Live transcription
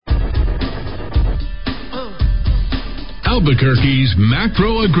Albuquerque's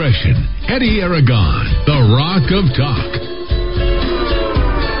macro aggression. Eddie Aragon, the Rock of Talk.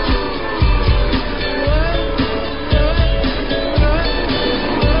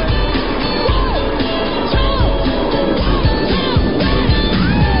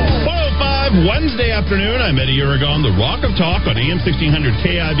 Wednesday afternoon, I'm Eddie Aragon, the Rock of Talk on AM 1600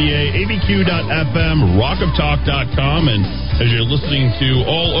 KIBA, ABQ.FM, rockoftalk.com, and as you're listening to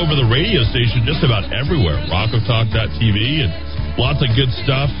all over the radio station, just about everywhere, rockoftalk.tv, and lots of good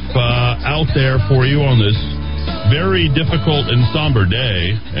stuff out there for you on this very difficult and somber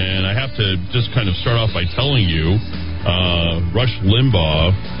day. And I have to just kind of start off by telling you, Rush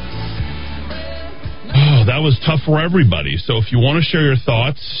Limbaugh, that was tough for everybody. So if you want to share your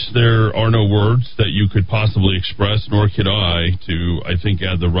thoughts, there are no words that you could possibly express, nor could I think,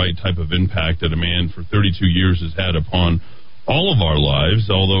 add the right type of impact that a man for 32 years has had upon all of our lives,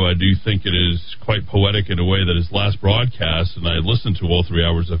 although I do think it is quite poetic in a way that his last broadcast, and I listened to all 3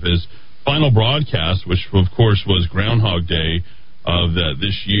 hours of his final broadcast, which, of course, was Groundhog Day of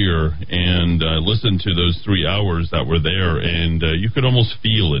this year, and listened to those 3 hours that were there, and you could almost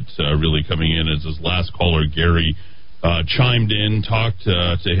feel it really coming in as his last caller, Gary, chimed in, talked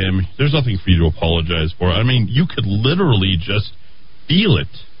to him. There's nothing for you to apologize for. I mean, you could literally just feel it.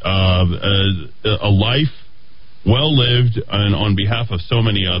 A life well lived, and on behalf of so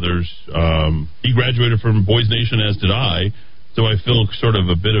many others. He graduated from Boys Nation, as did I. So I feel sort of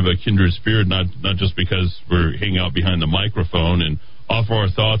a bit of a kindred spirit, not just because we're hanging out behind the microphone and offer our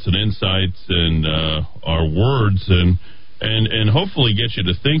thoughts and insights and our words and hopefully get you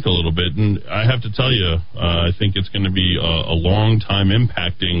to think a little bit. And I have to tell you, I think it's going to be a long time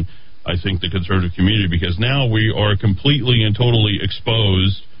impacting, I think, the conservative community, because now we are completely and totally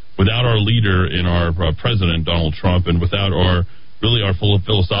exposed without our leader in our president, Donald Trump, and without our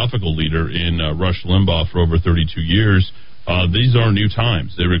philosophical leader in Rush Limbaugh for over 32 years. These are new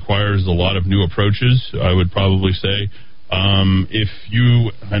times. It requires a lot of new approaches, I would probably say. If you,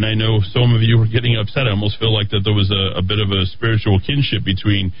 and I know some of you were getting upset, I almost feel like that there was a bit of a spiritual kinship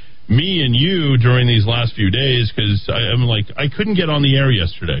between me and you during these last few days, because I'm like, I couldn't get on the air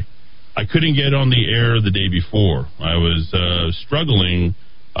yesterday. I couldn't get on the air the day before. I was struggling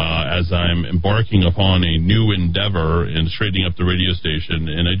as I'm embarking upon a new endeavor in straightening up the radio station,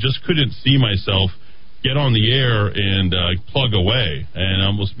 and I just couldn't see myself get on the air and plug away, and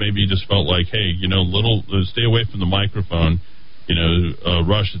almost maybe just felt like, hey, stay away from the microphone.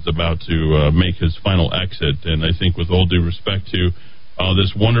 Rush is about to make his final exit, and I think with all due respect to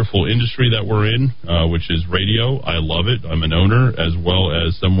this wonderful industry that we're in, which is radio, I love it. I'm an owner as well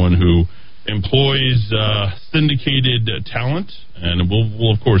as someone who employs syndicated talent, and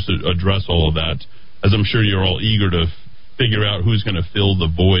we'll of course address all of that, as I'm sure you're all eager to figure out who's going to fill the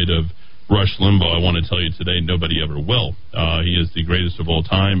void of Rush Limbaugh. I want to tell you today, nobody ever will. He is the greatest of all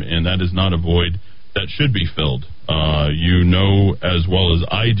time, and that is not a void that should be filled. You know as well as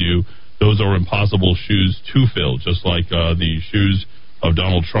I do, those are impossible shoes to fill, just like the shoes of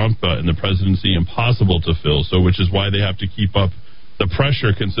Donald Trump in the presidency, impossible to fill. So, which is why they have to keep up the pressure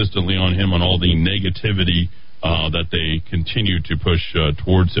consistently on him on all the negativity that they continue to push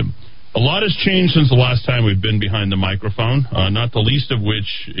towards him. A lot has changed since the last time we've been behind the microphone, not the least of which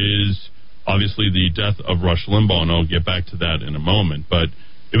is obviously the death of Rush Limbaugh, and I'll get back to that in a moment. But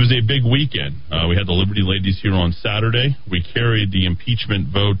it was a big weekend. We had the Liberty Ladies here on Saturday. We carried the impeachment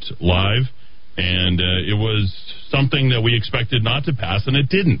vote live, and it was something that we expected not to pass, and it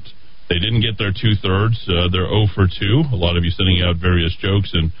didn't. They didn't get their 2/3. They're 0 for 2. A lot of you sending out various jokes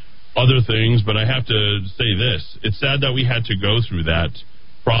and other things, but I have to say this. It's sad that we had to go through that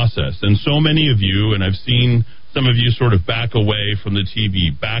process. And so many of you, and I've seen some of you sort of back away from the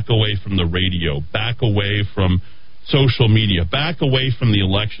TV, back away from the radio, back away from social media, back away from the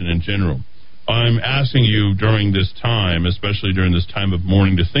election in general. I'm asking you during this time, especially during this time of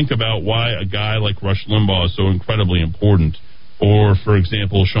mourning, to think about why a guy like Rush Limbaugh is so incredibly important. Or, for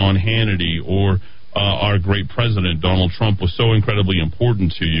example, Sean Hannity, or our great president, Donald Trump, was so incredibly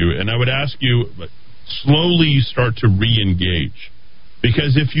important to you. And I would ask you, slowly start to re-engage.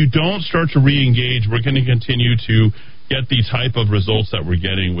 Because if you don't start to re-engage, we're going to continue to get the type of results that we're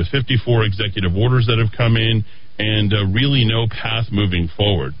getting with 54 executive orders that have come in and really no path moving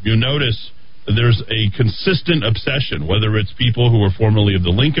forward. You notice there's a consistent obsession, whether it's people who were formerly of the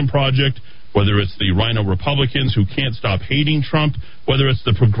Lincoln Project, whether it's the Rhino Republicans who can't stop hating Trump, whether it's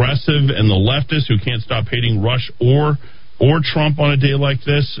the progressive and the leftists who can't stop hating Rush or Trump on a day like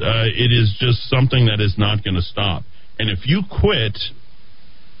this. It is just something that is not going to stop. And if you quit,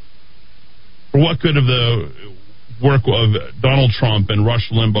 for what good of the work of Donald Trump and Rush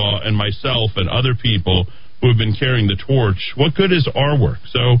Limbaugh and myself and other people who have been carrying the torch. What good is our work?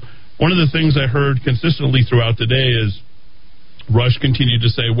 So one of the things I heard consistently throughout the day is Rush continued to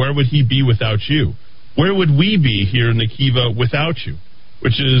say, where would he be without you? Where would we be here in the Kiva without you?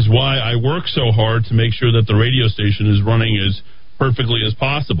 Which is why I work so hard to make sure that the radio station is running as perfectly as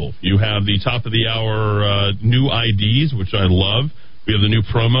possible. You have the top of the hour new IDs, which I love. We have the new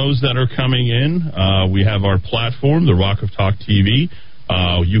promos that are coming in. We have our platform, the Rock of Talk TV.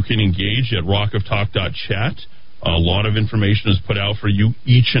 You can engage at rockoftalk.chat. A lot of information is put out for you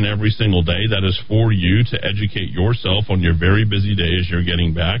each and every single day. That is for you to educate yourself on your very busy day as you're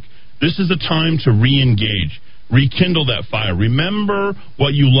getting back. This is a time to re-engage, rekindle that fire. Remember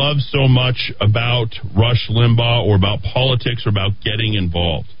what you love so much about Rush Limbaugh or about politics or about getting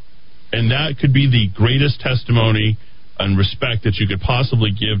involved. And that could be the greatest testimony and respect that you could possibly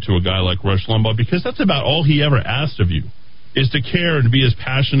give to a guy like Rush Limbaugh, because that's about all he ever asked of you, is to care and to be as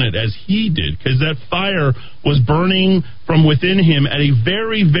passionate as he did, because that fire was burning from within him at a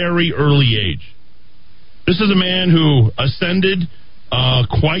very, very early age. This is a man who ascended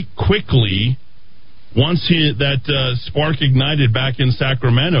quite quickly once that spark ignited back in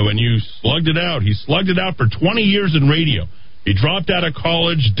Sacramento, and you slugged it out. He slugged it out for 20 years in radio. He dropped out of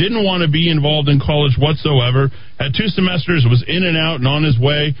college, didn't want to be involved in college whatsoever, had 2 semesters, was in and out and on his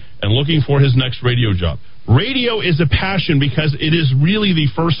way and looking for his next radio job. Radio is a passion because it is really the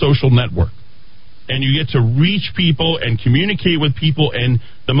first social network. And you get to reach people and communicate with people. And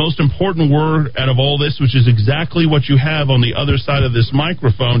the most important word out of all this, which is exactly what you have on the other side of this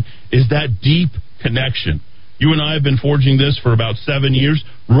microphone, is that deep connection. You and I have been forging this for about 7 years.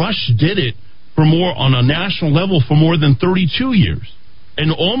 Rush did it for more on a national level for more than 32 years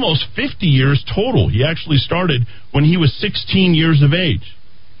and almost 50 years total. He actually started when he was 16 years of age.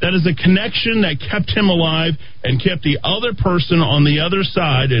 That is a connection that kept him alive and kept the other person on the other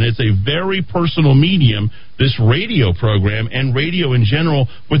side, and it's a very personal medium, this radio program and radio in general,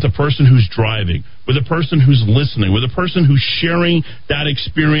 with the person who's driving, with the person who's listening, with the person who's sharing that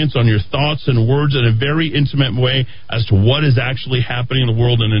experience on your thoughts and words in a very intimate way as to what is actually happening in the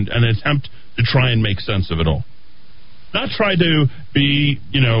world, and an attempt to try and make sense of it all. Not try to be,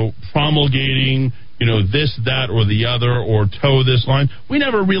 promulgating, this, that, or the other, or toe this line. We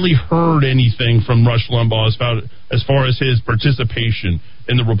never really heard anything from Rush Limbaugh as far as his participation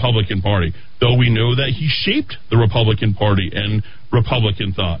in the Republican Party, though we know that he shaped the Republican Party and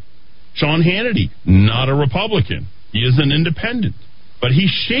Republican thought. Sean Hannity, not a Republican. He is an independent, but he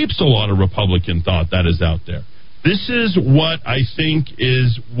shapes a lot of Republican thought that is out there. This is what I think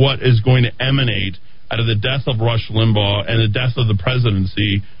is what is going to emanate out of the death of Rush Limbaugh and the death of the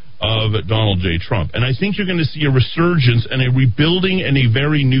presidency of Donald J. Trump. And I think you're going to see a resurgence and a rebuilding in a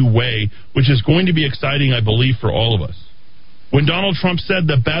very new way, which is going to be exciting, I believe, for all of us. When Donald Trump said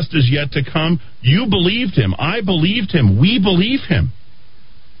the best is yet to come, you believed him. I believed him. We believe him.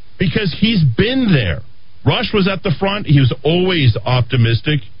 Because he's been there. Rush was at the front. He was always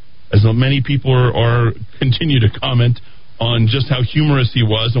optimistic, as many people are continue to comment on just how humorous he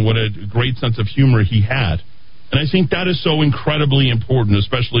was and what a great sense of humor he had. And I think that is so incredibly important,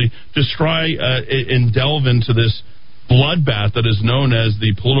 especially to try and delve into this bloodbath that is known as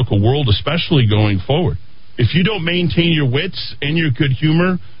the political world, especially going forward. If you don't maintain your wits and your good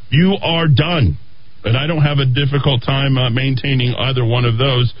humor, you are done. And I don't have a difficult time maintaining either one of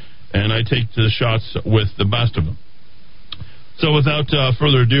those, and I take the shots with the best of them. So without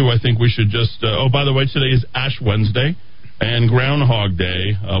further ado, I think we should just... by the way, today is Ash Wednesday. And Groundhog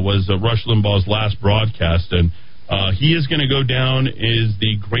Day was Rush Limbaugh's last broadcast, and he is going to go down as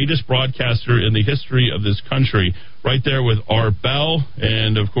the greatest broadcaster in the history of this country, right there with Art Bell,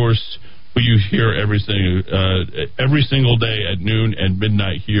 and of course, who you hear every single day at noon and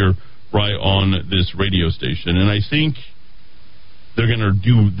midnight here, right on this radio station. And I think they're going to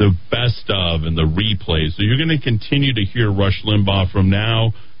do the best of and the replays. So you're going to continue to hear Rush Limbaugh from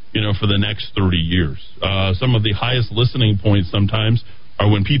now, for the next 30 years. Some of the highest listening points sometimes are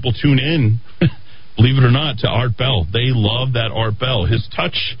when people tune in, believe it or not, to Art Bell. They love that Art Bell. His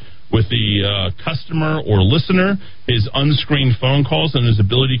touch with the customer or listener, his unscreened phone calls, and his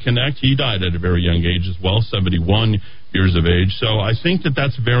ability to connect. He died at a very young age as well, 71 years of age. So I think that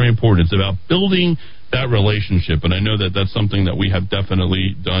that's very important. It's about building that relationship, and I know that that's something that we have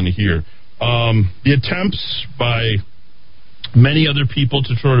definitely done here. The attempts by many other people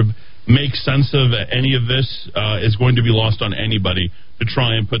to sort of make sense of any of this is going to be lost on anybody to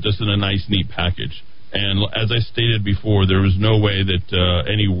try and put this in a nice, neat package. And as I stated before, there is no way that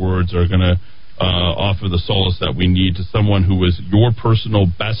any words are going to offer the solace that we need to someone who was your personal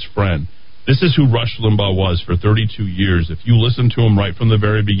best friend, This is who Rush Limbaugh was for 32 years. If you listened to him right from the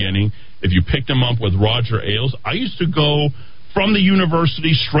very beginning, if you picked him up with Roger Ailes, I used to go from the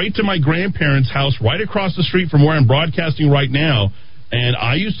university straight to my grandparents' house right across the street from where I'm broadcasting right now, and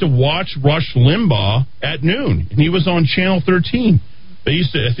I used to watch Rush Limbaugh at noon, and he was on Channel 13. They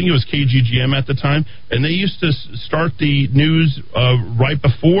used to, I think it was KGGM at the time, and they used to start the news right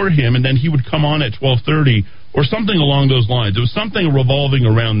before him, and then he would come on at 12:30 or something along those lines. It was something revolving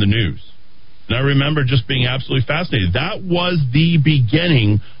around the news. And I remember just being absolutely fascinated. That was the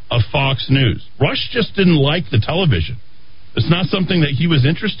beginning of Fox News. Rush just didn't like the television. It's not something that he was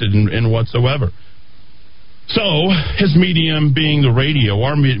interested in whatsoever. So, his medium being the radio,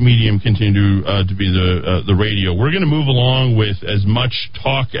 our medium continued to be the radio. We're going to move along with as much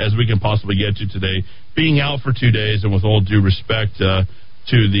talk as we can possibly get to today. Being out for 2 days, and with all due respect to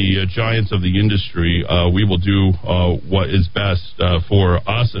the giants of the industry, we will do what is best for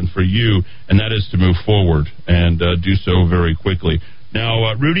us and for you, and that is to move forward and do so very quickly.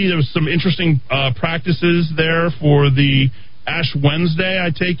 Now, Rudy, there was some interesting practices there for the Ash Wednesday,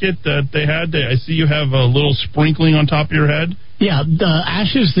 I take it, that they had. I see you have a little sprinkling on top of your head. Yeah, the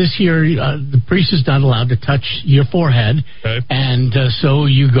ashes this year, the priest is not allowed to touch your forehead. Okay. And so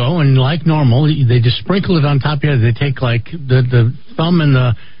you go, and like normal, they just sprinkle it on top of your head. They take, like, the thumb and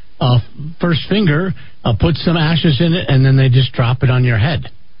the first finger, put some ashes in it, and then they just drop it on your head.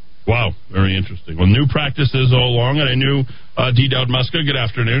 Wow, very interesting. Well, new practices all along, and I knew D. Dowd Muska. Good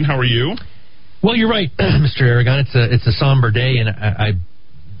afternoon. How are you? Well, you're right, Mr. Aragon. It's a somber day, and I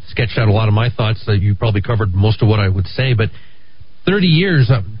sketched out a lot of my thoughts. You probably covered most of what I would say, but 30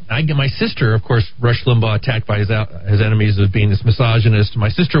 years, my sister, of course, Rush Limbaugh attacked by his enemies as being this misogynist. My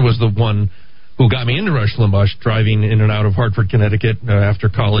sister was the one who got me into Rush Limbaugh, driving in and out of Hartford, Connecticut after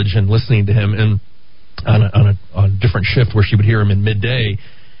college and listening to him and on a different shift where she would hear him in midday.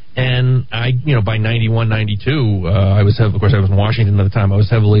 And by 91, 92, I was in Washington at the time. I was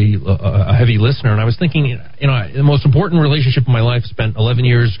a heavy listener, and I was thinking, the most important relationship in my life. Spent 11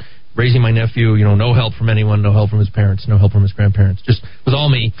 years raising my nephew. No help from anyone, no help from his parents, no help from his grandparents. Just was all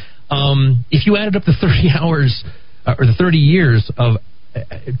me. If you added up the 30 hours or the 30 years of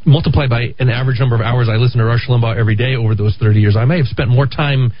multiplied by an average number of hours I listened to Rush Limbaugh every day over those 30 years, I may have spent more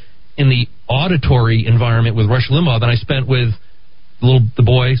time in the auditory environment with Rush Limbaugh than I spent with the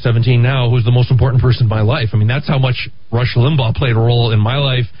boy, 17 now, who's the most important person in my life. I mean, that's how much Rush Limbaugh played a role in my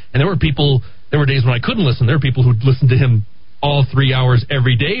life. And there were days when I couldn't listen. There were people who'd listen to him all 3 hours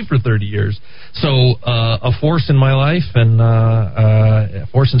every day for 30 years. So a force in my life and a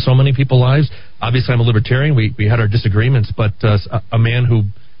force in so many people's lives. Obviously, I'm a libertarian. We had our disagreements, but a man who,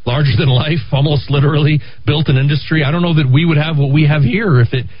 larger than life, almost literally built an industry. I don't know that we would have what we have here if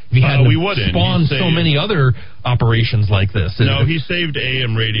he hadn't spawned so many other operations like this. No, he saved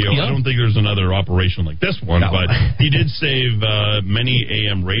AM radio. Yep. I don't think there's another operation like this one, but he did save many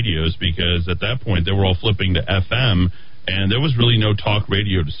AM radios, because at that point they were all flipping to FM, and there was really no talk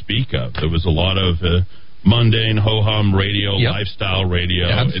radio to speak of. There was a lot of mundane ho-hum radio, lifestyle radio.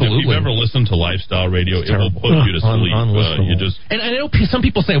 Yeah, absolutely. And if you've ever listened to lifestyle radio, it will put you to sleep. And I know some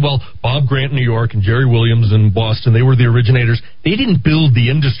people say, well, Bob Grant in New York and Jerry Williams in Boston, they were the originators. They didn't build the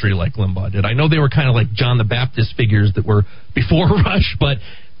industry like Limbaugh did. I know they were kind of like John the Baptist figures that were before Rush, but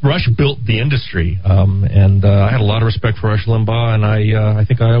Rush built the industry. And I had a lot of respect for Rush Limbaugh, and I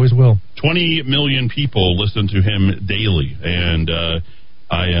think I always will. 20 million people listen to him daily, and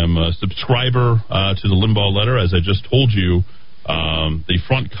I am a subscriber to the Limbaugh Letter, as I just told you. The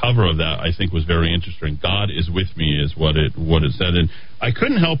front cover of that, I think, was very interesting. God is with me is what it said. And I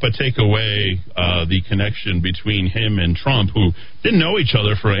couldn't help but take away the connection between him and Trump, who didn't know each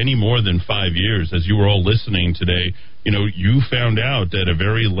other for any more than 5 years. As you were all listening today, you found out that a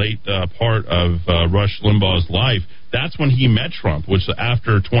very late part of Rush Limbaugh's life, that's when he met Trump, which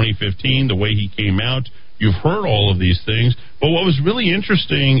after 2015, the way he came out. You've heard all of these things. But what was really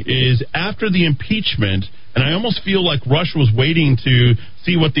interesting is after the impeachment, and I almost feel like Rush was waiting to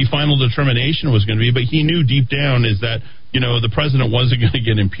see what the final determination was going to be, but he knew deep down is that, the president wasn't going to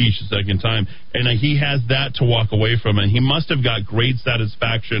get impeached a second time. And he has that to walk away from. And he must have got great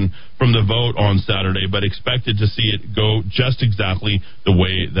satisfaction from the vote on Saturday, but expected to see it go just exactly the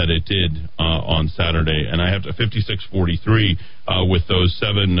way that it did on Saturday. And I have to 56-43 with those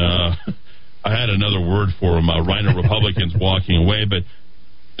seven... I had another word for them, Rhino Republicans walking away, but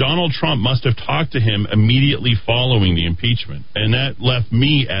Donald Trump must have talked to him immediately following the impeachment, and that left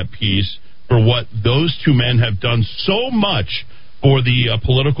me at peace for what those two men have done so much for the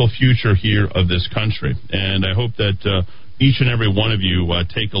political future here of this country. And I hope that each and every one of you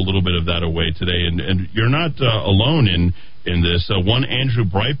take a little bit of that away today. And you're not alone in this. One Andrew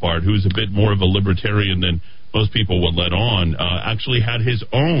Breitbart, who's a bit more of a libertarian than most people would let on, actually had his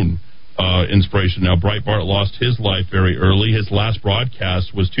own inspiration. Now, Breitbart lost his life very early. His last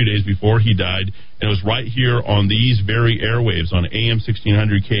broadcast was 2 days before he died, and it was right here on these very airwaves on AM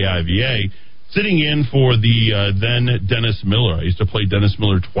 1600 KIVA, sitting in for the then Dennis Miller. I used to play Dennis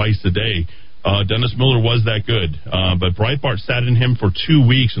Miller twice a day. Dennis Miller was that good, but Breitbart sat in him for 2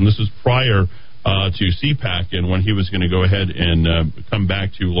 weeks, and this was prior to CPAC and when he was going to go ahead and come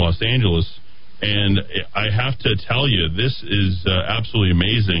back to Los Angeles. And I have to tell you, this is absolutely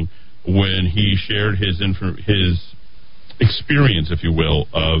amazing when he shared his experience, if you will,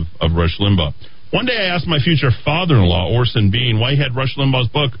 of Rush Limbaugh. One day I asked my future father-in-law, Orson Bean, why he had Rush Limbaugh's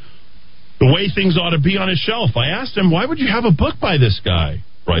book, The Way Things Ought to Be, on his shelf. I asked him, why would you have a book by this guy?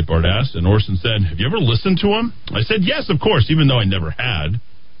 Breitbart asked, and Orson said, have you ever listened to him? I said, yes, of course, even though I never had.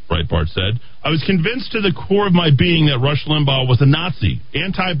 Breitbart said, I was convinced to the core of my being that Rush Limbaugh was a Nazi,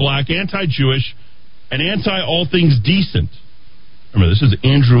 anti-black, anti-Jewish, and anti-all things decent. Remember, this is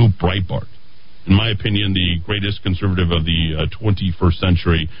Andrew Breitbart. In my opinion, the greatest conservative of the 21st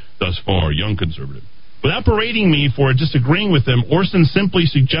century thus far, young conservative. Without berating me for disagreeing with him, Orson simply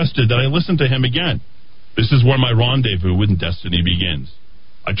suggested that I listen to him again. This is where my rendezvous with destiny begins.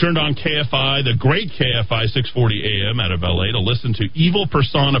 I turned on KFI, the great KFI 640 AM out of LA, to listen to Evil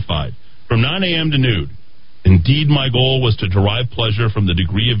Personified from 9 a.m. to noon. Indeed, my goal was to derive pleasure from the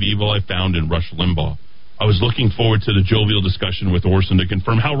degree of evil I found in Rush Limbaugh. I was looking forward to the jovial discussion with Orson to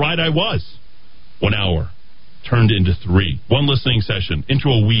confirm how right I was. 1 hour turned into 3. One listening session into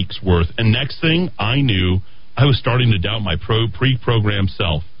a week's worth. And next thing I knew, I was starting to doubt my pre-programmed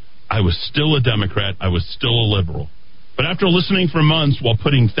self. I was still a Democrat. I was still a liberal. But after listening for months while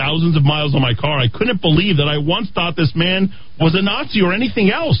putting thousands of miles on my car, I couldn't believe that I once thought this man was a Nazi or anything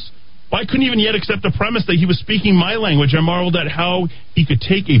else. Well, I couldn't even yet accept the premise that he was speaking my language. I marveled at how he could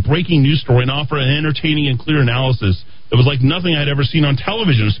take a breaking news story and offer an entertaining and clear analysis that was like nothing I'd ever seen on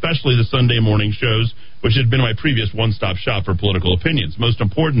television, especially the Sunday morning shows, which had been my previous one-stop shop for political opinions. Most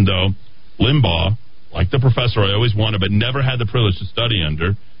important, though, Limbaugh, like the professor I always wanted but never had the privilege to study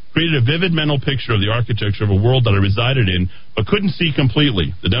under, created a vivid mental picture of the architecture of a world that I resided in but couldn't see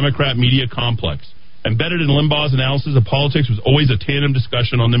completely, the Democrat media complex. Embedded in Limbaugh's analysis of politics was always a tandem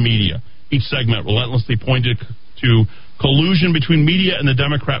discussion on the media. Each segment relentlessly pointed to collusion between media and the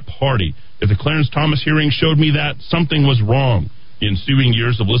Democrat Party. If the Clarence Thomas hearing showed me that, something was wrong. The ensuing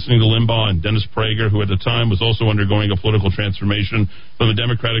years of listening to Limbaugh and Dennis Prager, who at the time was also undergoing a political transformation from the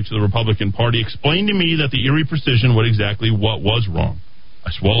Democratic to the Republican Party, explained to me that the eerie precision what exactly what was wrong.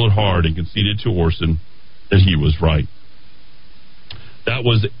 I swallowed hard and conceded to Orson that he was right. That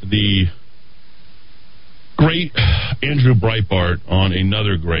was the great Andrew Breitbart on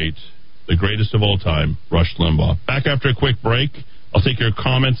another great, the greatest of all time, Rush Limbaugh. Back after a quick break. I'll take your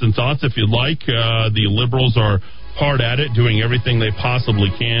comments and thoughts if you'd like. The liberals are hard at it, doing everything they possibly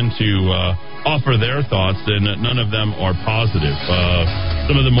can to offer their thoughts, and none of them are positive.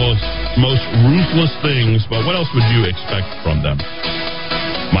 Some of the most ruthless things, but what else would you expect from them?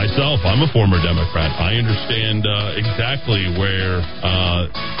 Myself, I'm a former Democrat. I understand exactly where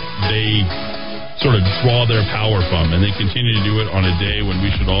they sort of draw their power from, and they continue to do it on a day when we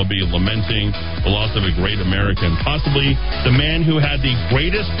should all be lamenting the loss of a great American, possibly the man who had the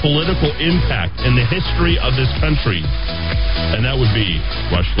greatest political impact in the history of this country, and that would be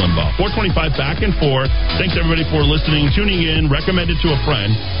Rush Limbaugh. 425 back and forth. Thanks everybody for listening, tuning in, recommend it to a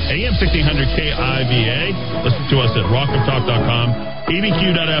friend. AM 1600 KIVA. Listen to us at rockoftalk.com,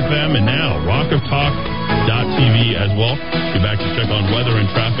 abq.fm, and now rockoftalk.tv as well. Be back to check on weather and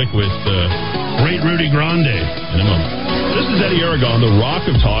traffic with great Rudy Grande in a moment. This is Eddie Aragon, the Rock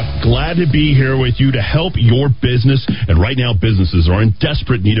of Talk. Glad to be here with you to help your business. And right now, businesses are in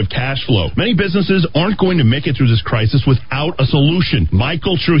desperate need of cash flow. Many businesses aren't going to make it through this crisis without a solution.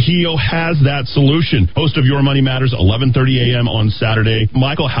 Michael Trujillo has that solution. Host of Your Money Matters, 11:30 a.m. on Saturday.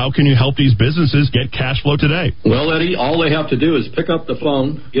 Michael, how can you help these businesses get cash flow today? Well, Eddie, all they have to do is pick up the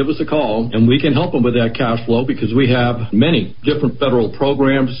phone, give us a call, and we can help them with that cash flow because we have many different federal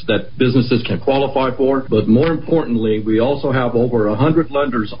programs that businesses can qualify for. But more importantly, we also have over 100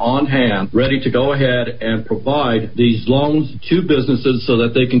 lenders on hand ready to go ahead and provide these loans to businesses so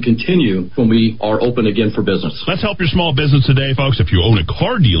that they can continue when we are open again for business. Let's help your small business today, folks. If you own a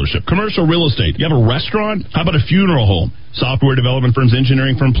car dealership, commercial real estate, you have a restaurant, how about a funeral home? Software development firms,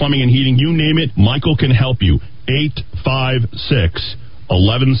 engineering firm, plumbing and heating, you name it, Michael can help you.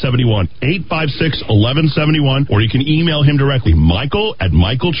 856-1171. 856-1171. Or you can email him directly,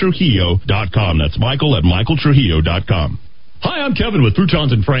 Michael@michaeltrujillo.com. That's Michael@michaeltrujillo.com. Hi, I'm Kevin with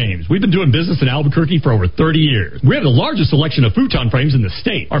Futons and Frames. We've been doing business in Albuquerque for over 30 years. We have the largest selection of futon frames in the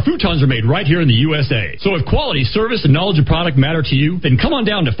state. Our futons are made right here in the USA. So if quality, service, and knowledge of product matter to you, then come on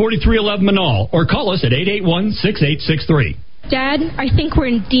down to 4311 Manal or call us at 881-6863. Dad, I think we're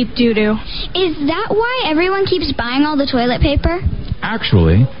in deep doo-doo. Is that why everyone keeps buying all the toilet paper?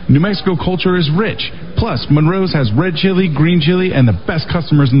 Actually, New Mexico culture is rich. Plus, Monroe's has red chili, green chili, and the best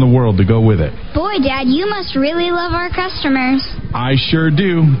customers in the world to go with it. Boy, Dad, you must really love our customers. I sure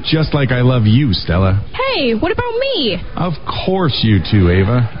do, just like I love you, Stella. Hey, what about me? Of course you too,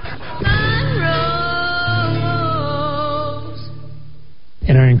 Ava.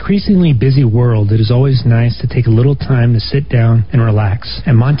 In our increasingly busy world, it is always nice to take a little time to sit down and relax.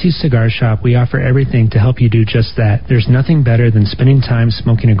 At Monty's Cigar Shop, we offer everything to help you do just that. There's nothing better than spending time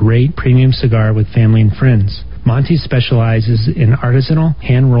smoking a great premium cigar with family and friends. Monty specializes in artisanal,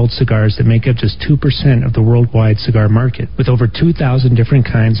 hand-rolled cigars that make up just 2% of the worldwide cigar market. With over 2,000 different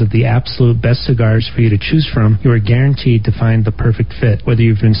kinds of the absolute best cigars for you to choose from, you are guaranteed to find the perfect fit. Whether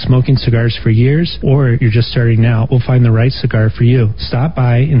you've been smoking cigars for years or you're just starting out, we'll find the right cigar for you. Stop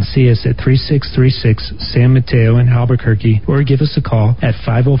by and see us at 3636 San Mateo in Albuquerque or give us a call at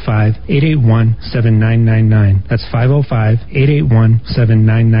 505-881-7999. That's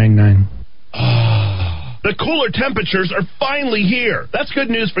 505-881-7999. The cooler temperatures are finally here. That's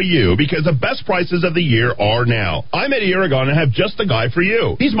good news for you because the best prices of the year are now. I'm Eddie Aragon and have just the guy for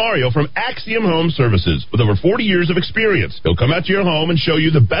you. He's Mario from Axiom Home Services with over 40 years of experience. He'll come out to your home and show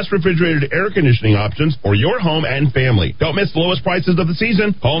you the best refrigerated air conditioning options for your home and family. Don't miss the lowest prices of the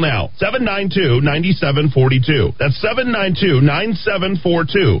season. Call now. 792-9742. That's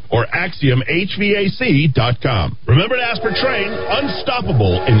 792-9742 or AxiomHVAC.com. Remember to ask for Train,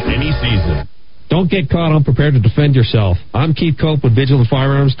 unstoppable in any season. Don't get caught unprepared to defend yourself. I'm Keith Cope with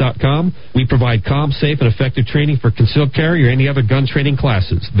VigilantFirearms.com. We provide calm, safe, and effective training for concealed carry or any other gun training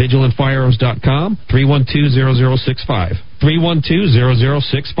classes. VigilantFirearms.com, 312-0065.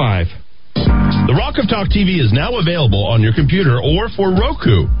 312-0065. The Rock of Talk TV is now available on your computer or for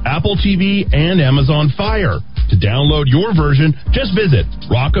Roku, Apple TV, and Amazon Fire. To download your version, just visit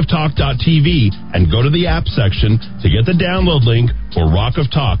rockoftalk.tv and go to the app section to get the download link for Rock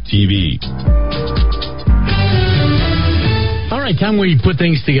of Talk TV. All right, time we put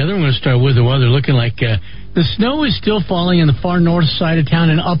things together. I'm going to start with the weather. Looking like the snow is still falling in the far north side of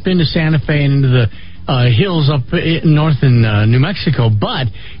town and up into Santa Fe and into the hills up north in New Mexico. But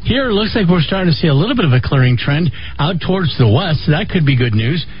here it looks like we're starting to see a little bit of a clearing trend out towards the west. So that could be good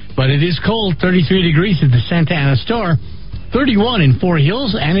news. But it is cold, 33 degrees at the Santa Ana store, 31 in Four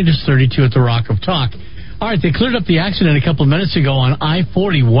Hills, and it is 32 at the Rock of Talk. All right, they cleared up the accident a couple of minutes ago on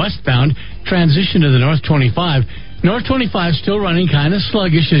I-40 westbound, transition to the North 25. North 25 still running kind of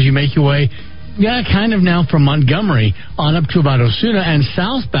sluggish as you make your way, kind of now from Montgomery on up to about Osuna, and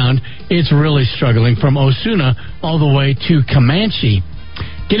southbound, it's really struggling from Osuna all the way to Comanche.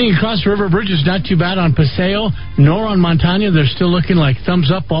 Getting across river bridges, not too bad on Paseo, nor on Montana. They're still looking like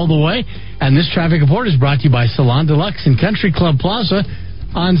thumbs up all the way. And this traffic report is brought to you by Salon Deluxe and Country Club Plaza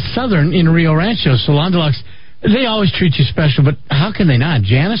on Southern in Rio Rancho. Salon Deluxe, they always treat you special, but how can they not?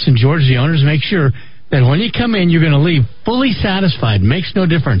 Janice and George, the owners, make sure that when you come in, you're going to leave fully satisfied. Makes no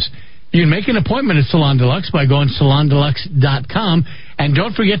difference. You can make an appointment at Salon Deluxe by going to salondeluxe.com. And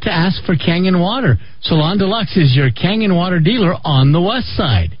don't forget to ask for Kangen Water. Salon Deluxe is your Kangen Water dealer on the west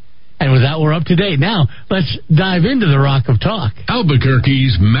side. And with that, we're up to date. Now, let's dive into the Rock of Talk.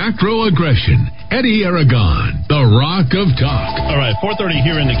 Albuquerque's macro aggression. Eddie Aragon, the Rock of Talk. All right, 4:30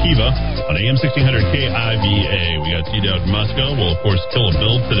 here in the Kiva on AM 1600 KIVA. We got T-Dowd Muska. We'll, of course, kill a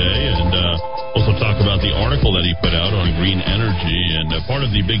bill today and also talk about the article that he put out on green energy. And part of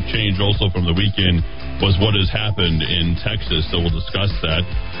the big change also from the weekend was what has happened in Texas, so we'll discuss that.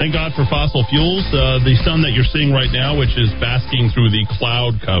 Thank God for fossil fuels. The sun that you're seeing right now, which is basking through the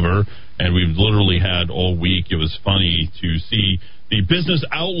cloud cover, and we've literally had all week. It was funny to see the Business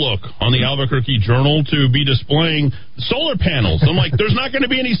Outlook on the Albuquerque Journal to be displaying solar panels. I'm like, there's not going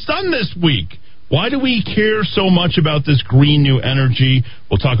to be any sun this week. Why do we care so much about this green new energy?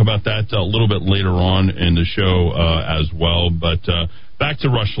 We'll talk about that a little bit later on in the show as well. But back to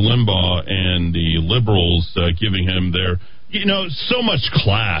Rush Limbaugh and the liberals giving him their, so much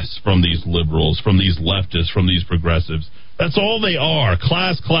class from these liberals, from these leftists, from these progressives. That's all they are.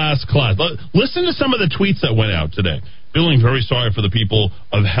 Class, class, class. Listen to some of the tweets that went out today. Feeling very sorry for the people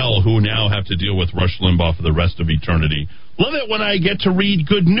of hell who now have to deal with Rush Limbaugh for the rest of eternity. Love it when I get to read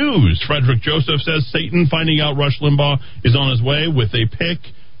good news. Frederick Joseph says Satan finding out Rush Limbaugh is on his way with a pick.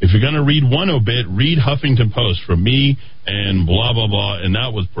 If you're going to read one obit, read Huffington Post from me and blah, blah, blah. And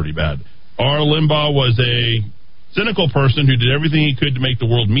that was pretty bad. R. Limbaugh was a cynical person who did everything he could to make the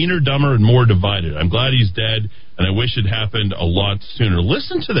world meaner, dumber, and more divided. I'm glad he's dead, and I wish it happened a lot sooner.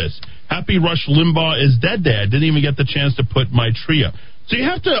 Listen to this. Happy Rush Limbaugh is dead day. I didn't even get the chance to put my tree up. So you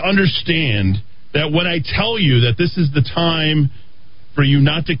have to understand that when I tell you that this is the time for you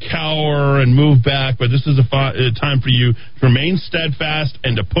not to cower and move back, but this is a time for you to remain steadfast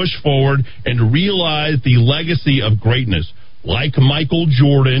and to push forward and to realize the legacy of greatness, like Michael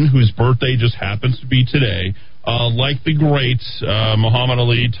Jordan, whose birthday just happens to be today, like the greats, Muhammad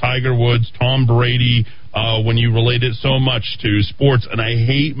Ali, Tiger Woods, Tom Brady, when you relate it so much to sports, and I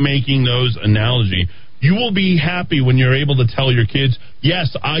hate making those analogies. You will be happy when you're able to tell your kids, yes,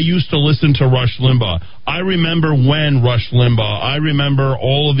 I used to listen to Rush Limbaugh. I remember when Rush Limbaugh. I remember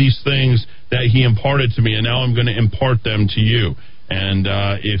all of these things that he imparted to me, and now I'm going to impart them to you. And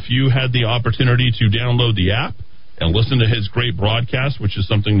if you had the opportunity to download the app and listen to his great broadcast, which is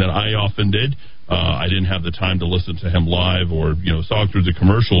something that I often did, I didn't have the time to listen to him live or, talk through the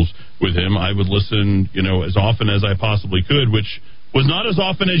commercials with him. I would listen, as often as I possibly could, which was not as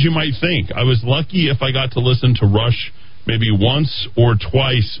often as you might think. I was lucky if I got to listen to Rush maybe once or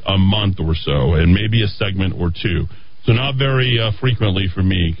twice a month or so, and maybe a segment or two. So not very frequently for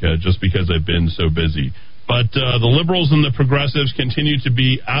me, just because I've been so busy. But the liberals and the progressives continue to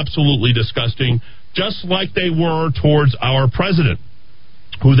be absolutely disgusting, just like they were towards our president,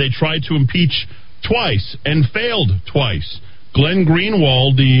 who they tried to impeach twice and failed twice. Glenn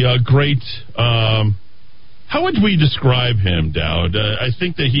Greenwald, the great... how would we describe him, Dowd? I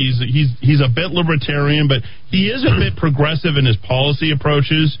think that he's a bit libertarian, but he is a bit progressive in his policy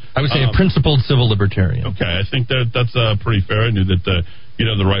approaches. I would say a principled civil libertarian. Okay, I think that's pretty fair. I knew that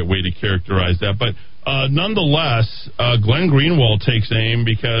the right way to characterize that. But nonetheless, Glenn Greenwald takes aim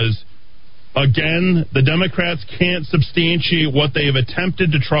because, again, the Democrats can't substantiate what they have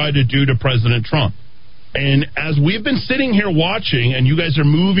attempted to try to do to President Trump. And as we've been sitting here watching, and you guys are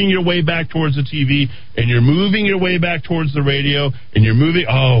moving your way back towards the TV, and you're moving your way back towards the radio, and you're moving,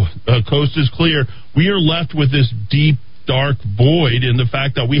 coast is clear, we are left with this deep, dark void in the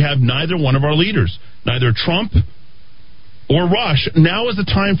fact that we have neither one of our leaders, neither Trump or Rush. Now is the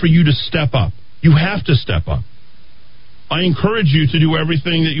time for you to step up. You have to step up. I encourage you to do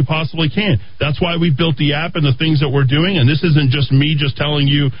everything that you possibly can. That's why we built the app and the things that we're doing, and this isn't just me just telling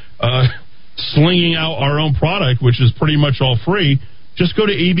you... slinging out our own product, which is pretty much all free. Just go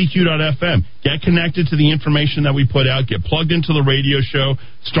to abq.fm, get connected to the information that we put out, get plugged into the radio show,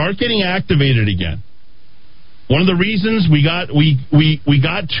 start getting activated again. One of the reasons we got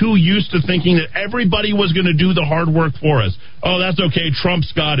too used to thinking that everybody was going to do the hard work for us. Oh, that's okay,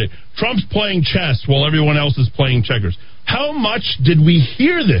 Trump's got it. Trump's playing chess while everyone else is playing checkers. How much did we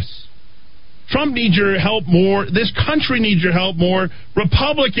hear this? Trump needs your help more. This country needs your help more.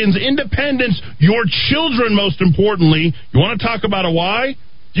 Republicans, independents, your children, most importantly. You want to talk about a why?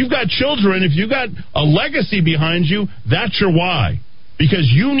 If you've got children, if you've got a legacy behind you, that's your why.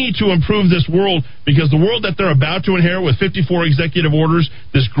 Because you need to improve this world, because the world that they're about to inherit with 54 executive orders,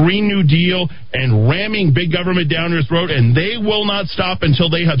 this Green New Deal, and ramming big government down your throat, and they will not stop until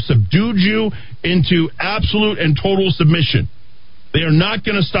they have subdued you into absolute and total submission. They are not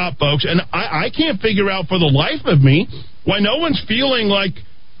going to stop, folks. And I can't figure out for the life of me why no one's feeling like,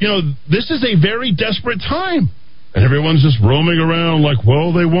 this is a very desperate time. And everyone's just roaming around like,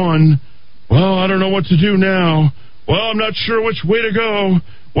 well, they won. Well, I don't know what to do now. Well, I'm not sure which way to go.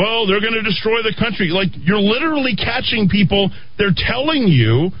 Well, they're going to destroy the country. Like, you're literally catching people. They're telling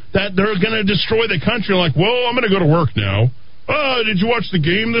you that they're going to destroy the country. Like, well, I'm going to go to work now. Oh, did you watch the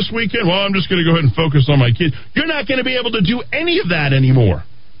game this weekend? Well, I'm just going to go ahead and focus on my kids. You're not going to be able to do any of that anymore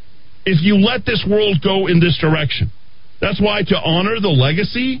if you let this world go in this direction. That's why, to honor the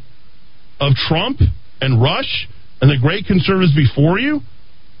legacy of Trump and Rush and the great conservatives before you,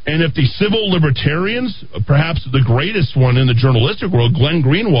 and if the civil libertarians, perhaps the greatest one in the journalistic world, Glenn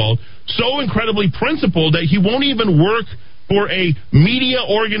Greenwald, so incredibly principled that he won't even work for a media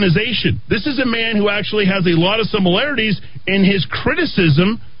organization. This is a man who actually has a lot of similarities in his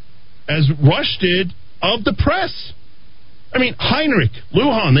criticism, as Rush did, of the press. I mean, Heinrich,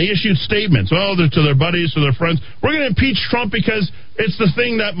 Lujan, they issued statements. Oh, they're to their buddies, to their friends. We're going to impeach Trump because it's the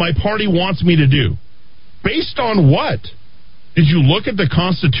thing that my party wants me to do. Based on what? Did you look at the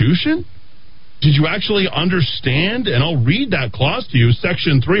Constitution? Did you actually understand? And I'll read that clause to you,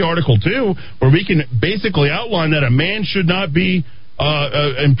 Section 3, Article 2, where we can basically outline that a man should not be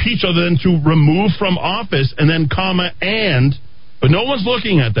impeached other than to remove from office, and then but no one's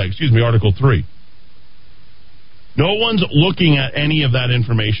looking at that. Excuse me, Article 3. No one's looking at any of that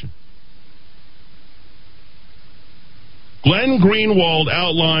information. Glenn Greenwald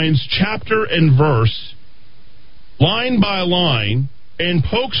outlines chapter and verse line by line and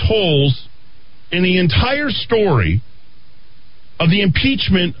pokes holes in the entire story of the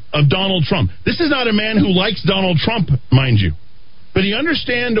impeachment of Donald Trump. This is not a man who likes Donald Trump, mind you. But he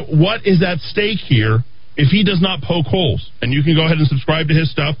understands what is at stake here if he does not poke holes. And you can go ahead and subscribe to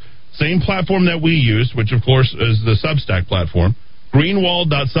his stuff. Same platform that we use, which, of course, is the Substack platform.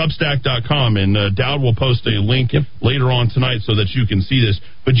 Greenwald.substack.com. And Dowd will post a link later on tonight so that you can see this.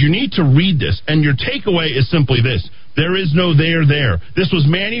 But you need to read this. And your takeaway is simply this. There is no there. This was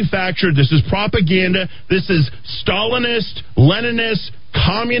manufactured. This is propaganda. This is Stalinist, Leninist,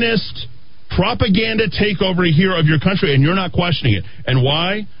 communist propaganda takeover here of your country, and you're not questioning it. And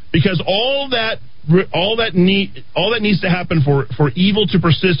why? Because all that needs to happen for evil to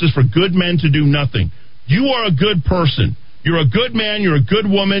persist is for good men to do nothing. You are a good person. You're a good man. You're a good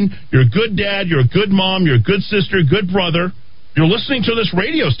woman. You're a good dad. You're a good mom. You're a good sister, good brother. You're listening to this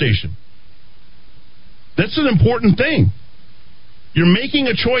radio station. That's an important thing. You're making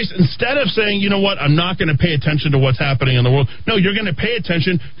a choice instead of saying, you know what, I'm not going to pay attention to what's happening in the world. No, you're going to pay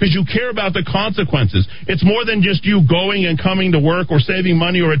attention because you care about the consequences. It's more than just you going and coming to work or saving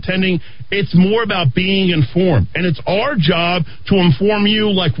money or attending. It's more about being informed. And it's our job to inform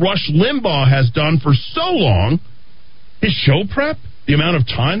you like Rush Limbaugh has done for so long. His show prep, the amount of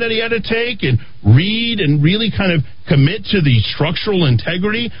time that he had to take and read and really kind of commit to the structural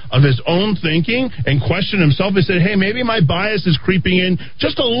integrity of his own thinking and question himself and said, hey, maybe my bias is creeping in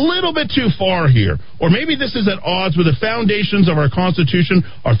just a little bit too far here. Or maybe this is at odds with the foundations of our Constitution,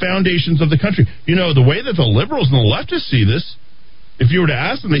 our foundations of the country. You know, the way that the liberals and the leftists see this, if you were to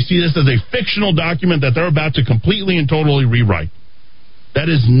ask them, they see this as a fictional document that they're about to completely and totally rewrite. That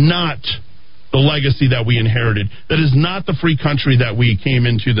is not the legacy that we inherited. That is not the free country that we came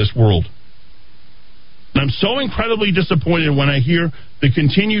into this world. And I'm so incredibly disappointed when I hear the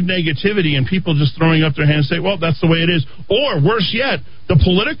continued negativity and people just throwing up their hands and say, well, that's the way it is. Or, worse yet, the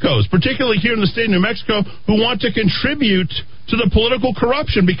politicos, particularly here in the state of New Mexico, who want to contribute to the political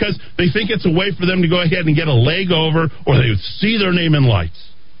corruption because they think it's a way for them to go ahead and get a leg over or they see their name in lights.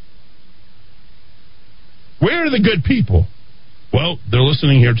 Where are the good people? Well, they're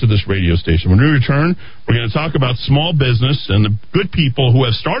listening here to this radio station. When we return, we're going to talk about small business and the good people who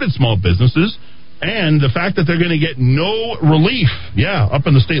have started small businesses and the fact that they're going to get no relief, up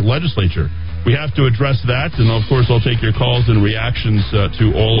in the state legislature. We have to address that, and of course, I'll take your calls and reactions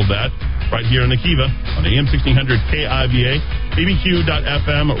to all of that right here in the Kiva on AM 1600 KIVA,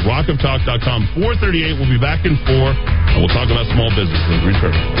 ABQ.FM, rockoftalk.com. 4:38, we'll be back in 4, and we'll talk about small business when we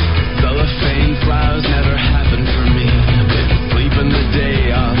return. Cellophane flowers never happened for me. Sleeping the day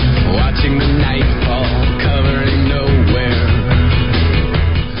off, watching the night fall, covering nowhere.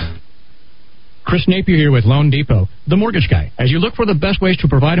 Chris Napier here with Loan Depot, the mortgage guy. As you look for the best ways to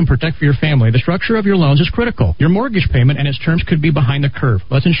provide and protect for your family, the structure of your loans is critical. Your mortgage payment and its terms could be behind the curve.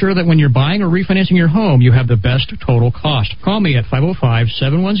 Let's ensure that when you're buying or refinancing your home, you have the best total cost. Call me at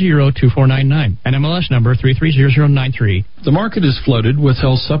 505-710-2499. NMLS number 330093. The market is flooded with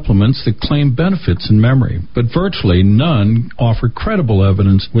health supplements that claim benefits in memory, but virtually none offer credible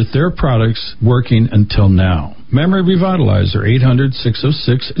evidence with their products working until now. Memory Revitalizer,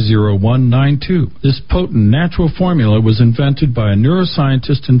 800-606-0192. This potent natural formula was invented by a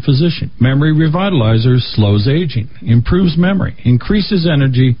neuroscientist and physician. Memory Revitalizer slows aging, improves memory, increases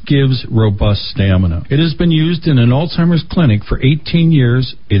energy, gives robust stamina. It has been used in an Alzheimer's clinic for 18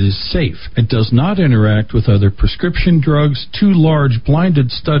 years. It is safe. It does not interact with other prescription drugs. 2 large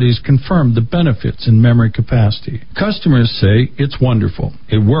blinded studies confirm the benefits in memory capacity. Customers say it's wonderful.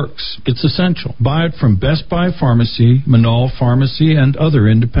 It works. It's essential. Buy it from Best Buy Pharmacy, Manal Pharmacy, and other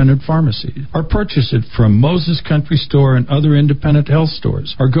independent pharmacies. Or purchase it from Moses Country Store and other independent health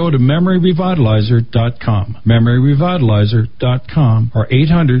stores. Or go to MemoryRevitalizer.com. MemoryRevitalizer.com or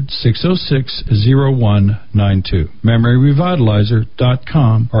 800-606-0192.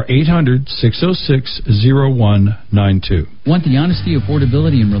 MemoryRevitalizer.com or 800-606-0192. Want the honesty,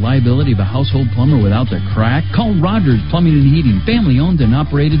 affordability, and reliability of a household plumber without the crack? Call Rogers Plumbing and Heating, family owned and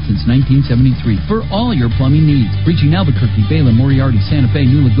operated since 1973 for all your plumbing needs. Reaching Albuquerque, Baylor, Moriarty, Santa Fe,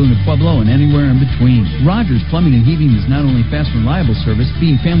 New Laguna, Pueblo, and anywhere in between. Rogers Plumbing and Heating is not only fast and reliable service,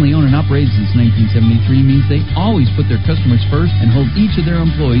 being family owned and operated since 1973 means they always put their customers first and hold each of their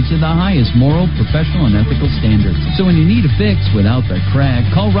employees to the highest moral, professional, and ethical standards. So when you need a fix without the crack,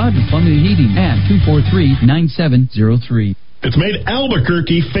 call Rogers Plumbing and Heating at 243-9703. It's made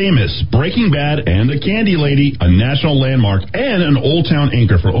Albuquerque famous. Breaking Bad and The Candy Lady, a national landmark and an Old Town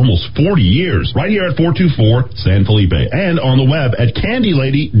anchor for almost 40 years. Right here at 424 San Felipe and on the web at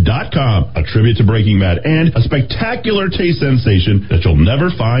candylady.com. A tribute to Breaking Bad and a spectacular taste sensation that you'll never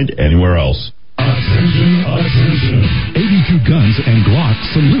find anywhere else. Attention. AB2 Guns and Glock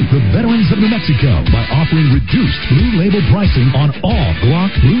salute the veterans of New Mexico by offering reduced Blue Label pricing on all Glock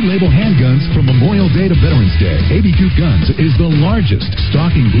Blue Label handguns from Memorial Day to Veterans Day. AB2 Guns is the largest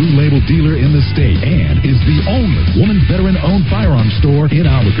stocking Blue Label dealer in the state and is the only woman veteran-owned firearms store in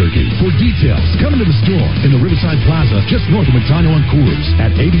Albuquerque. For details, come into the store in the Riverside Plaza just north of McDonald and Coors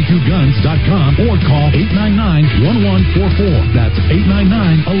at ab2guns.com or call 899-1144. That's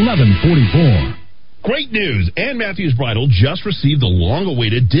 899-1144. Great news! Ann Matthews Bridal just received the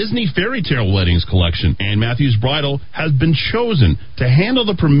long-awaited Disney Fairy Tale Weddings collection. Ann Matthews Bridal has been chosen to handle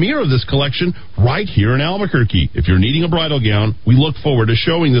the premiere of this collection right here in Albuquerque. If you're needing a bridal gown, we look forward to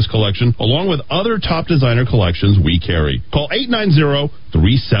showing this collection along with other top designer collections we carry. Call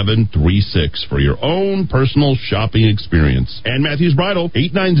 890-3736 for your own personal shopping experience. Ann Matthews Bridal,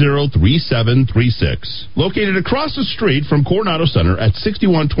 890-3736. Located across the street from Coronado Center at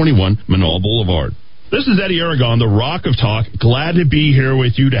 6121 Manal Boulevard. This is Eddie Aragon, the Rock of Talk. Glad to be here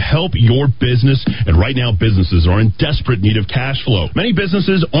with you to help your business. And right now, businesses are in desperate need of cash flow. Many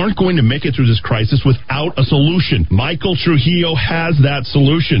businesses aren't going to make it through this crisis without a solution. Michael Trujillo has that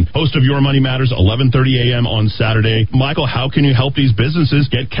solution. Host of Your Money Matters, 11:30 a.m. on Saturday. Michael, how can you help these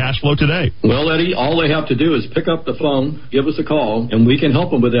businesses get cash flow today? Well, Eddie, all they have to do is pick up the phone, give us a call, and we can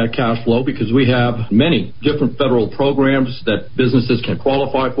help them with that cash flow because we have many different federal programs that businesses can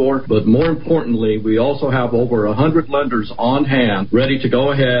qualify for. But more importantly, we also have over 100 lenders on hand ready to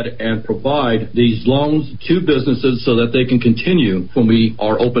go ahead and provide these loans to businesses so that they can continue when we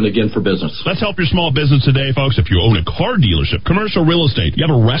are open again for business. Let's help your small business today, folks. If you own a car dealership, commercial real estate, you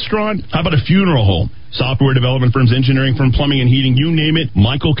have a restaurant, how about a funeral home? Software development firms, engineering firm, plumbing and heating, you name it,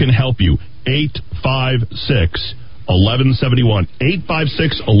 Michael can help you. 856-1171.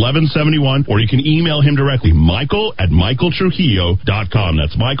 856-1171, or you can email him directly, michael@michaeltrujillo.com.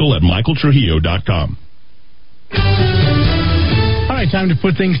 That's michael@michaeltrujillo.com. All right, time to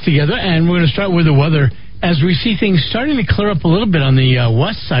put things together, and we're going to start with the weather as we see things starting to clear up a little bit on the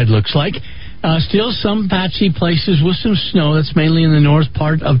west side, looks like. Still some patchy places with some snow. That's mainly in the north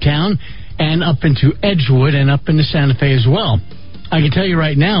part of town and up into Edgewood and up into Santa Fe as well. I can tell you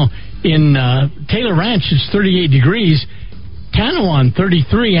right now, in Taylor Ranch, it's 38 degrees. Tanawan,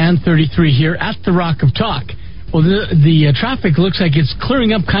 33 and 33 here at the Rock of Talk. Well, the traffic looks like it's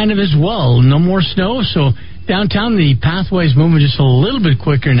clearing up kind of as well. No more snow, so downtown the pathway is moving just a little bit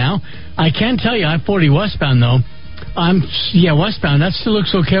quicker now. I can tell you, I-40 westbound, though. Westbound. That still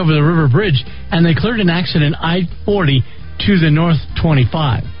looks okay over the River Bridge, and they cleared an accident I-40 to the north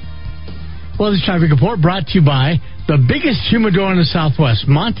 25. Well, this traffic report brought to you by the biggest humidor in the Southwest,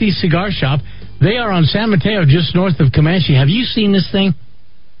 Monty's Cigar Shop. They are on San Mateo, just north of Comanche. Have you seen this thing?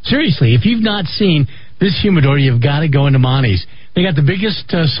 Seriously, if you've not seen this humidor, you've got to go into Monty's. They got the biggest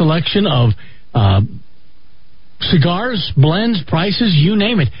selection of cigars, blends, prices, you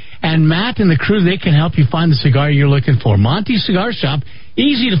name it. And Matt and the crew, they can help you find the cigar you're looking for. Monty's Cigar Shop,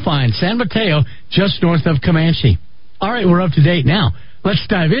 easy to find. San Mateo, just north of Comanche. All right, we're up to date now. Let's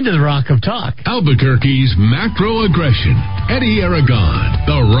dive into the Rock of Talk. Albuquerque's macro aggression. Eddie Aragon,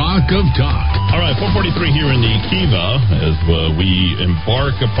 the Rock of Talk. All right, 443 here in the Kiva as we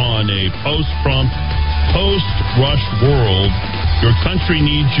embark upon a post-Trump, post-Rush world. Your country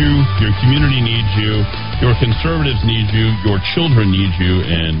needs you. Your community needs you. Your conservatives need you. Your children need you.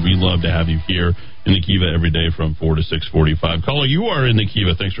 And we love to have you here in the Kiva every day from 4 to 6:45. Caller, you are in the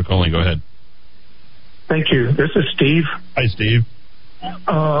Kiva. Thanks for calling. Go ahead. Thank you. This is Steve. Hi, Steve.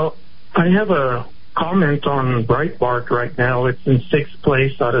 I have a comment on Breitbart right now. It's in 6th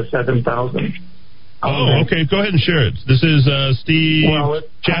place out of 7,000. Oh, okay. Go ahead and share it. This is Steve it's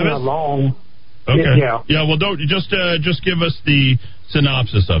kind of long. Okay. Yeah. Well, don't just give us the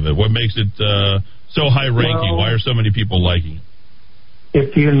synopsis of it. What makes it so high ranking? Why are so many people liking it?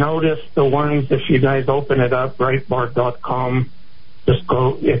 If you notice the ones, if you guys open it up, Breitbart.com, just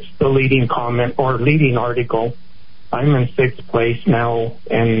go. It's the leading comment or leading article. I'm in 6th place now,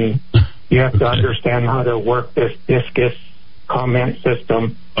 and you have to understand how to work this discus comment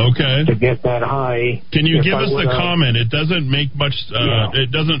system. Okay. To get that high. Can you give us the comment? It doesn't make much.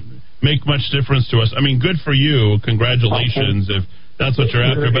 It doesn't make much difference to us. I mean, good for you. Congratulations if that's what you're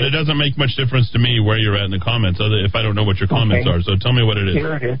after. But it doesn't make much difference to me where you're at in the comments, if I don't know what your comments are. So tell me what it is.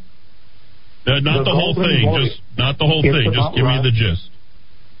 Here it is. Not the whole thing. Not the whole thing. Just give me the gist.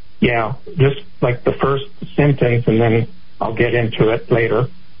 Yeah, just like the first sentence, and then I'll get into it later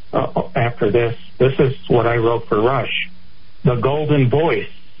after this. This is what I wrote for Rush. The golden voice,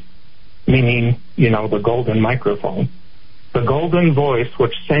 meaning, the golden microphone. The golden voice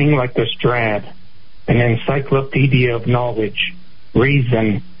which sang like the Strad, an encyclopedia of knowledge,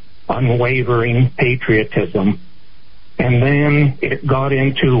 reason, unwavering patriotism. And then it got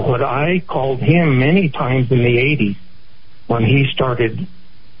into what I called him many times in the 80s when he started.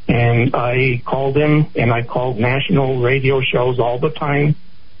 And I called him, and I called national radio shows all the time,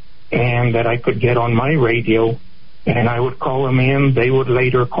 and that I could get on my radio. And I would call them in. They would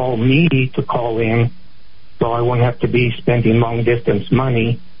later call me to call in, so I wouldn't have to be spending long-distance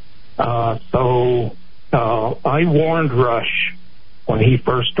money. So I warned Rush when he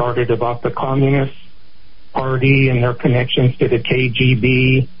first started about the Communist Party and their connections to the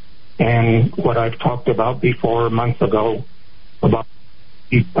KGB and what I've talked about before months ago about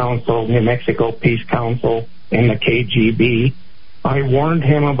Peace Council, New Mexico Peace Council, and the KGB. I warned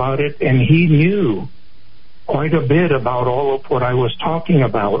him about it, and he knew quite a bit about all of what I was talking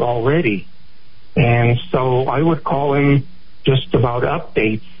about already. And so I would call him just about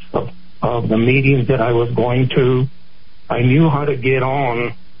updates of the meetings that I was going to. I knew how to get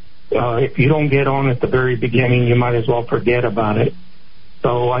on. If you don't get on at the very beginning, you might as well forget about it.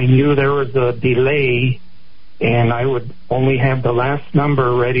 So I knew there was a delay, and I would only have the last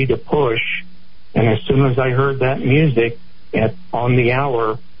number ready to push. And as soon as I heard that music on the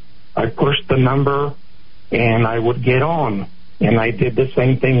hour, I pushed the number, and I would get on. And I did the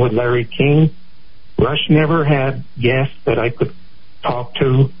same thing with Larry King. Rush never had guests that I could talk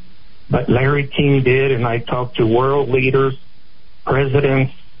to, but Larry King did, and I talked to world leaders,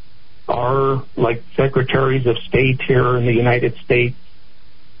 presidents, or like secretaries of state here in the United States.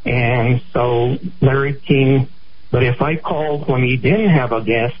 And so Larry King, but if I called when he didn't have a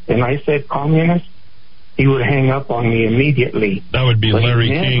guest and I said communist, he would hang up on me immediately. That would be Larry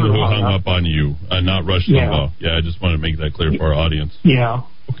King who hung up on you, not Rush Limbaugh. Yeah, I just want to make that clear for our audience. Yeah.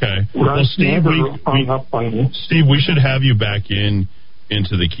 Okay. Well, Steve, Steve, we should have you back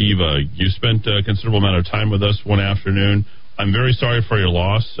into the Kiva. You spent a considerable amount of time with us one afternoon. I'm very sorry for your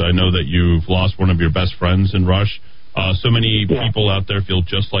loss. I know that you've lost one of your best friends in Rush. So many people out there feel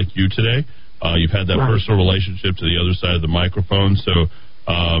just like you today. You've had that personal relationship to the other side of the microphone. So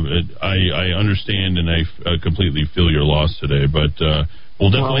I understand, and I completely feel your loss today. But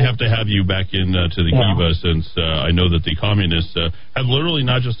we'll definitely have to have you back in to the Kiva, since I know that the communists have literally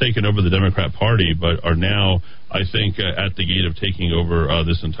not just taken over the Democrat Party, but are now, I think, at the gate of taking over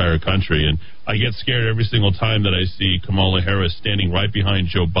this entire country. And I get scared every single time that I see Kamala Harris standing right behind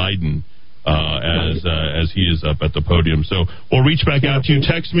Joe Biden as he is up at the podium. So we'll reach back out to you.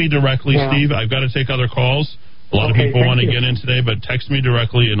 Text me directly, Steve. I've got to take other calls. A lot of people want to get in today, but text me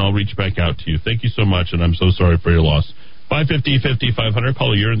directly, and I'll reach back out to you. Thank you so much, and I'm so sorry for your loss. 550-5500.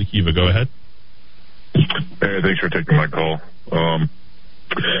 Caller, you're in the Kiva. Go ahead. Hey, thanks for taking my call. I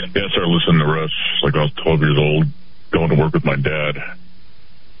started listening to Rush like I was 12 years old, going to work with my dad.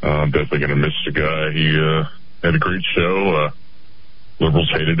 I'm definitely going to miss the guy. He had a great show. Liberals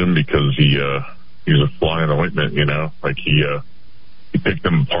hated him because he was a fly in the ointment, you know? Like he picked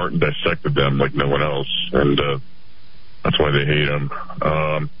them apart and dissected them like no one else, and that's why they hate him.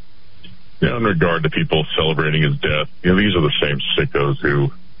 In regard to people celebrating his death, these are the same sickos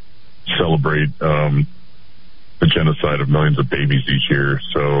who celebrate the genocide of millions of babies each year.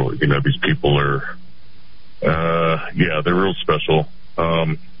 So, these people are, they're real special.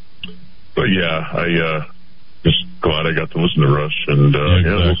 But I just glad I got to listen to Rush, and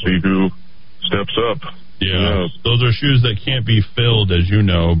we'll see who steps up. Yeah, those are shoes that can't be filled, as you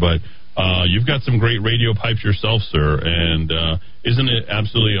know, but you've got some great radio pipes yourself, sir, and isn't it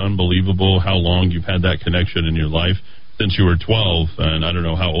absolutely unbelievable how long you've had that connection in your life since you were 12, and I don't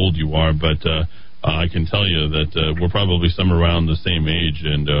know how old you are, but I can tell you that we're probably somewhere around the same age,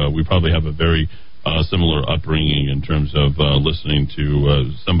 and we probably have a very similar upbringing in terms of listening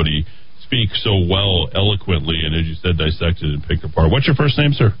to somebody speak so well, eloquently, and as you said, dissected and picked apart. What's your first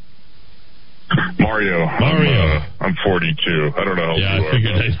name, sir? Mario. I'm 42. I don't know how old you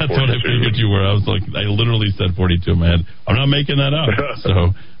are. That's what I figured you were. I was like, I literally said 42 in my head. I'm not making that up.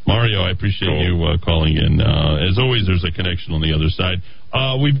 So, Mario, I appreciate you calling in. As always, there's a connection on the other side.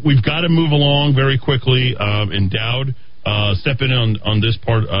 We've got to move along very quickly. Dowd, step in on this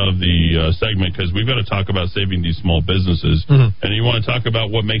part of the segment, because we've got to talk about saving these small businesses. And you want to talk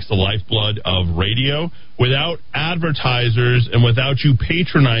about what makes the lifeblood of radio. Without advertisers and without you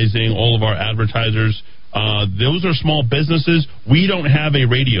patronizing all of our advertisers, those are small businesses. We don't have a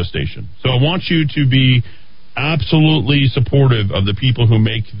radio station. So I want you to be absolutely supportive of the people who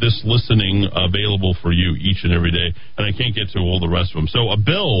make this listening available for you each and every day. And I can't get to all the rest of them. So a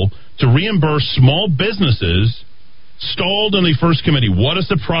bill to reimburse small businesses stalled in the first committee. What a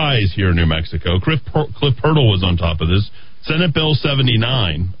surprise here in New Mexico. Cliff Pirtle was on top of this. Senate Bill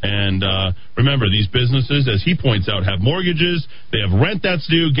 79. And remember, these businesses, as he points out, have mortgages, they have rent that's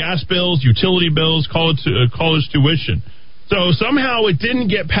due, gas bills, utility bills, college tuition. So somehow it didn't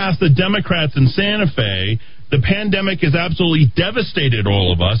get past the Democrats in Santa Fe. The pandemic has absolutely devastated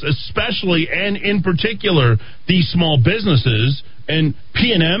all of us, especially and in particular these small businesses. And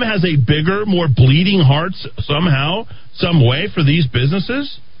PNM has a bigger, more bleeding heart somehow, some way for these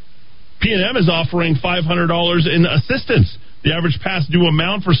businesses. PNM is offering $500 in assistance. The average past due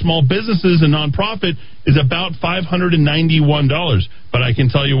amount for small businesses and nonprofit is about $591. But I can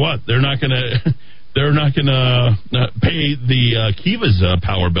tell you what, they're not going to pay the Kiva's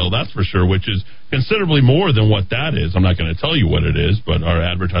power bill, that's for sure, which is considerably more than what that is. I'm not going to tell you what it is, but our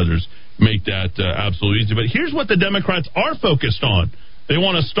advertisers make that absolutely easy. But here's what the Democrats are focused on. They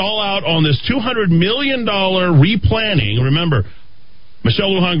want to stall out on this $200 million replanning. Remember,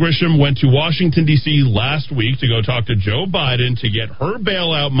 Michelle Lujan Grisham went to Washington, D.C. last week to go talk to Joe Biden to get her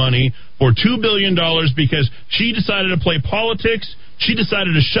bailout money for $2 billion because she decided to play politics. She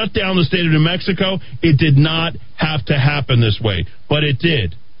decided to shut down the state of New Mexico. It did not have to happen this way, but it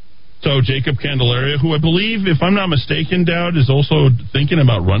did. So Jacob Candelaria, who I believe, if I'm not mistaken, Dowd, is also thinking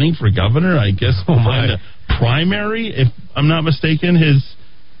about running for governor, I guess, in the primary, if I'm not mistaken, his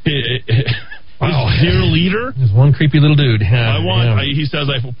dear leader. He's one creepy little dude. He says,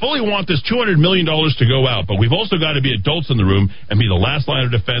 I fully want this $200 million to go out, but we've also got to be adults in the room and be the last line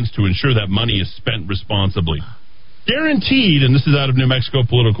of defense to ensure that money is spent responsibly. Guaranteed, and this is out of New Mexico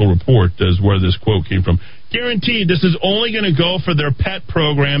Political Report, is where this quote came from, guaranteed this is only going to go for their pet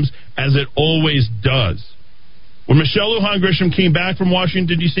programs as it always does. When Michelle Lujan Grisham came back from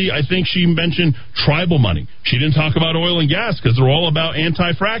Washington, D.C., I think she mentioned tribal money. She didn't talk about oil and gas because they're all about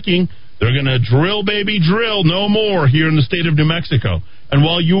anti-fracking. They're going to drill, baby, drill, no more here in the state of New Mexico. And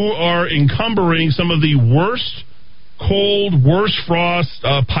while you are encumbering some of the worst cold, worst frost,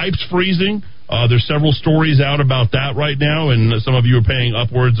 pipes freezing, there's several stories out about that right now, and some of you are paying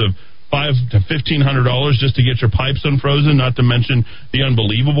upwards of $500 to $1,500 just to get your pipes unfrozen, not to mention the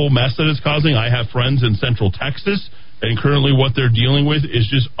unbelievable mess that it's causing. I have friends in Central Texas, and currently what they're dealing with is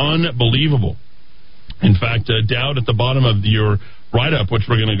just unbelievable. In fact, Dowd, at the bottom of your write-up, which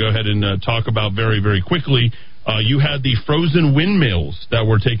we're going to go ahead and talk about very, very quickly, you had the frozen windmills that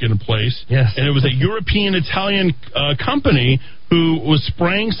were taking place. Yes. And it was a European-Italian company who was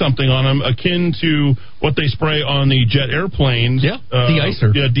spraying something on them akin to what they spray on the jet airplanes. Yeah,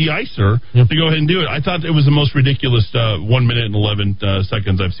 de-icer. De-icer, to go ahead and do it. I thought it was the most ridiculous 1 minute and 11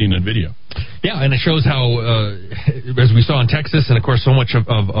 seconds I've seen in video. Yeah, and it shows how, as we saw in Texas, and of course so much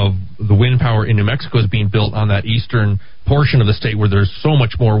of the wind power in New Mexico is being built on that eastern portion of the state where there's so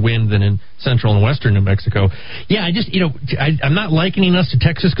much more wind than in central and western New Mexico. Yeah, I'm not likening us to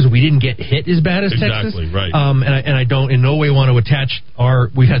Texas because we didn't get hit as bad as Texas. Exactly, right. And I don't in no way want to attach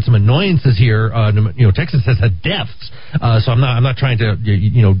we've had some annoyances here. Texas has had deaths, so I'm not trying to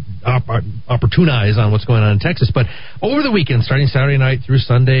opportunize on what's going on in Texas. But over the weekend, starting Saturday night through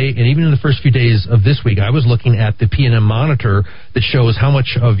Sunday, and even in the first few days of this week, I was looking at the PNM monitor that shows how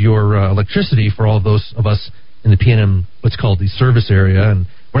much of your electricity for all of those of us in the PNM, what's called the service area, and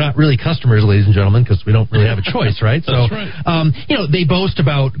we're not really customers, ladies and gentlemen, because we don't really have a choice, right? That's right. They boast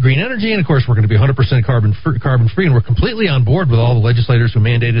about green energy, and of course, we're going to be 100% carbon free, and we're completely on board with all the legislators who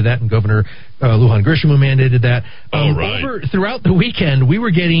mandated that, and Governor Lujan Grisham who mandated that. Throughout the weekend, we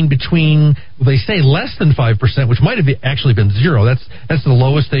were getting between, they say, less than 5%, which might have actually been zero. That's the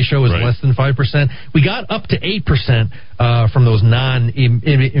lowest they show is less than 5%. We got up to 8% from those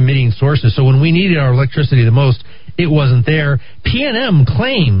non-emitting sources. So when we needed our electricity the most, it wasn't there. PNM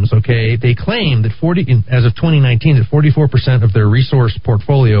claims, they claim that as of 2019, that 44% of their resource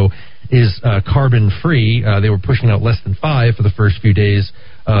portfolio is carbon free. They were pushing out less than 5 for the first few days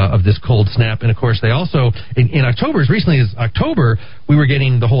of this cold snap. And of course, they also, in October, as recently as October,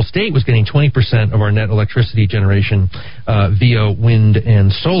 the whole state was getting 20% of our net electricity generation via wind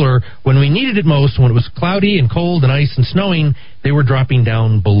and solar. When we needed it most, when it was cloudy and cold and ice and snowing, they were dropping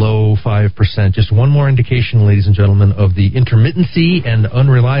down below 5%. Just one more indication, ladies and gentlemen, of the intermittency and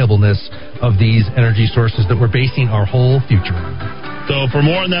unreliableness of these energy sources that we're basing our whole future on. So for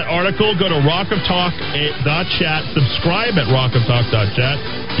more on that article, go to rockoftalk.chat. Subscribe at rockoftalk.chat.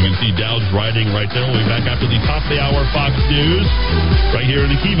 You can see Dowd's writing right there. We'll be back after the top of the hour Fox News right here in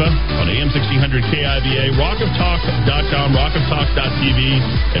the Kiva on AM 1600 KIVA, rockoftalk.com, rockoftalk.tv,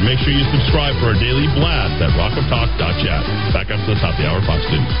 and make sure you subscribe for a daily blast at rockoftalk.chat. Back after the top of the hour Fox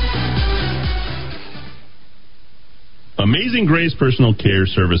News. Amazing Grace Personal Care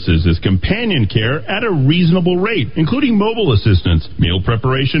Services is companion care at a reasonable rate, including mobile assistance, meal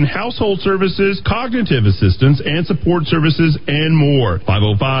preparation, household services, cognitive assistance, and support services, and more.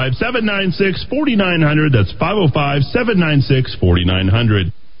 505-796-4900. That's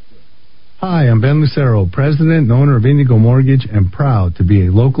 505-796-4900. Hi, I'm Ben Lucero, president and owner of Indigo Mortgage, and proud to be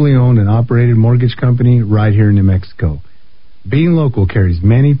a locally owned and operated mortgage company right here in New Mexico. Being local carries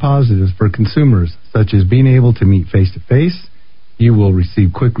many positives for consumers, such as being able to meet face-to-face. You will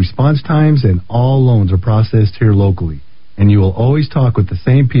receive quick response times, and all loans are processed here locally. And you will always talk with the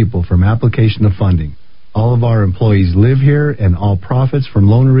same people from application to funding. All of our employees live here, and all profits from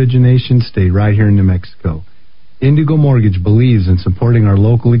loan origination stay right here in New Mexico. Indigo Mortgage believes in supporting our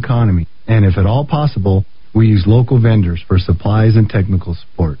local economy, and if at all possible, we use local vendors for supplies and technical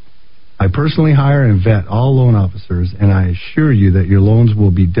support. I personally hire and vet all loan officers, and I assure you that your loans will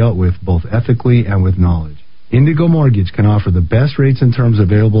be dealt with both ethically and with knowledge. Indigo Mortgage can offer the best rates and terms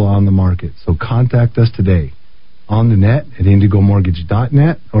available on the market, so contact us today. On the net at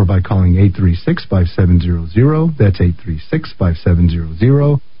indigomortgage.net or by calling 836-5700. That's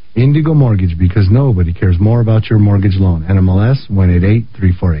 836-5700. Indigo Mortgage, because nobody cares more about your mortgage loan. NMLS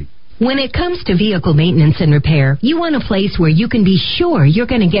 188348. When it comes to vehicle maintenance and repair, you want a place where you can be sure you're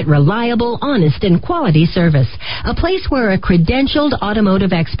going to get reliable, honest, and quality service. A place where a credentialed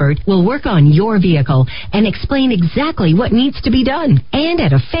automotive expert will work on your vehicle and explain exactly what needs to be done, and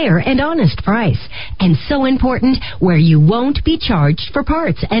at a fair and honest price. And so important, where you won't be charged for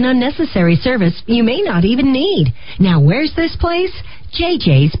parts and unnecessary service you may not even need. Now, where's this place?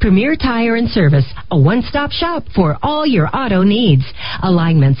 JJ's Premier Tire and Service, a one-stop shop for all your auto needs.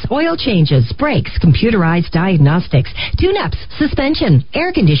 Alignments, oil changes, brakes, computerized diagnostics, tune-ups, suspension,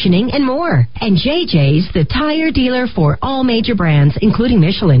 air conditioning, and more. And JJ's the tire dealer for all major brands, including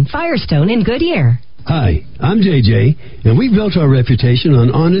Michelin, Firestone, and Goodyear. Hi, I'm JJ, and we've built our reputation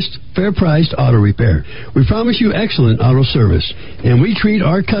on honest, fair-priced auto repair. We promise you excellent auto service, and we treat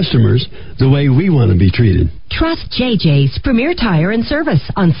our customers the way we want to be treated. Trust JJ's Premier Tire and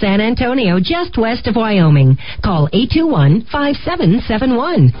Service on San Antonio, just west of Wyoming. Call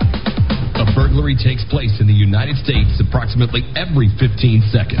 821-5771. A burglary takes place in the United States approximately every 15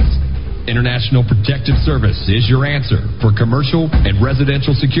 seconds. International Protective Service is your answer for commercial and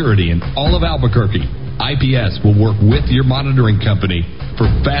residential security in all of Albuquerque. IPS will work with your monitoring company for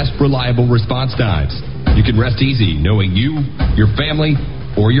fast, reliable response times. You can rest easy knowing you, your family,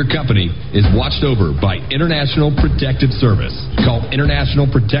 or your company is watched over by International Protective Service. Call International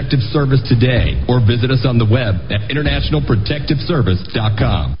Protective Service today or visit us on the web at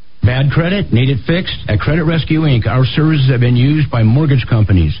internationalprotectiveservice.com. Bad credit? Need it fixed? At Credit Rescue Inc., our services have been used by mortgage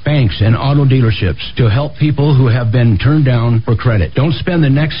companies, banks, and auto dealerships to help people who have been turned down for credit. Don't spend the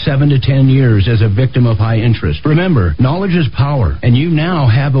next 7 to 10 years as a victim of high interest. Remember, knowledge is power, and you now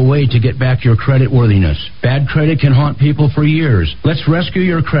have a way to get back your credit worthiness. Bad credit can haunt people for years. Let's rescue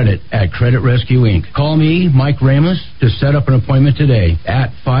your credit at Credit Rescue Inc. Call me, Mike Ramos, to set up an appointment today at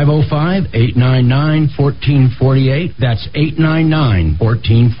 505-899-1448. That's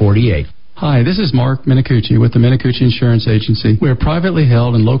 899-1448. Hi, this is Mark Minicucci with the Minicucci Insurance Agency. We are privately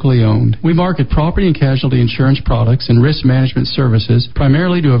held and locally owned. We market property and casualty insurance products and risk management services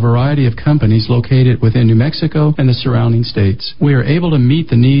primarily to a variety of companies located within New Mexico and the surrounding states. We are able to meet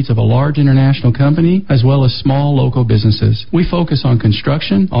the needs of a large international company as well as small local businesses. We focus on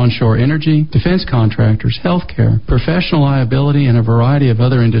construction, onshore energy, defense contractors, healthcare, professional liability, and a variety of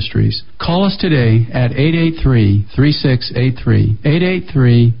other industries. Call us today at 883-3683.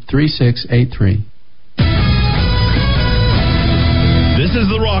 883-3683. This is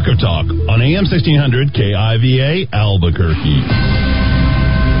the Rock of Talk on AM 1600 KIVA Albuquerque.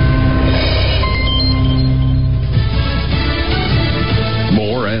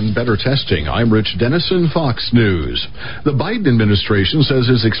 And better testing. I'm Rich Dennison, Fox News. The Biden administration says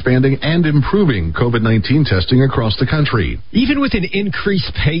is expanding and improving COVID-19 testing across the country. Even with an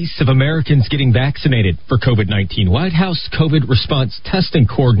increased pace of Americans getting vaccinated for COVID-19, White House COVID response testing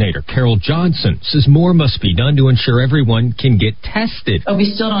coordinator Carol Johnson says more must be done to ensure everyone can get tested. But we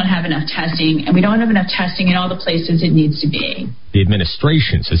still don't have enough testing, and we don't have enough testing in all the places it needs to be. The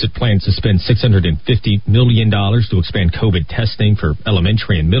administration says it plans to spend $650 million to expand COVID testing for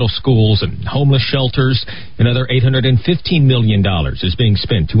elementary and middle schools and homeless shelters. Another $815 million is being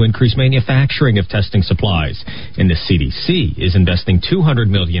spent to increase manufacturing of testing supplies. And the CDC is investing $200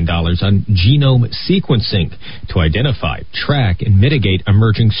 million on genome sequencing to identify, track, and mitigate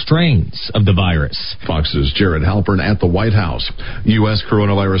emerging strains of the virus. Fox's Jared Halpern at the White House. U.S.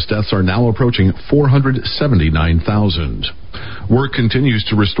 coronavirus deaths are now approaching 479,000. Work continues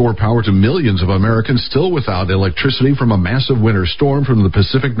to restore power to millions of Americans still without electricity from a massive winter storm from the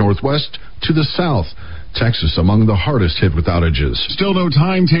Pacific Northwest to the south. Texas among the hardest hit with outages. Still no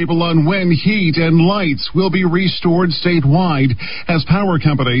timetable on when heat and lights will be restored statewide as power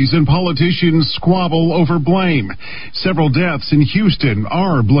companies and politicians squabble over blame. Several deaths in Houston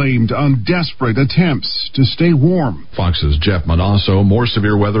are blamed on desperate attempts to stay warm. Fox's Jeff Manasso. More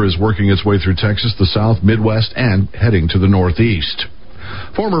severe weather is working its way through Texas, the South, Midwest, and heading to the Northeast.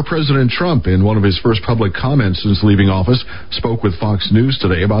 Former President Trump, in one of his first public comments since leaving office, spoke with Fox News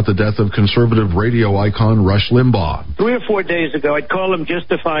today about the death of conservative radio icon Rush Limbaugh. 3 or 4 days ago, I'd call him just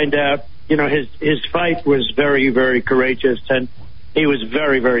to find out, his fight was very, very courageous, and he was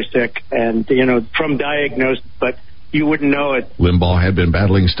very, very sick, and, from diagnosis, but you wouldn't know it. Limbaugh had been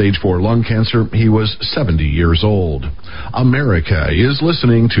battling stage 4 lung cancer. He was 70 years old. America is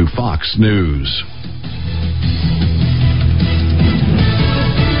listening to Fox News.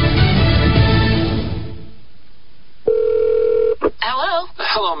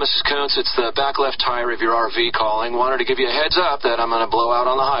 Hello, Mrs. Kuntz. It's the back left tire of your RV calling. Wanted to give you a heads up that I'm going to blow out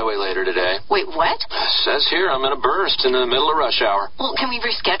on the highway later today. Wait, what? Says here I'm going to burst in the middle of rush hour. Well, can we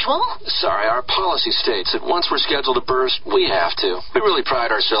reschedule? Sorry, our policy states that once we're scheduled to burst, we have to. We really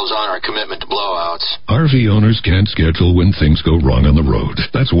pride ourselves on our commitment to blowouts. RV owners can't schedule when things go wrong on the road.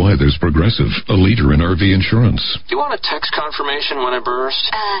 That's why there's Progressive, a leader in RV insurance. Do you want a text confirmation when I burst?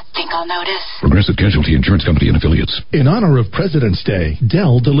 Think I'll notice. Progressive Casualty Insurance Company and Affiliates. In honor of President's Day,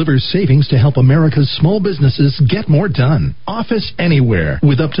 Dell delivers savings to help America's small businesses get more done. Office Anywhere,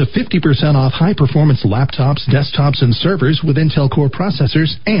 with up to 50% off high-performance laptops, desktops, and servers with Intel Core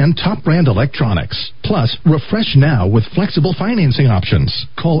processors and top-brand electronics. Plus, refresh now with flexible financing options.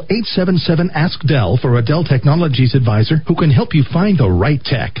 Call 877-ASK-DELL for a Dell Technologies advisor who can help you find the right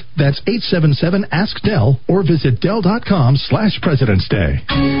tech. That's 877-ASK-DELL or visit Dell.com/President's Day.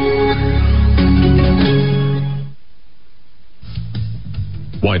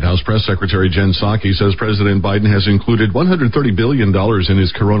 White House Press Secretary Jen Psaki says President Biden has included $130 billion in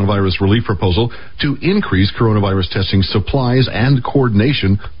his coronavirus relief proposal to increase coronavirus testing supplies and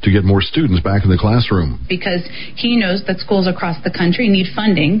coordination to get more students back in the classroom. Because he knows that schools across the country need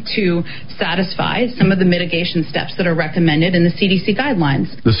funding to satisfy some of the mitigation steps that are recommended in the CDC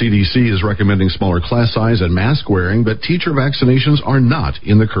guidelines. The CDC is recommending smaller class size and mask wearing, but teacher vaccinations are not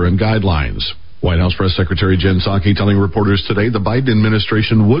in the current guidelines. White House Press Secretary Jen Psaki telling reporters today the Biden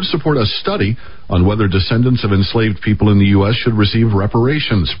administration would support a study on whether descendants of enslaved people in the U.S. should receive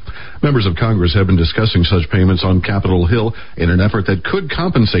reparations. Members of Congress have been discussing such payments on Capitol Hill in an effort that could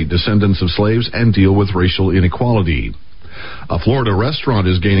compensate descendants of slaves and deal with racial inequality. A Florida restaurant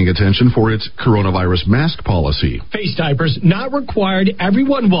is gaining attention for its coronavirus mask policy. Face diapers not required,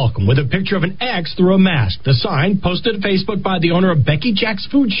 everyone welcome, with a picture of an X through a mask. The sign, posted to Facebook by the owner of Becky Jack's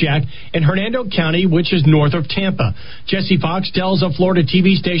Food Shack in Hernando County, which is north of Tampa. Jesse Fox tells a Florida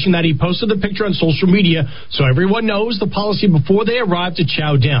TV station that he posted the picture on social media so everyone knows the policy before they arrive to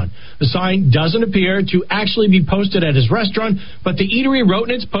chow down. The sign doesn't appear to actually be posted at his restaurant, but the eatery wrote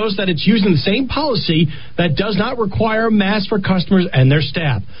in its post that it's using the same policy that does not require a mask for customers and their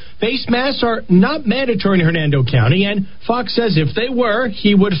staff. Face masks are not mandatory in Hernando County, and Fox says if they were,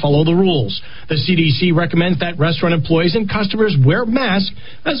 he would follow the rules. The CDC recommends that restaurant employees and customers wear masks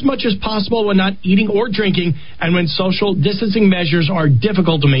as much as possible when not eating or drinking and when social distancing measures are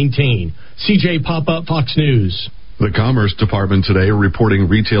difficult to maintain. CJ Papa, Fox News. The Commerce Department today reporting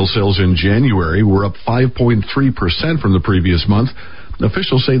retail sales in January were up 5.3% from the previous month.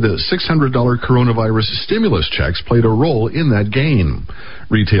 Officials say the $600 coronavirus stimulus checks played a role in that gain.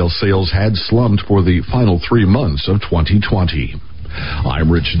 Retail sales had slumped for the final 3 months of 2020.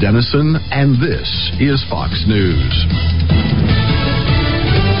 I'm Rich Dennison, and this is Fox News.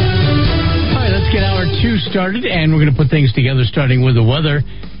 All right, let's get hour 2 started, and we're going to put things together starting with the weather.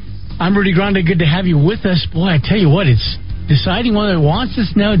 I'm Rudy Grande. Good to have you with us. Boy, I tell you what, it's deciding whether it wants to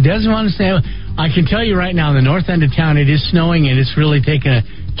snow, doesn't want to snow. I can tell you right now, in the north end of town, it is snowing, and it's really taking a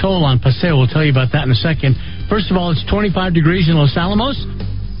toll on Paseo. We'll tell you about that in a second. First of all, it's 25 degrees in Los Alamos.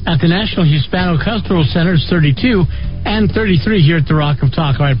 At the National Hispano Cultural Center, it's 32, and 33 here at the Rock of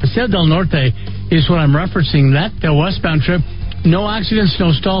Talk. All right, Paseo del Norte is what I'm referencing. That westbound trip, no accidents,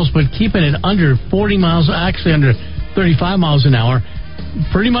 no stalls, but keeping it under 40 miles, actually under 35 miles an hour.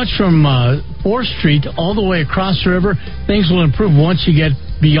 Pretty much from 4th Street all the way across the river. Things will improve once you get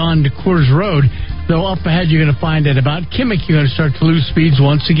beyond Coors Road. Though up ahead, you're going to find at about Kimmick, you're going to start to lose speeds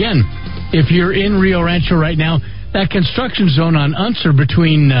once again. If you're in Rio Rancho right now, that construction zone on Unser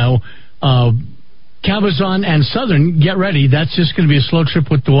between Cabazon and Southern, get ready. That's just going to be a slow trip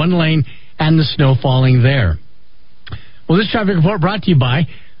with the one lane and the snow falling there. Well, this traffic report brought to you by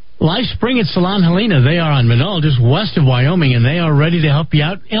Life Spring at Salon Helena. They are on Manal, just west of Wyoming, and they are ready to help you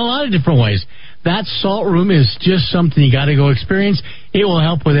out in a lot of different ways. That salt room is just something you got to go experience. It will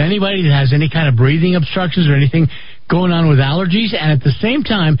help with anybody that has any kind of breathing obstructions or anything going on with allergies. And at the same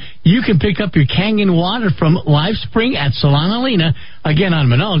time, you can pick up your Kangen water from Life Spring at Salon Helena, again on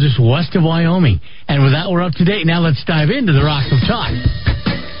Manal, just west of Wyoming. And with that, we're up to date. Now let's dive into the Rock of Talk.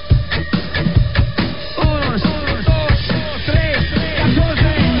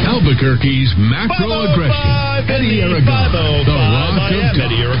 Albuquerque's macro aggression. Eddie Aragon. The Rock of Talk.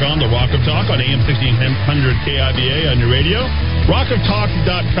 Eddie Aragon, the Rock of Talk on AM 1600 KIVA on your radio.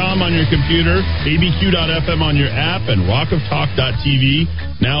 rockoftalk.com on your computer. abq.fm on your app. And rockoftalk.tv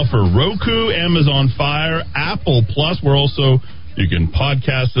now for Roku, Amazon Fire, Apple Plus. We're also, you can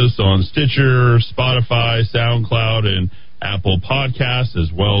podcast us on Stitcher, Spotify, SoundCloud, and Apple Podcasts, as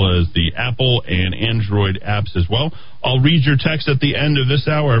well as the Apple and Android apps as well. I'll read your text at the end of this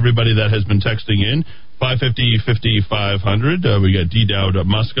hour, everybody that has been texting in. 550-5500. We got D. Dowd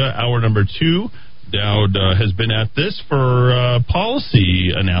Muska. Hour number 2. Dowd has been at this for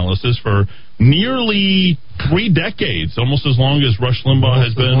policy analysis for nearly 3 decades, almost as long as Rush Limbaugh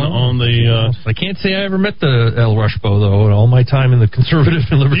has been on the... I can't say I ever met the El Rushbo, though, in all my time in the conservative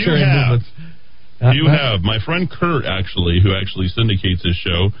and libertarian movements. You have. My friend Kurt, who actually syndicates his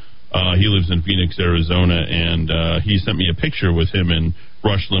show, he lives in Phoenix, Arizona, and he sent me a picture with him and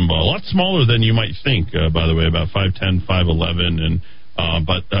Rush Limbaugh. A lot smaller than you might think, by the way, about 5'10", 5'11", and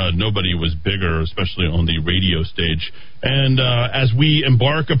but nobody was bigger, especially on the radio stage. And as we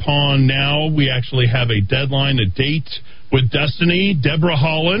embark upon now, we actually have a deadline, a date with Destiny. Deborah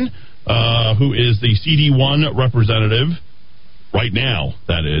Holland, who is the CD1 representative, right now,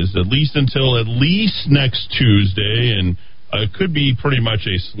 that is, at least until at least next Tuesday, and it could be pretty much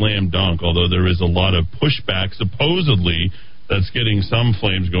a slam dunk, although there is a lot of pushback, supposedly, that's getting some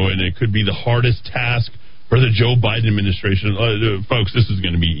flames going. It could be the hardest task for the Joe Biden administration. Folks, this is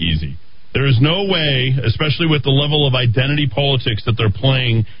going to be easy. There is no way, especially with the level of identity politics that they're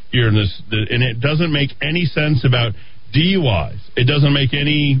playing here in this, and it doesn't make any sense about DUIs. It doesn't make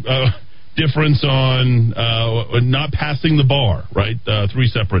any... difference on not passing the bar, right? 3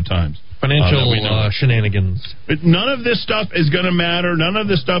 separate times. Financial shenanigans. But none of this stuff is going to matter. None of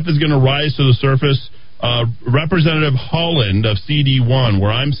this stuff is going to rise to the surface. Representative Holland of CD1,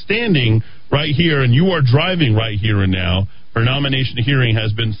 where I'm standing right here and you are driving right here and now, her nomination hearing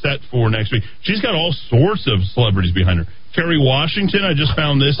has been set for next week. She's got all sorts of celebrities behind her. Kerry Washington, I just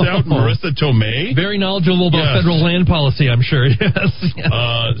found this out. Marissa Tomei. Very knowledgeable about federal land policy, I'm sure. Yes.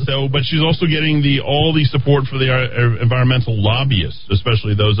 But she's also getting all the support for the environmental lobbyists,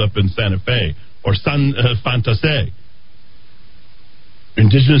 especially those up in Santa Fe or San Fantasy.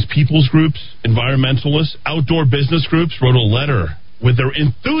 Indigenous peoples groups, environmentalists, outdoor business groups wrote a letter with their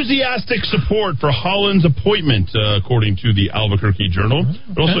enthusiastic support for Holland's appointment, according to the Albuquerque Journal.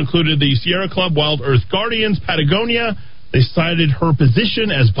 It also included the Sierra Club, Wild Earth Guardians, Patagonia. They cited her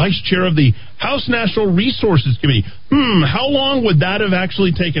position as vice chair of the House Natural Resources Committee. How long would that have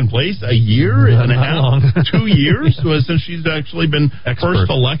actually taken place? A year and a half? 2 years? Since she's actually been first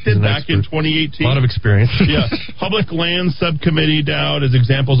elected back in 2018. A lot of experience. Yeah. Public Land Subcommittee, Dowd, as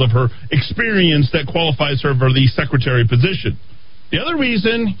examples of her experience that qualifies her for the secretary position. The other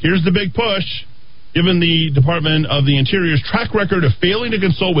reason, here's the big push, given the Department of the Interior's track record of failing to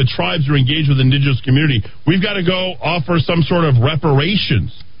consult with tribes or engage with the indigenous community, we've got to go offer some sort of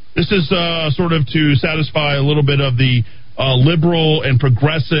reparations. This is sort of to satisfy a little bit of the liberal and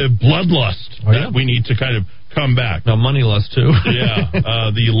progressive bloodlust that we need to kind of come back. Now, money lust, too.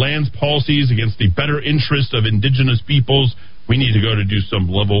 The lands policies against the better interest of indigenous peoples, we need to go to do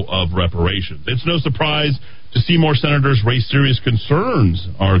some level of reparations. It's no surprise to see more senators raise serious concerns,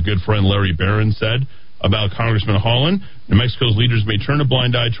 our good friend Larry Barron said about Congressman Holland. New Mexico's leaders may turn a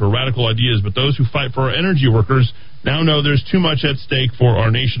blind eye to her radical ideas, but those who fight for our energy workers now know there's too much at stake for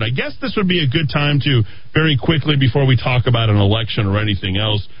our nation. I guess this would be a good time to, very quickly, before we talk about an election or anything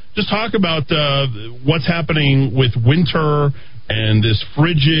else, just talk about what's happening with winter and this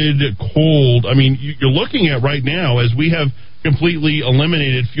frigid cold. I mean, you're looking at right now, as we have completely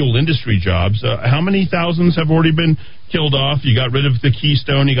eliminated fuel industry jobs. How many thousands have already been killed off? You got rid of the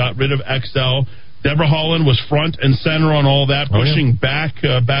Keystone. You got rid of XL. Deborah Holland was front and center on all that, pushing back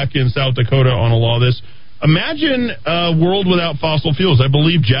in South Dakota on a lot of this. Imagine a world without fossil fuels. I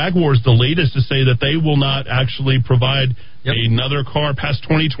believe Jaguar's the latest to say that they will not actually provide another car past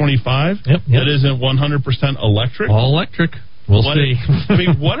 2025 that isn't 100% electric. All electric. We'll see. I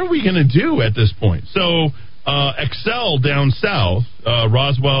mean, what are we going to do at this point? So... Excel down south,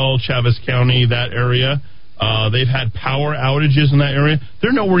 Roswell, Chaves County, that area, They've had power outages in that area.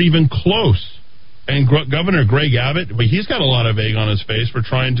 They're nowhere even close. And Governor Greg Abbott, he's got a lot of egg on his face for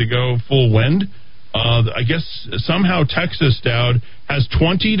trying to go full wind. I guess somehow Texas, Dowd, has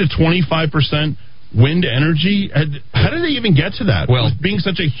 20 to 25% wind energy. How did they even get to that? Well, with being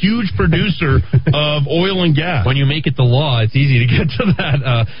such a huge producer of oil and gas. When you make it the law, it's easy to get to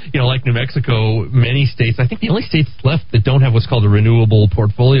that. Like New Mexico, many states, I think the only states left that don't have what's called a renewable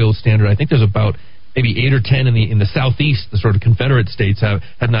portfolio standard, I think there's about maybe 8 or 10 in the southeast, the sort of Confederate states have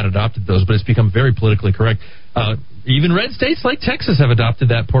not adopted those, but it's become very politically correct. Even red states like Texas have adopted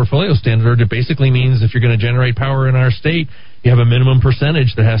that portfolio standard. It basically means if you're going to generate power in our state, you have a minimum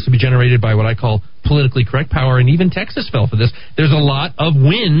percentage that has to be generated by what I call politically correct power, and even Texas fell for this. There's a lot of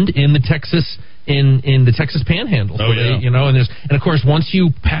wind in the Texas Panhandle. Oh, yeah. And of course, once you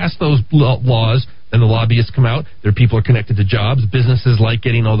pass those laws, then the lobbyists come out. Their people are connected to jobs. Businesses like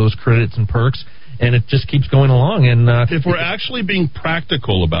getting all those credits and perks. And it just keeps going along. And if we're actually being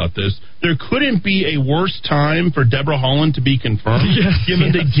practical about this, there couldn't be a worse time for Deborah Haaland to be confirmed,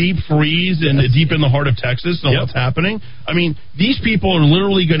 given the deep freeze and deep in the heart of Texas and what's happening. I mean, these people are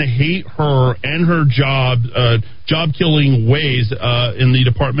literally going to hate her and her job-killing ways in the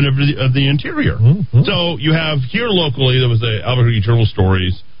Department of the Interior. Mm-hmm. So you have here locally, there was the Albuquerque Journal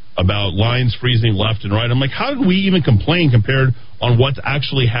stories about lines freezing left and right. I'm like, how did we even complain compared on what's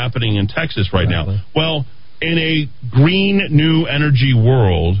actually happening in Texas right now? Well, in a green new energy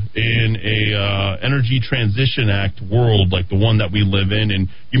world, in a Energy Transition Act world like the one that we live in, and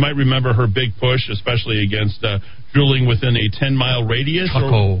you might remember her big push, especially against drilling within a 10-mile radius.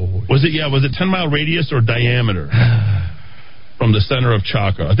 Was it 10-mile radius or diameter? From the center of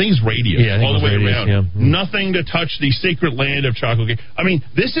Chaco. I think it's radius, all the way around. Yeah. Nothing to touch the sacred land of Chaco. I mean,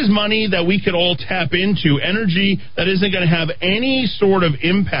 this is money that we could all tap into, energy that isn't going to have any sort of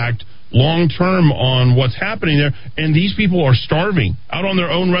impact long-term on what's happening there. And these people are starving out on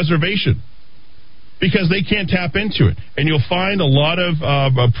their own reservation because they can't tap into it. And you'll find a lot of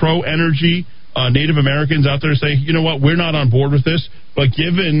pro-energy Native Americans out there say, you know what, we're not on board with this. But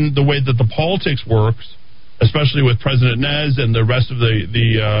given the way that the politics works, especially with President Nez and the rest of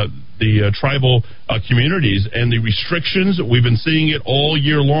the tribal communities and the restrictions, we've been seeing it all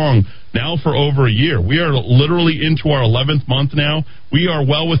year long, now for over a year. We are literally into our 11th month now. We are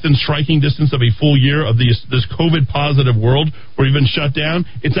well within striking distance of a full year of this COVID-positive world where we've been shut down.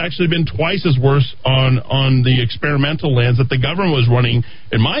 It's actually been twice as worse on the experimental lands that the government was running,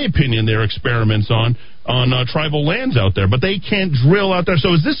 in my opinion, their experiments on tribal lands out there, but they can't drill out there.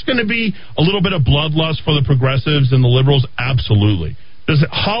 So is this going to be a little bit of bloodlust for the progressives and the liberals? Absolutely. Does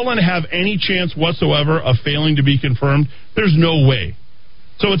Haaland have any chance whatsoever of failing to be confirmed? There's no way.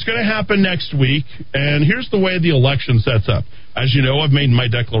 So it's going to happen next week, and here's the way the election sets up. As you know, I've made my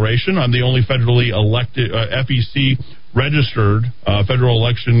declaration. I'm the only federally elected FEC registered, Federal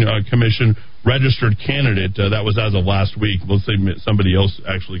Election Commission registered candidate. That was as of last week. Let's say somebody else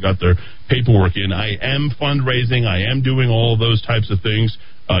actually got their paperwork in. I am fundraising. I am doing all of those types of things.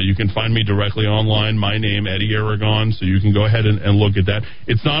 You can find me directly online. My name, Eddie Aragon, so you can go ahead and look at that.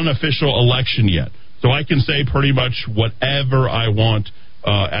 It's not an official election yet, so I can say pretty much whatever I want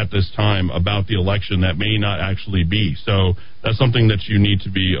at this time about the election that may not actually be. So that's something that you need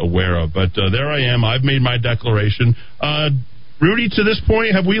to be aware of. But there I am. I've made my declaration. Rudy, to this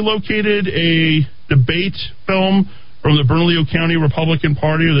point, have we located a debate film from the Bernalillo County Republican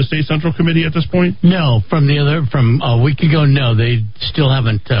Party or the State Central Committee at this point? No, from a week ago, no, they still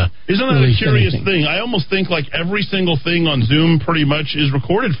haven't. Isn't that a curious thing? I almost think like every single thing on Zoom pretty much is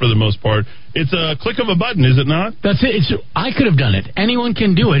recorded for the most part. It's a click of a button, is it not? That's it. I could have done it. Anyone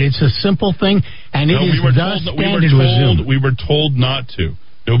can do it. It's a simple thing, and it is the standard with Zoom. We were told not to.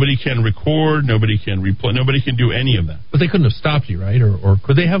 Nobody can record. Nobody can replay. Nobody can do any of that. But they couldn't have stopped you, right? Or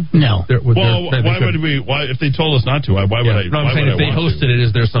could they have? No. Why would we? Why, if they told us not to? Why would I? No, I'm saying if they hosted it,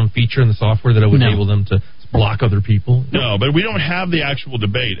 is there some feature in the software that would enable them to block other people? No, but we don't have the actual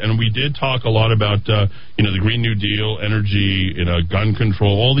debate, and we did talk a lot about the Green New Deal, energy, gun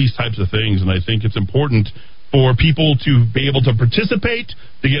control, all these types of things, and I think it's important for people to be able to participate,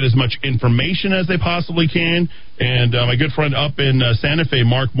 to get as much information as they possibly can. And my good friend up in Santa Fe,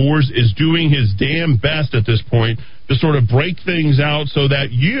 Mark Moores, is doing his damn best at this point to sort of break things out so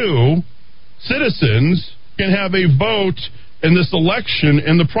that you, citizens, can have a vote in this election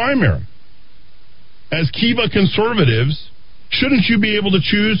in the primary. As Kiva conservatives, shouldn't you be able to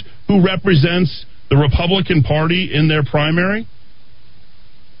choose who represents the Republican Party in their primary?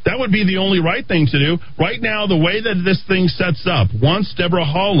 That would be the only right thing to do. Right now, the way that this thing sets up, once Deborah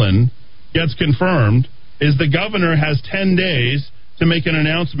Haaland gets confirmed, is the governor has 10 days to make an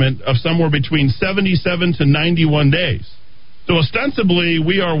announcement of somewhere between 77 to 91 days. So ostensibly,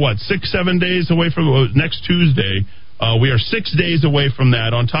 we are, 6-7 days away from next Tuesday. We are 6 days away from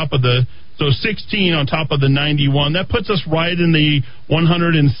that. On top of 16 on top of the 91. That puts us right in the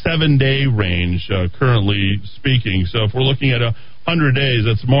 107-day range, currently speaking. So if we're looking at 100 days,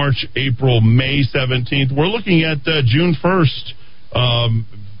 that's March, April, May 17th. We're looking at June 1st,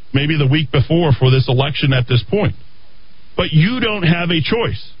 maybe the week before for this election at this point. But you don't have a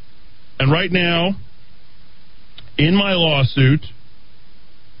choice. And right now, in my lawsuit,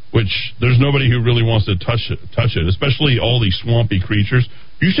 which there's nobody who really wants to touch it, especially all these swampy creatures,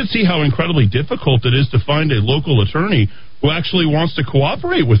 you should see how incredibly difficult it is to find a local attorney who actually wants to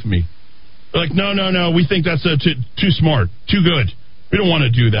cooperate with me. They're like, no, we think that's too smart, too good. We don't want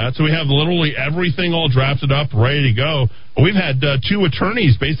to do that. So we have literally everything all drafted up, ready to go. But we've had 2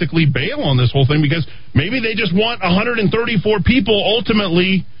 attorneys basically bail on this whole thing because maybe they just want 134 people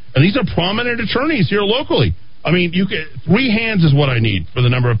ultimately, and these are prominent attorneys here locally. I mean, 3 hands is what I need for the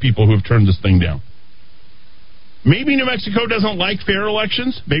number of people who have turned this thing down. Maybe New Mexico doesn't like fair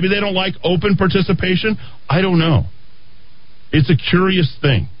elections. Maybe they don't like open participation. I don't know. It's a curious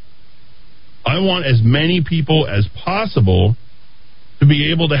thing. I want as many people as possible to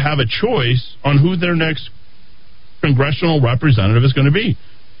be able to have a choice on who their next congressional representative is going to be.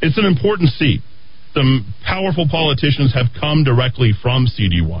 It's an important seat. Some powerful politicians have come directly from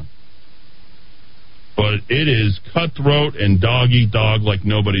CD1. But it is cutthroat and dog-eat-dog like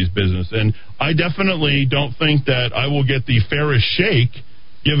nobody's business. And I definitely don't think that I will get the fairest shake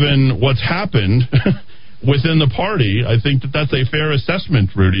given what's happened within the party. I think that that's a fair assessment,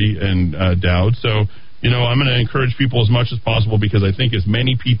 Rudy and Dowd. So, I'm going to encourage people as much as possible because I think as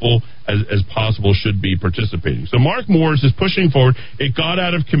many people as possible should be participating. So Mark Moores is pushing forward. It got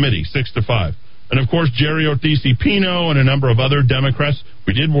out of committee, 6-5. And, of course, Jerry Ortiz-Pino and a number of other Democrats,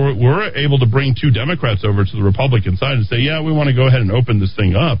 we're able to bring 2 Democrats over to the Republican side and say, yeah, we want to go ahead and open this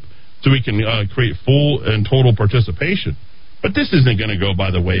thing up so we can create full and total participation. But this isn't going to go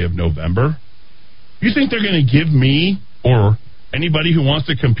by the way of November. You think they're going to give me or anybody who wants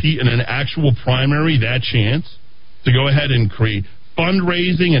to compete in an actual primary that chance to go ahead and create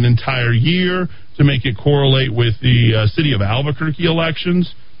fundraising an entire year to make it correlate with the city of Albuquerque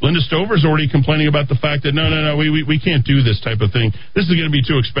elections? Linda Stover's already complaining about the fact that, no, we can't do this type of thing. This is going to be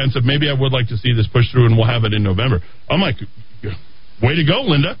too expensive. Maybe I would like to see this pushed through and we'll have it in November. I'm like, way to go,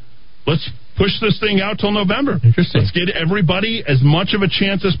 Linda. Let's push this thing out till November. Interesting. Let's get everybody as much of a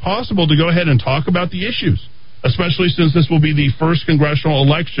chance as possible to go ahead and talk about the issues, especially since this will be the first congressional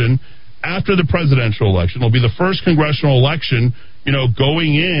election after the presidential election. It'll be the first congressional election,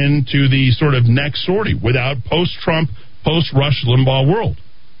 going into the sort of next sortie without post-Trump, post-Rush Limbaugh world.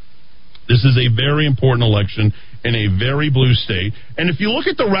 This is a very important election in a very blue state. And if you look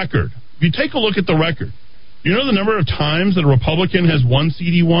at the record, if you take a look at the record, you know the number of times that a Republican has won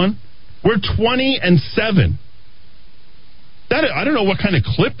CD1? We're 20-7. I don't know what kind of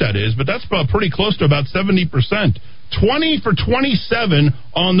clip that is, but that's about pretty close to about 70%. 20 for 27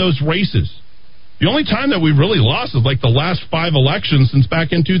 on those races. The only time that we've really lost is like the last 5 elections since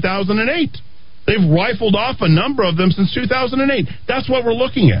back in 2008. They've rifled off a number of them since 2008. That's what we're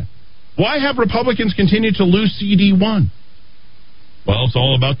looking at. Why have Republicans continued to lose CD1? Well, it's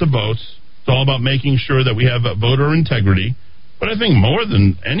all about the votes. It's all about making sure that we have voter integrity. But I think more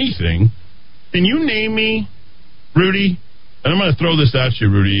than anything, can you name me, Rudy? And I'm going to throw this at you,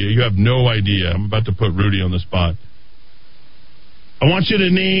 Rudy. You have no idea. I'm about to put Rudy on the spot. I want you to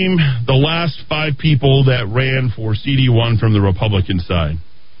name the last 5 people that ran for CD1 from the Republican side.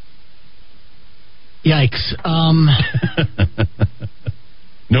 Yikes.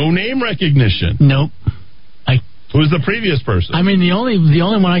 No name recognition. Nope. Who's the previous person? I mean, the only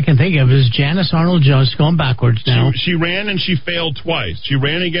one I can think of is Janice Arnold-Jones, going backwards now. She ran and she failed twice. She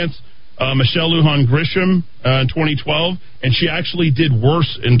ran against Michelle Lujan Grisham in 2012, and she actually did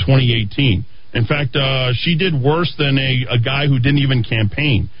worse in 2018. In fact, she did worse than a guy who didn't even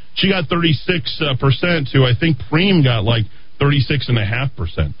campaign. She got 36% to, I think, Preem got like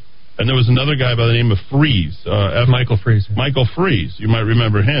 36.5%. And there was another guy by the name of Freeze. Michael Freeze. Michael Freeze. You might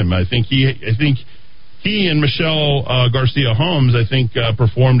remember him. I think he and Michelle Garcia Holmes,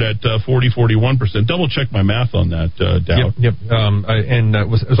 performed at 40-41%. Double check my math on that, Dowd. Yep. And it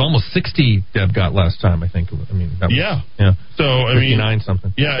was almost 60 Deb got last time, I think. I mean, yeah. So, 59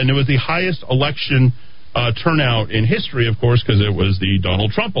 something. Yeah, and it was the highest election turnout in history, of course, because it was the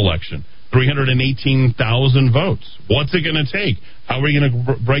Donald Trump election. 318,000 votes. What's it going to take? How are we going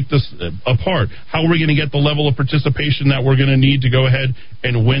to break this apart? How are we going to get the level of participation that we're going to need to go ahead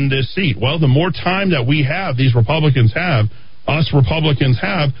and win this seat? Well, the more time that we have, these Republicans have, us Republicans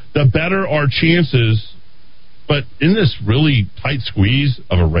have, the better our chances. But in this really tight squeeze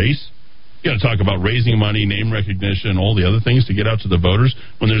of a race, you got to talk about raising money, name recognition, all the other things to get out to the voters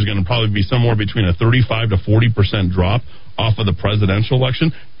when there's going to probably be somewhere between a 35 to 40% drop off of the presidential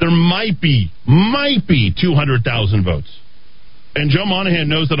election. There might be 200,000 votes. And Joe Monahan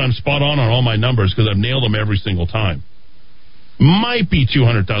knows that I'm spot on all my numbers because I've nailed them every single time. Might be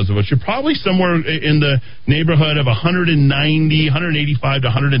 200,000 votes. You're probably somewhere in the neighborhood of 185 to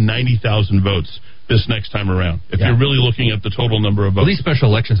 190,000 votes this next time around. If you're really looking at the total number of votes. Well, these special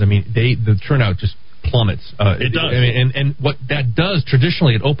elections, I mean, the turnout just plummets. It does. I mean, and what that does,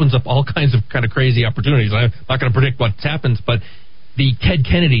 traditionally, it opens up all kinds of kind of crazy opportunities. I'm not going to predict what happens, but the Ted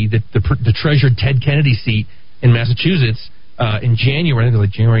Kennedy, the treasured Ted Kennedy seat in Massachusetts in January, I think it was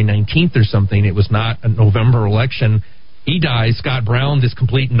like January 19th or something, it was not a November election. He dies. Scott Brown, this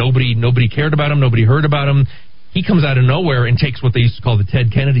complete nobody cared about him, nobody heard about him. He comes out of nowhere and takes what they used to call the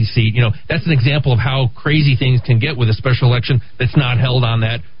Ted Kennedy seat. You know, that's an example of how crazy things can get with a special election that's not held on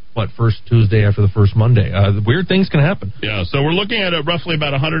that, first Tuesday after the first Monday. Weird things can happen. Yeah, so we're looking at roughly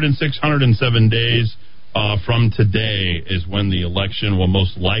about 106, 107 days from today is when the election will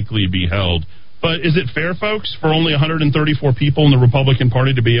most likely be held. But is it fair, folks, for only 134 people in the Republican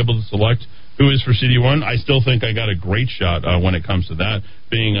Party to be able to select who is for CD1? I still think I got a great shot when it comes to that,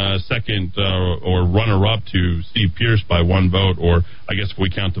 being second or runner-up to Steve Pierce by one vote, or I guess if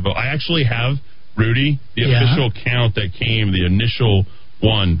we count the vote. I actually have, Rudy, the official count that came, the initial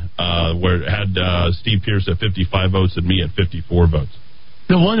one, where it had Steve Pierce at 55 votes and me at 54 votes.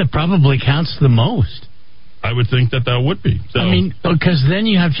 The one that probably counts the most. I would think that would be. So, I mean, because then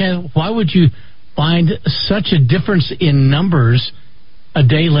you have chance. Why would you find such a difference in numbers a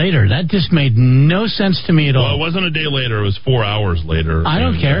day later? That just made no sense to me at all. Well, it wasn't a day later. It was 4 hours later. I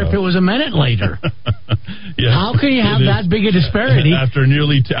don't care if it was a minute later. Yeah, how can you have that big a disparity? After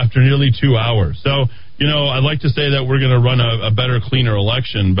nearly 2 hours. So, I'd like to say that we're going to run a better, cleaner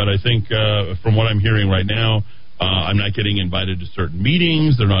election, but I think from what I'm hearing right now, I'm not getting invited to certain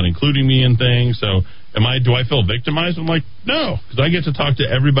meetings. They're not including me in things. So do I feel victimized? I'm like, no, because I get to talk to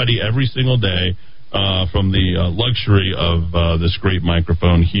everybody every single day from the luxury of this great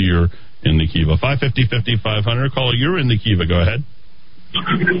microphone here in the Kiva. 550-5500. Caller, you're in the Kiva. Go ahead.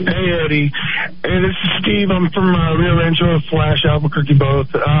 Hey, Eddie. Hey, this is Steve. I'm from Rio Rancho / Albuquerque, both.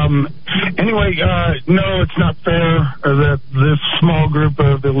 Anyway, no, it's not fair that this small group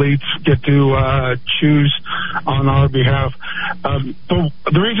of elites get to choose on our behalf.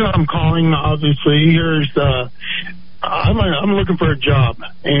 But the reason I'm calling, obviously, here is I'm looking for a job,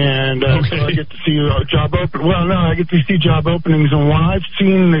 and so I get to see a job open. Well, no, I get to see job openings, and one I've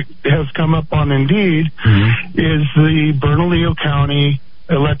seen that has come up on Indeed is the Bernalillo County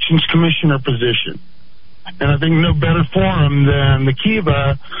Elections Commissioner position. And I think no better forum than the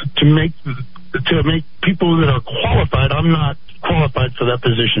Kiva to make people that are qualified. I'm not qualified for that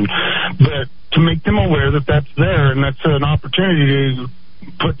position, but to make them aware that that's there, and that's an opportunity to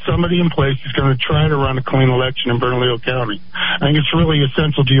put somebody in place who's going to try to run a clean election in Bernalillo County. I think it's really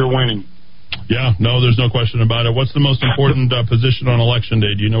essential to your winning. Yeah, no, there's no question about it. What's the most important position on Election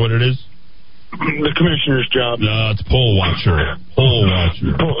Day? Do you know what it is? The commissioner's job. No, it's poll watcher. Poll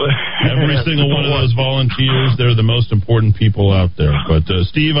watcher. Every single one of those volunteers, they're the most important people out there. But,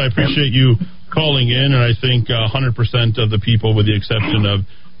 Steve, I appreciate you calling in, and I think 100% of the people, with the exception of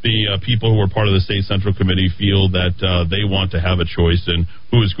the people who are part of the State Central Committee, feel that they want to have a choice in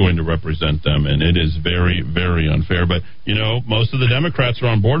who is going to represent them, and it is very, very unfair. But, most of the Democrats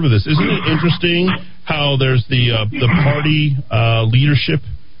are on board with this. Isn't it interesting how there's the party leadership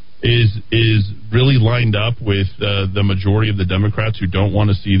is really lined up with the majority of the Democrats who don't want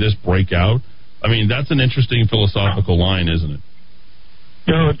to see this break out? I mean, that's an interesting philosophical line, isn't it?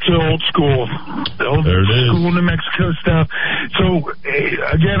 No, it's old school. Old school New Mexico stuff. So,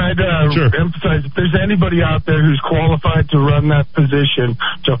 again, I'd emphasize, if there's anybody out there who's qualified to run that position,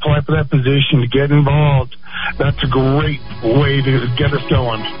 to apply for that position, to get involved, that's a great way to get us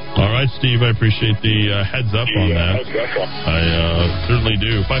going. All right, Steve, I appreciate the heads up on that. I certainly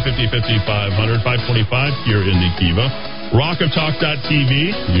do. 550-5500, 525 here in the Kiva.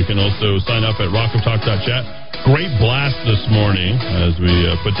 rockoftalk.tv. You can also sign up at rockoftalk.chat. Great blast this morning as we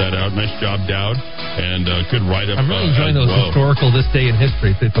put that out. Nice job, Dowd, and good write-up. I'm really enjoying those historical this day in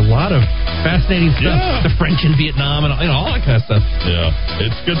history. It's a lot of fascinating stuff. Yeah. The French in Vietnam and all that kind of stuff. Yeah,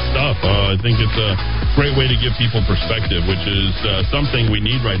 it's good stuff. I think it's a great way to give people perspective, which is something we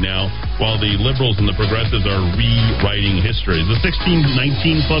need right now while the liberals and the progressives are rewriting history. Is the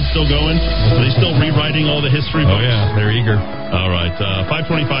 1619 Club still going? Are they still rewriting all the history books? Oh, yeah, they're eager. All right,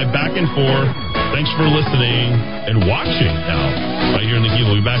 525 back and forth. Thanks for listening and watching now. Right here in the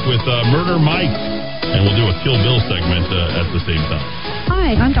Gila. We'll be back with Murder Mike, and we'll do a Kill Bill segment at the same time.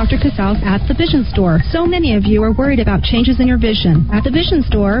 Hi, I'm Dr. Casals at The Vision Store. So many of you are worried about changes in your vision. At The Vision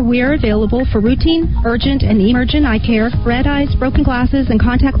Store, we are available for routine, urgent, and emergent eye care, red eyes, broken glasses, and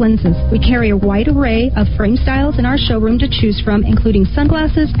contact lenses. We carry a wide array of frame styles in our showroom to choose from, including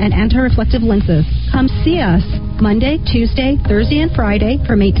sunglasses and anti-reflective lenses. Come see us Monday, Tuesday, Thursday, and Friday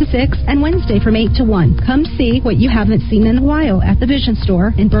from 8 to 6, and Wednesday from 8 to 1. Come see what you haven't seen in a while at The Vision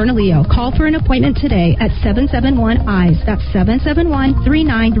Store in Bernalillo. Call for an appointment today at 771-EYES. That's 771-3937.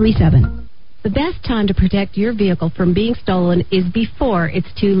 The best time to protect your vehicle from being stolen is before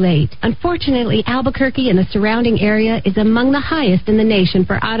it's too late. Unfortunately, Albuquerque and the surrounding area is among the highest in the nation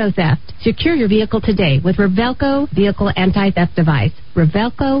for auto theft. Secure your vehicle today with Revelco Vehicle Anti-Theft Device.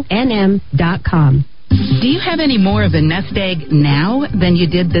 RevelcoNM.com. Do you have any more of a nest egg now than you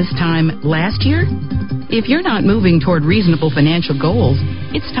did this time last year? If you're not moving toward reasonable financial goals,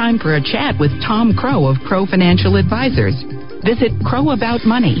 it's time for a chat with Tom Crow of Crow Financial Advisors. Visit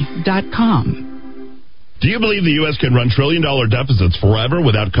crowaboutmoney.com. Do you believe the U.S. can run trillion-dollar deficits forever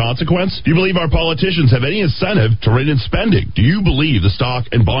without consequence? Do you believe our politicians have any incentive to rein in spending? Do you believe the stock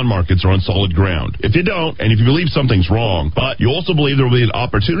and bond markets are on solid ground? If you don't, and if you believe something's wrong, but you also believe there will be an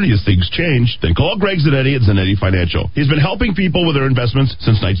opportunity as things change, then call Greg Zanetti at Zanetti Financial. He's been helping people with their investments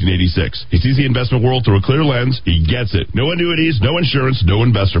since 1986. He sees the investment world through a clear lens. He gets it. No annuities, no insurance, no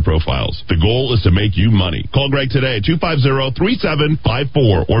investor profiles. The goal is to make you money. Call Greg today at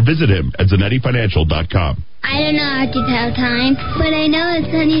 250-3754 or visit him at ZanettiFinancial.com. I don't know how to tell time, but I know it's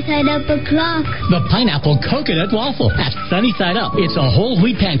sunny side up o'clock. The Pineapple Coconut Waffle at Sunny Side Up. It's a whole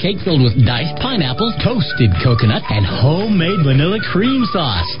wheat pancake filled with diced pineapple, toasted coconut, and homemade vanilla cream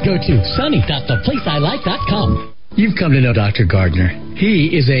sauce. Go to sunny.theplaceilike.com. You've come to know Dr. Gardner.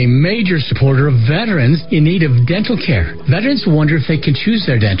 He is a major supporter of veterans in need of dental care. Veterans wonder if they can choose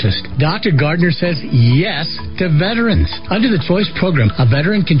their dentist. Dr. Gardner says yes to veterans. Under the Choice Program, a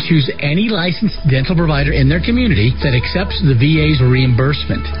veteran can choose any licensed dental provider in their community that accepts the VA's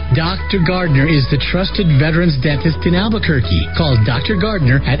reimbursement. Dr. Gardner is the trusted veterans dentist in Albuquerque. Call Dr.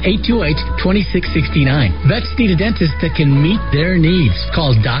 Gardner at 828-2669. Vets need a dentist that can meet their needs.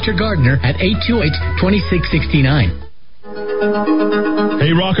 Call Dr. Gardner at 828-2669.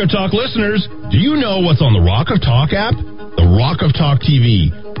 Hey, Rock of Talk listeners, do you know what's on the Rock of Talk app? The Rock of Talk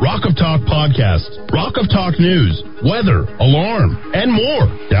TV, Rock of Talk podcast, Rock of Talk news, weather, alarm, and more.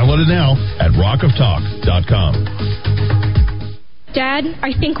 Download it now at rockoftalk.com. Dad,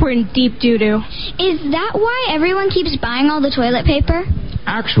 I think we're in deep doo-doo. Is that why everyone keeps buying all the toilet paper?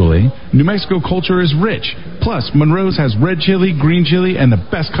 Actually, New Mexico culture is rich. Plus, Monroe's has red chili, green chili, and the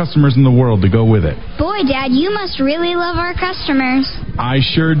best customers in the world to go with it. Boy, Dad, you must really love our customers. I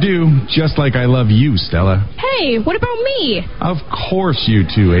sure do, just like I love you, Stella. Hey, what about me? Of course you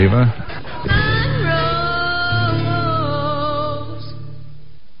too, Ava.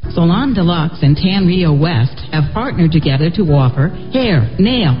 Salon Deluxe and Tan Rio West have partnered together to offer hair,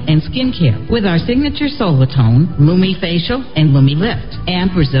 nail, and skin care with our signature Solatone, Lumi Facial, and Lumi Lift,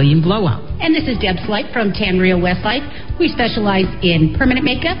 and Brazilian Blowout. And this is Deb Slight from Tan Rio Westlight. We specialize in permanent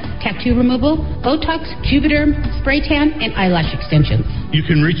makeup, tattoo removal, Botox, Juvederm, spray tan, and eyelash extensions. You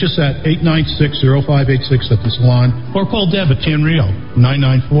can reach us at 896-0586 at the salon or call Deb at Tan Rio,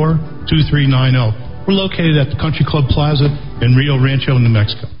 994-2390. We're located at the Country Club Plaza in Rio Rancho, New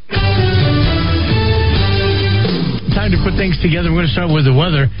Mexico. Time to put things together. We're going to start with the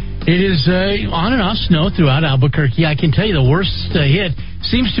weather. It is on and off snow throughout Albuquerque. I can tell you the worst hit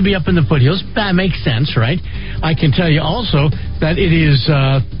seems to be up in the foothills. That makes sense, right? I can tell you also that it is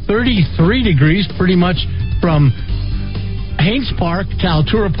 33 degrees pretty much from Haynes Park to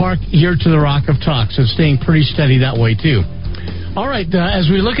Altura Park here to the Rock of Talk. So staying pretty steady that way, too. All right,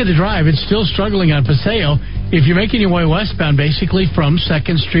 as we look at the drive, it's still struggling on Paseo. If you're making your way westbound, basically from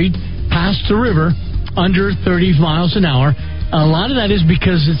 2nd Street past the river, under 30 miles an hour. A lot of that is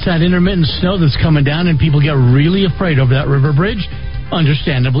because it's that intermittent snow that's coming down and people get really afraid over that river bridge.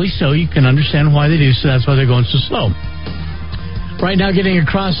 Understandably so. You can understand why they do, so that's why they're going so slow. Right now, getting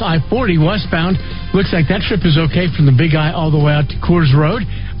across I-40 westbound, looks like that trip is okay from the Big I all the way out to Coors Road.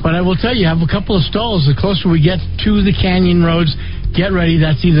 But I will tell you, have a couple of stalls. The closer we get to the canyon roads, get ready.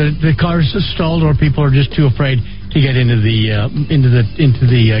 That's either the cars are stalled or people are just too afraid to get into the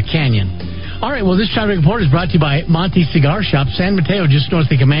canyon. All right, well, this traffic report is brought to you by Monty Cigar Shop, San Mateo, just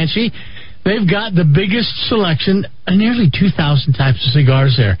north of Comanche. They've got the biggest selection, nearly 2,000 types of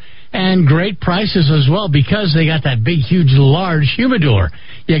cigars there, and great prices as well because they got that big, huge, large humidor.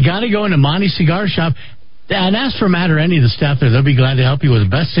 You got to go into Monty Cigar Shop. And ask for Matt or any of the staff there. They'll be glad to help you with the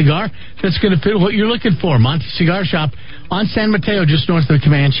best cigar that's going to fit what you're looking for. Monty Cigar Shop on San Mateo, just north of the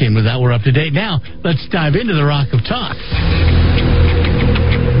Command Chain. With that, we're up to date. Now, let's dive into the Rock of Talk.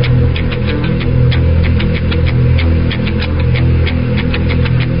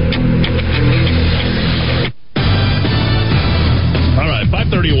 All right,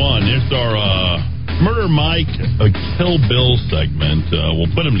 5:31. Here's our Murder Mike Kill Bill segment.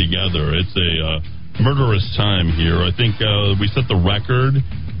 We'll put them together. It's a murderous time here. I think we set the record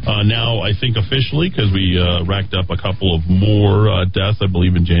now, I think officially, because we racked up a couple of more deaths, I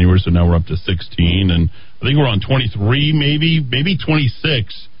believe, in January, so now we're up to 16, and I think we're on 23, maybe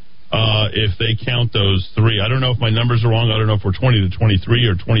 26, if they count those three. I don't know if my numbers are wrong. I don't know if we're 20 to 23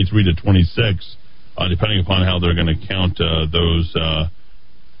 or 23 to 26, depending upon how they're going to count those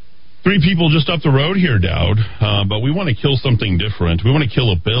three people just up the road here, Dowd. But we want to kill something different. We want to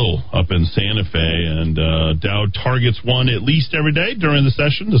kill a bill up in Santa Fe, and Dowd targets one at least every day during the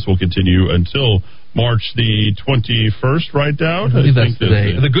session. This will continue until March the 21st, right, Dowd? I believe that's the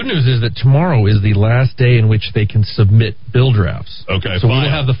day. The good news is that tomorrow is the last day in which they can submit bill drafts. Okay, so we will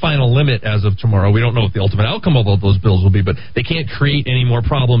have the final limit as of tomorrow. We don't know what the ultimate outcome of all those bills will be, but they can't create any more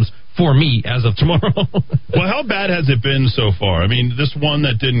problems for me as of tomorrow. Well, how bad has it been so far? I mean, this one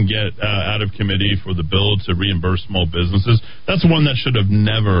that didn't get out of committee for the bill to reimburse small businesses, that's one that should have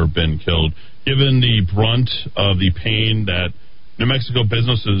never been killed, given the brunt of the pain that New Mexico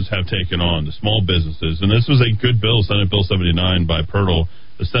businesses have taken on, the small businesses. And this was a good bill, Senate Bill 79 by Pirtle.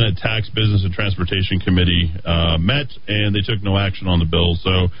 The Senate Tax, Business, and Transportation Committee met, and they took no action on the bill.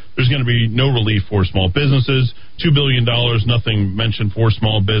 So there's going to be no relief for small businesses. $2 billion, nothing mentioned for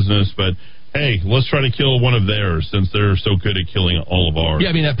small business, but hey, let's try to kill one of theirs since they're so good at killing all of ours. Yeah,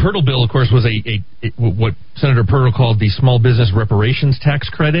 I mean, that Pirtle bill, of course, was what Senator Pirtle called the Small Business Reparations Tax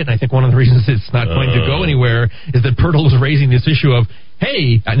Credit. And I think one of the reasons it's not going to go anywhere is that Pirtle was raising this issue of,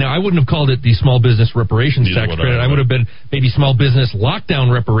 hey, now I wouldn't have called it the Small Business Reparations Tax Credit. I would have been maybe Small Business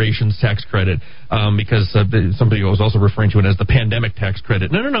Lockdown Reparations Tax Credit, because somebody was also referring to it as the Pandemic Tax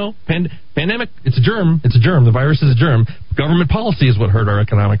Credit. No. Pandemic, it's a germ. It's a germ. The virus is a germ. Government policy is what hurt our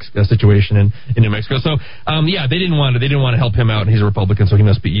economic situation in New Mexico. So, yeah, they didn't want to help him out, and he's a Republican, so he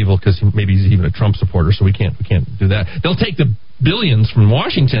must be evil because maybe he's even a Trump supporter. So we can't do that. They'll take the billions from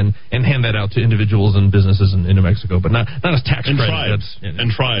Washington and hand that out to individuals and businesses in New Mexico, but not as tax credit.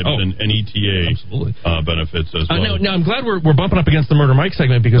 And tribes and ETA benefits as well. Now, I'm glad we're bumping up against the Murder Mike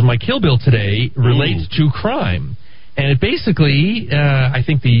segment because my kill bill today relates to crime. And it basically, I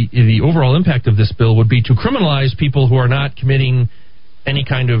think the overall impact of this bill would be to criminalize people who are not committing any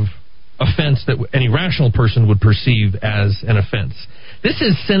kind of offense that any rational person would perceive as an offense. This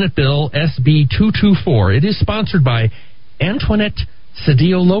is Senate Bill SB 224. It is sponsored by Antoinette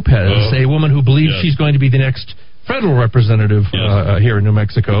Cedillo Lopez, a woman who believes she's going to be the next federal representative here in New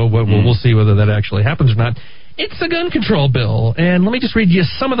Mexico. We'll see whether that actually happens or not. It's a gun control bill, and let me just read you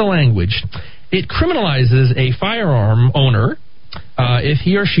some of the language. It criminalizes a firearm owner if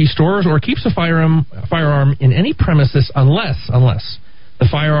he or she stores or keeps a firearm in any premises unless the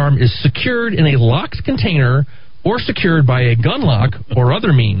firearm is secured in a locked container or secured by a gun lock or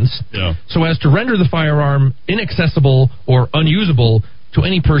other means so as to render the firearm inaccessible or unusable to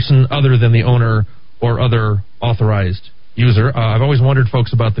any person other than the owner or other authorized user. I've always wondered,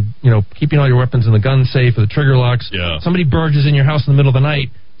 folks, about keeping all your weapons in the gun safe or the trigger locks. Somebody barges in your house in the middle of the night.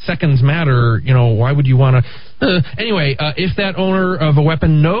 Seconds matter. Why would you want to? Anyway, if that owner of a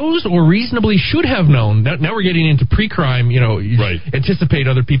weapon knows or reasonably should have known, now we're getting into pre-crime, anticipate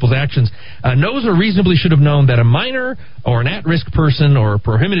other people's actions, knows or reasonably should have known that a minor or an at-risk person or a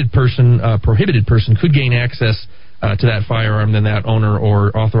prohibited person could gain access to that firearm, then that owner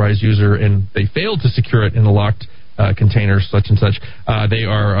or authorized user, and they failed to secure it in a locked container, such and such, they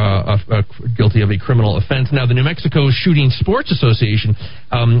are guilty of a criminal offense. Now, the New Mexico Shooting Sports Association,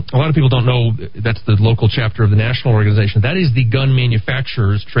 a lot of people don't know that's the local chapter of the national organization. That is the Gun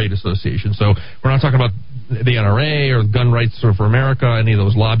Manufacturers Trade Association. So we're not talking about the NRA or Gun Rights for America, any of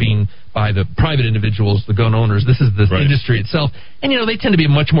those lobbying by the private individuals, the gun owners. This is the industry itself. And, they tend to be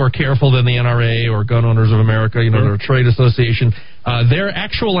much more careful than the NRA or Gun Owners of America, they're a trade association. Their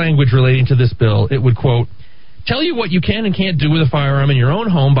actual language relating to this bill, it would, quote, tell you what you can and can't do with a firearm in your own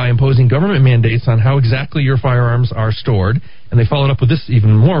home by imposing government mandates on how exactly your firearms are stored. And they followed up with this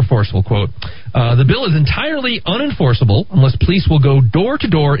even more forceful quote. The bill is entirely unenforceable unless police will go door to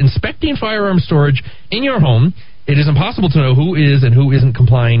door inspecting firearm storage in your home. It is impossible to know who is and who isn't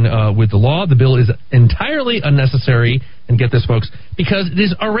complying with the law. The bill is entirely unnecessary. And get this, folks, because it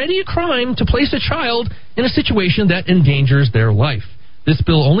is already a crime to place a child in a situation that endangers their life. This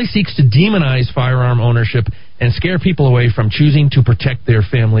bill only seeks to demonize firearm ownership and scare people away from choosing to protect their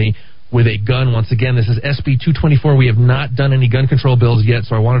family with a gun. Once again, this is SB 224. We have not done any gun control bills yet,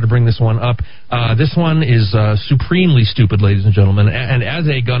 so I wanted to bring this one up. This one is supremely stupid, ladies and gentlemen. And as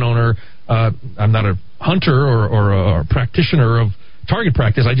a gun owner, I'm not a hunter or a practitioner of target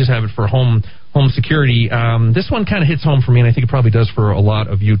practice. I just have it for home security. This one kind of hits home for me, and I think it probably does for a lot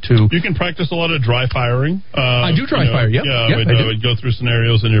of you, too. You can practice a lot of dry firing. I do dry fire, yep. Yeah, I would go through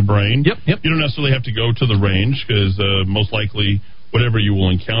scenarios in your brain. Yep. You don't necessarily have to go to the range, because most likely whatever you will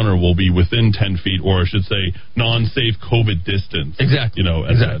encounter will be within 10 feet, or I should say, non-safe COVID distance. Exactly.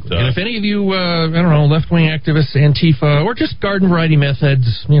 Exactly. And if any of you, left-wing activists, Antifa, or just garden variety meth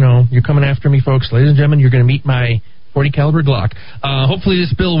heads, you're coming after me, folks, ladies and gentlemen, you're going to meet my 40 caliber Glock. Hopefully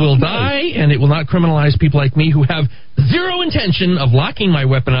this bill will die, and it will not criminalize people like me who have zero intention of locking my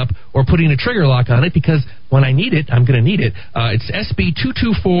weapon up or putting a trigger lock on it, because when I need it, I'm going to need it. It's SB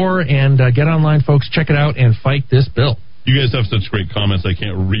 224, and get online, folks, check it out, and fight this bill. You guys have such great comments. I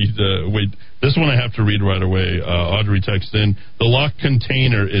can't read. Wait, this one I have to read right away. Audrey texted in, the locked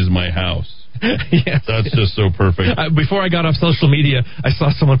container is my house. Yes. That's just so perfect. Before I got off social media, I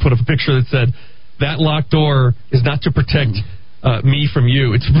saw someone put up a picture that said, that locked door is not to protect me from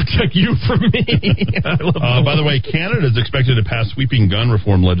you. It's to protect you from me. By the way, Canada is expected to pass sweeping gun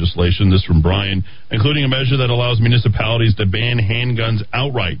reform legislation, this from Brian, including a measure that allows municipalities to ban handguns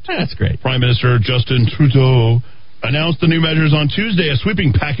outright. That's great. Prime Minister Justin Trudeau announced the new measures on Tuesday, a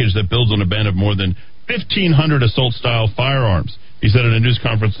sweeping package that builds on a ban of more than 1,500 assault-style firearms. He said in a news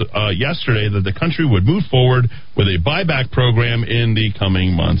conference yesterday that the country would move forward with a buyback program in the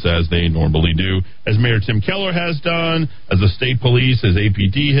coming months, as they normally do, as Mayor Tim Keller has done, as the state police, as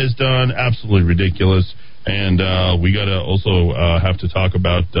APD has done. Absolutely ridiculous. And we got to also have to talk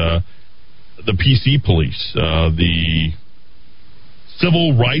about the PC police, the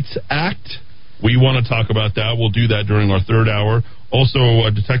Civil Rights Act. We want to talk about that. We'll do that during our third hour. Also,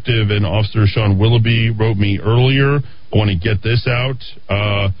 Detective and Officer Sean Willoughby wrote me earlier. I want to get this out.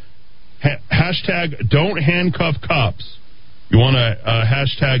 Hashtag don't handcuff cops. You want to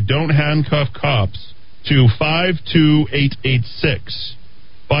hashtag don't handcuff cops to 52886.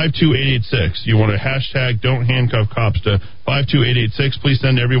 52886. You want to hashtag don't handcuff cops to 52886. Please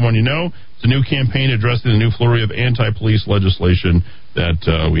send everyone you know. It's a new campaign addressing the new flurry of anti-police legislation that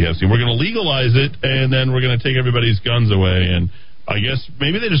we have seen. We're going to legalize it, and then we're going to take everybody's guns away. And I guess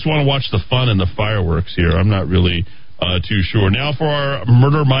maybe they just want to watch the fun and the fireworks here. I'm not really too sure. Now for our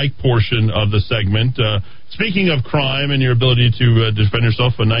Murder Mike portion of the segment. Speaking of crime and your ability to defend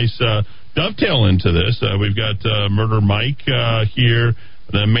yourself, a nice dovetail into this. We've got Murder Mike here,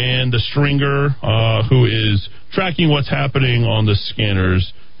 the man, the stringer, who is tracking what's happening on the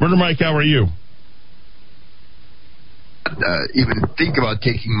scanners. Murder Mike, how are you? Even think about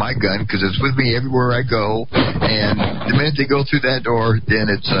taking my gun, because it's with me everywhere I go, and the minute they go through that door, then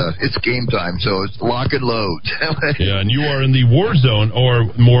it's game time. So it's lock and load. Yeah, and you are in the war zone,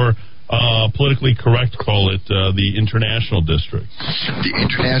 or more politically correct, call it the International District. The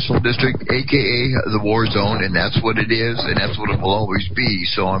International District, a.k.a. the war zone, and that's what it is, and that's what it will always be.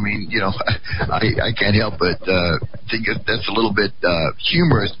 So, I mean, I can't help but think that's a little bit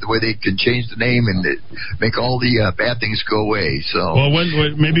humorous, the way they can change the name and make all the bad things go away. So, well,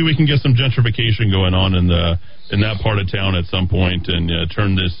 maybe we can get some gentrification going on in that part of town at some point, and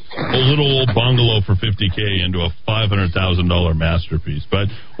turn this little old bungalow for $50K into a $500,000 masterpiece.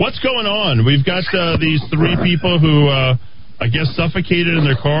 But what's going on? We've got these three people who, I guess, suffocated in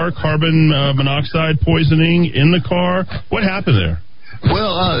their car, carbon monoxide poisoning in the car. What happened there?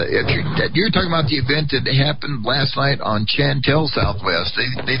 Well, you're talking about the event that happened last night on Chantel Southwest.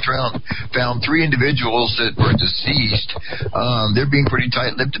 They found three individuals that were deceased. They're being pretty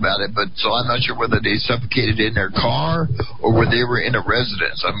tight-lipped about it, but so I'm not sure whether they suffocated in their car or whether they were in a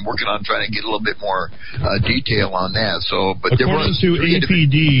residence. I'm working on trying to get a little bit more detail on that. So, but according to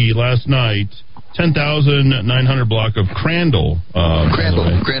APD last night, 10,900 block of Crandall. Crandall.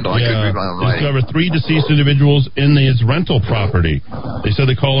 I couldn't read my own writing. Discovered three deceased individuals in his rental property. They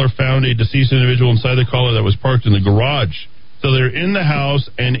said the caller found a deceased individual inside the caller that was parked in the garage. So they're in the house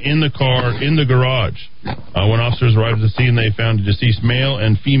and in the car in the garage. When officers arrived at the scene, they found a deceased male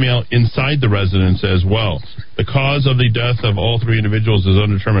and female inside the residence as well. The cause of the death of all three individuals is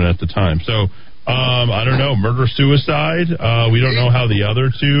undetermined at the time. So, I don't know, murder-suicide. We don't know how the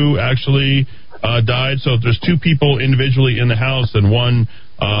other two actually died. So if there's two people individually in the house and one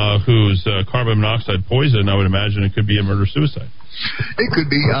whose carbon monoxide poison, I would imagine it could be a murder-suicide. It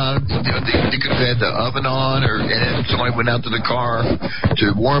could be. They could have had the oven on, and then somebody went out to the car to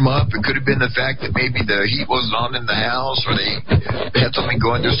warm up. It could have been the fact that maybe the heat wasn't on in the house, or they had something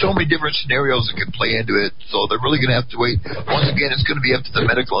going. There's so many different scenarios that could play into it. So they're really going to have to wait. Once again, it's going to be up to the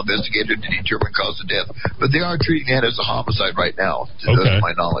medical investigator to determine cause of death. But they are treating that as a homicide right now, to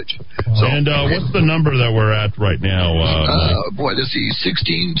my knowledge. So, and what's the number that we're at right now? Let's see,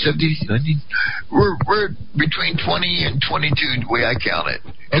 16, 17, 19. We're between 20 and 22. The way I count it.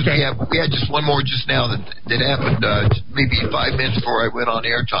 Okay. We had just one more just now that happened maybe 5 minutes before I went on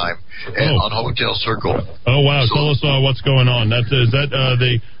airtime on Hotel Circle. Oh wow! So, tell us what's going on. Is that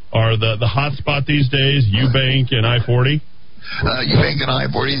the hot spot these days? Eubank and I-40. Eubank and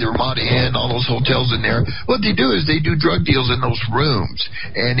I-40, the Ramada Inn, all those hotels in there. What they do is they do drug deals in those rooms,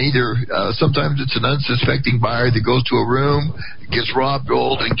 and either sometimes it's an unsuspecting buyer that goes to a room, gets robbed,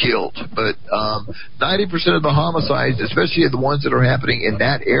 rolled, and killed. But 90% of the homicides, especially the ones that are happening in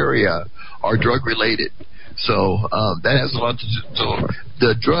that area, are drug related. So that has a lot to do. So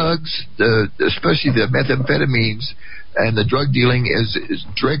the drugs, especially the methamphetamines, and the drug dealing is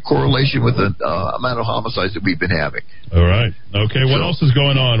direct correlation with the amount of homicides that we've been having. All right. Okay, what else is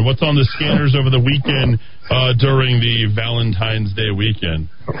going on? What's on the scanners over the weekend during the Valentine's Day weekend?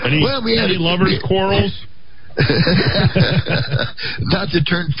 Any lovers' quarrels? Not to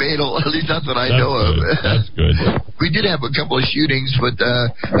turn fatal, at least not that I know of. That's good. We did have a couple of shootings, but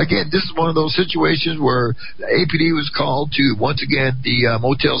again, this is one of those situations where the APD was called to, once again, the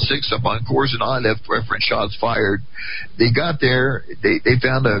Motel 6 up on Coors and I left reference shots fired. They got there, they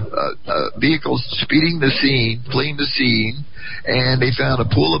found a vehicle speeding the scene, fleeing the scene, and they found a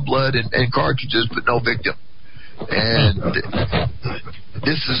pool of blood and cartridges, but no victim. And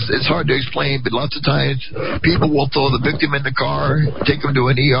it's hard to explain, but lots of times people will throw the victim in the car, take them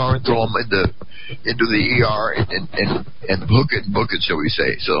to an ER, and throw them into the ER and book it, shall we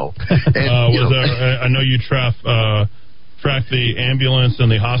say? So, I know you track the ambulance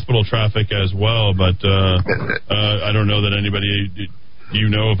and the hospital traffic as well, but I don't know that anybody. Do you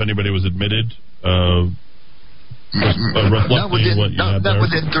know if anybody was admitted? Not within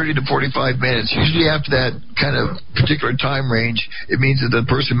 30 to 45 minutes. Usually after that kind of particular time range, it means that the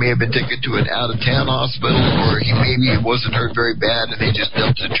person may have been taken to an out-of-town hospital, or he maybe wasn't hurt very bad, and they just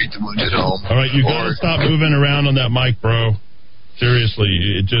dumped to treat the wounds at home. All right, you got to stop moving around on that mic, bro. Seriously,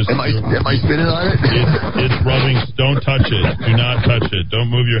 it just... Am I spinning on it? It's rubbing. Don't touch it. Do not touch it.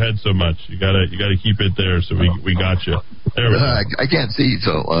 Don't move your head so much. You gotta keep it there, so we got you. There we go. I can't see,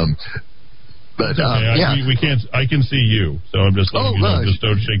 so... But we can't. I can see you, so I'm just letting you know. Just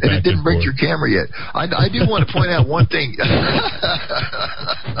don't shake back. And it didn't break your camera yet. I do want to point out one thing.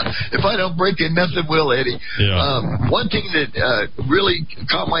 If I don't break it, nothing will, Eddie. Yeah. One thing that really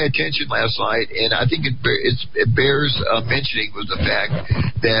caught my attention last night, and I think it bears mentioning, was the fact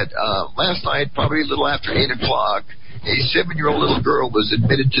that last night, probably a little after 8 o'clock, a 7-year-old little girl was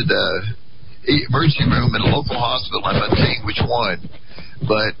admitted to the emergency room in a local hospital. I'm not saying which one,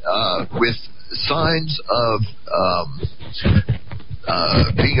 but with signs of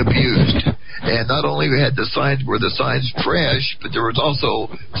being abused. And not only were the signs fresh, but there was also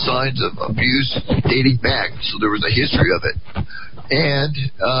signs of abuse dating back, so there was a history of it. And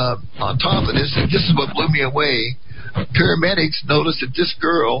on top of this, and this is what blew me away, paramedics noticed that this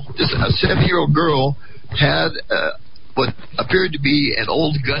girl, a 7-year-old girl, had what appeared to be an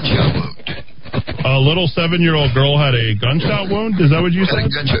old gunshot wound. A little 7-year-old girl had a gunshot wound? Is that what you said?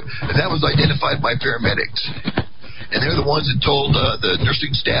 And that was identified by paramedics. And they're the ones that told the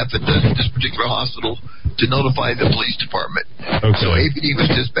nursing staff at this particular hospital to notify the police department. Okay. So APD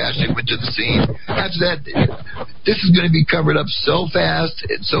was dispatched and went to the scene. After that, this is going to be covered up so fast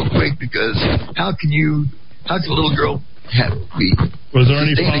and so quick, because how can a little girl be... Was there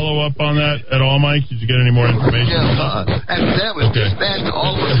any follow-up on that at all, Mike? Did you get any more information? Yeah, after that was dispatched,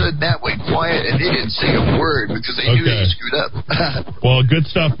 all of a sudden that went quiet, and they didn't say a word because they knew they screwed up. Well, good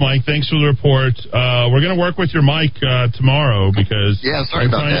stuff, Mike. Thanks for the report. We're going to work with your mic tomorrow, because sorry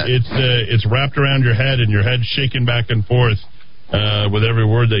about that. It's wrapped around your head, and your head's shaking back and forth with every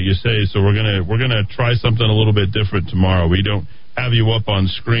word that you say. So we're gonna try something a little bit different tomorrow. We don't have you up on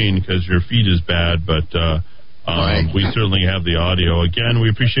screen because your feed is bad, but we certainly have the audio. Again, we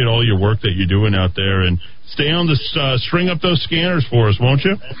appreciate all your work that you're doing out there, and stay on the string up those scanners for us, won't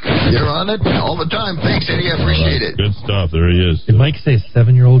you? You're on it all the time. Thanks, Eddie. I appreciate it. Good stuff. There he is. Did Mike say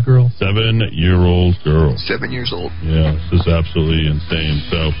 7-year-old girl? 7-year-old girl. 7 years old. Yeah, this is absolutely insane.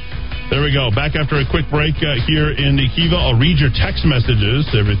 So there we go. Back after a quick break here in the Kiva. I'll read your text messages,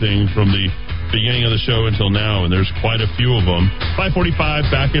 everything from the beginning of the show until now, and there's quite a few of them.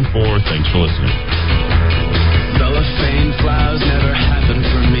 545, back and forth. Thanks for listening. Cellophane flowers never happened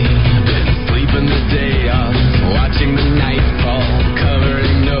for me. Been sleeping the day off, watching the night fall,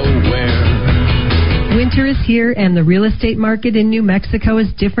 covering nowhere. Winter is here, and the real estate market in New Mexico is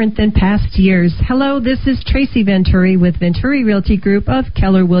different than past years. Hello, this is Tracy Venturi with Venturi Realty Group of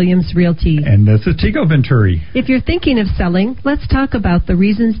Keller Williams Realty. And this is Tico Venturi. If you're thinking of selling, let's talk about the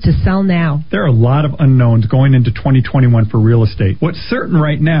reasons to sell now. There are a lot of unknowns going into 2021 for real estate. What's certain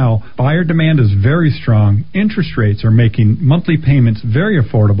right now, buyer demand is very strong, interest rates are making monthly payments very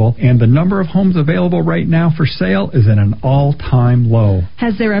affordable, and the number of homes available right now for sale is at an all-time low.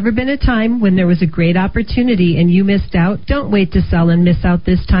 Has there ever been a time when there was a great opportunity and you missed out? Don't wait to sell and miss out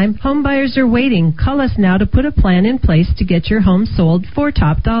this time. Home buyers are waiting. Call us now to put a plan in place to get your home sold for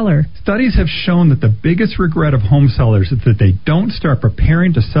top dollar. Studies have shown that the biggest regret of home sellers is that they don't start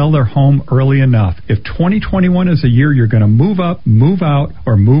preparing to sell their home early enough. If 2021 is a year you're going to move up, move out,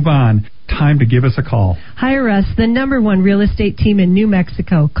 or move on, time to give us a call. Hire us, the #1 real estate team in New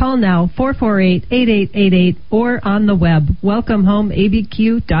Mexico. Call now, 448-8888, or on the web,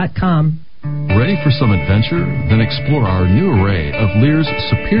 welcomehomeabq.com. Ready for some adventure? Then explore our new array of Lear's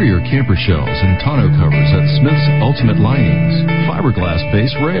superior camper shells and tonneau covers at Smith's Ultimate Linings,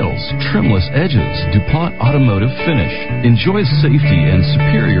 fiberglass-based rails, trimless edges, DuPont automotive finish. Enjoy safety and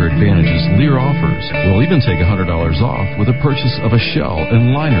superior advantages Lear offers. We'll even take $100 off with a purchase of a shell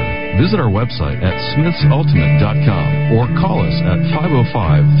and liner. Visit our website at smithsultimate.com or call us at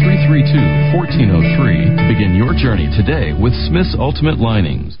 505-332-1403 to begin your journey today with Smith's Ultimate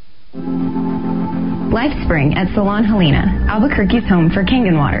Linings. LifeSpring at Salon Helena, Albuquerque's home for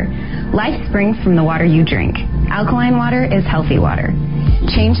Kangen water. Life springs from the water you drink. Alkaline water is healthy water.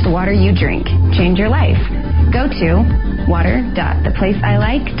 Change the water you drink. Change your life. Go to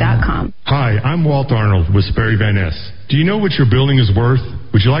water.theplaceilike.com. Hi, I'm Walt Arnold with Sperry Van Ness. Do you know what your building is worth?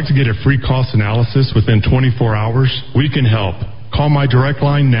 Would you like to get a free cost analysis within 24 hours? We can help. Call my direct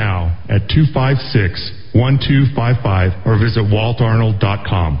line now at 256-1255 or visit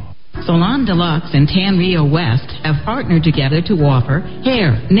waltarnold.com. Salon Deluxe and Tan Rio West have partnered together to offer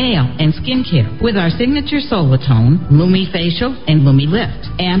hair, nail, and skincare with our signature Solatone, Lumi Facial, and Lumi Lift,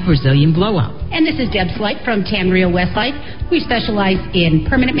 and Brazilian Blowout. And this is Deb Slight from Tan Rio Westlight. We specialize in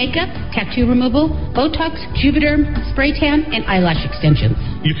permanent makeup, tattoo removal, Botox, Juvederm, spray tan, and eyelash extensions.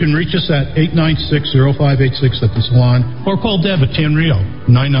 You can reach us at 896-0586 at the salon or call Deb at Tan Rio,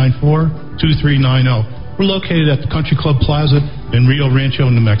 994-2390. We're located at the Country Club Plaza in Rio Rancho,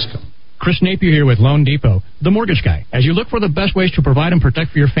 New Mexico. Chris Napier here with Loan Depot, the mortgage guy. As you look for the best ways to provide and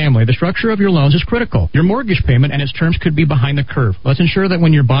protect for your family, the structure of your loans is critical. Your mortgage payment and its terms could be behind the curve. Let's ensure that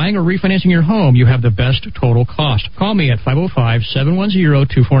when you're buying or refinancing your home, you have the best total cost. Call me at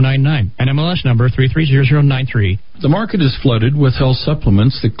 505-710-2499 and MLS number 330093. The market is flooded with health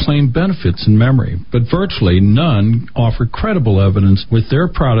supplements that claim benefits in memory, but virtually none offer credible evidence with their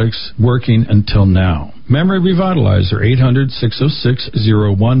products working until now. Memory Revitalizer,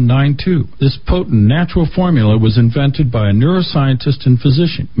 800-606-0192. This potent natural formula was invented by a neuroscientist and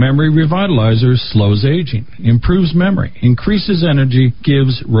physician. Memory Revitalizer slows aging, improves memory, increases energy,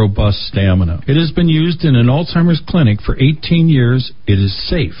 gives robust stamina. It has been used in an Alzheimer's clinic for 18 years. It is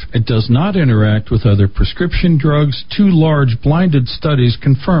safe. It does not interact with other prescription drugs. 2 large blinded studies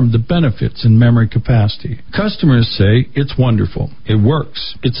confirm the benefits in memory capacity. Customers say it's wonderful. It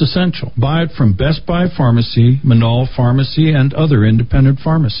works. It's essential. Buy it from Best Buy Pharmacy, Manal Pharmacy, and other independent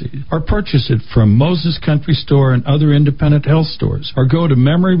pharmacies. Or purchase it from Moses Country Store and other independent health stores. Or go to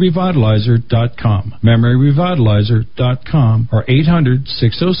MemoryRevitalizer.com. MemoryRevitalizer.com or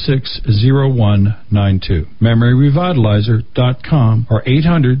 800-606-0192. MemoryRevitalizer.com or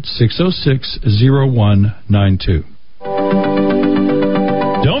 800-606-0192.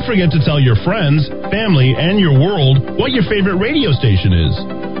 Don't forget to tell your friends, family, and your world what your favorite radio station is.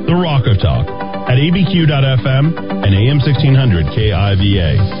 The Rock of Talk at abq.fm and AM 1600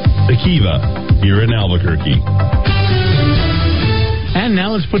 KIVA. The Kiva here in Albuquerque. And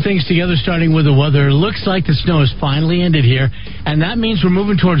now let's put things together, starting with the weather. It looks like the snow has finally ended here, and that means we're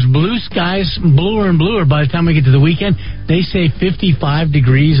moving towards blue skies, bluer and bluer by the time we get to the weekend. They say 55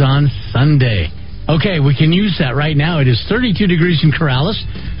 degrees on Sunday. Okay, we can use that right now. It is 32 degrees in Corrales,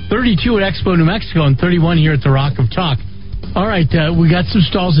 32 at Expo, New Mexico, and 31 here at the Rock of Talk. All right, we got some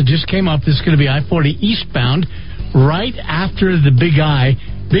stalls that just came up. This is going to be I-40 eastbound, right after the Big I.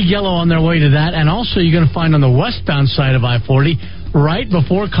 Big Yellow on their way to that. And also you're going to find on the westbound side of I-40, right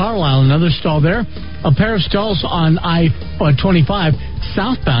before Carlisle, another stall there. A pair of stalls on I-25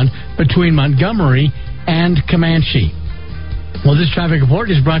 southbound between Montgomery and Comanche. Well, this traffic report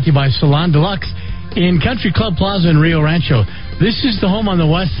is brought to you by Salon Deluxe in Country Club Plaza in Rio Rancho. This is the home on the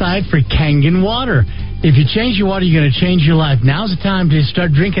west side for Kangen water. If you change your water, you're going to change your life. Now's the time to start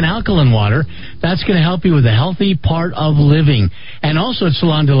drinking alkaline water. That's going to help you with the healthy part of living. And also at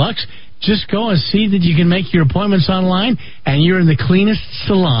Salon Deluxe, just go and see that you can make your appointments online, and you're in the cleanest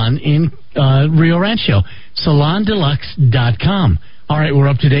salon in Rio Rancho. SalonDeluxe.com. All right,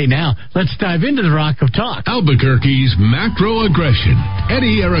 we're up to date now. Let's dive into the Rock of Talk. Albuquerque's macro aggression.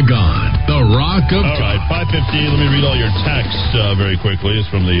 Eddie Aragon, the Rock of Talk. All right, 5:50. Let me read all your texts very quickly.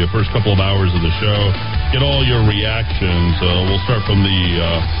 It's from the first couple of hours of the show. Get all your reactions. We'll start from the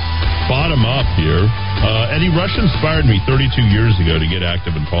bottom up here. Eddie, Rush inspired me 32 years ago to get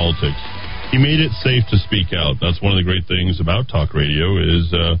active in politics. He made it safe to speak out. That's one of the great things about talk radio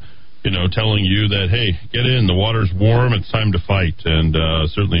is... telling you that, hey, get in, the water's warm, it's time to fight, and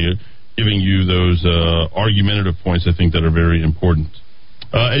certainly giving you those argumentative points, I think, that are very important.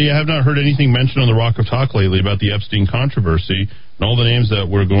 Eddie, I have not heard anything mentioned on the Rock of Talk lately about the Epstein controversy and all the names that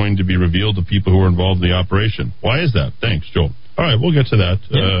were going to be revealed to people who were involved in the operation. Why is that? Thanks, Joel. All right, we'll get to that.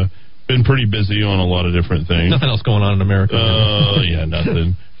 Yeah. Been pretty busy on a lot of different things. Nothing else going on in America. Yeah,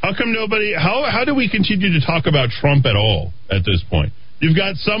 nothing. How come nobody... How do we continue to talk about Trump at all at this point? You've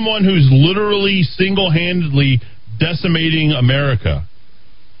got someone who's literally single-handedly decimating America.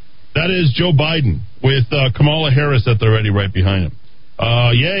 That is Joe Biden with Kamala Harris at the ready right behind him.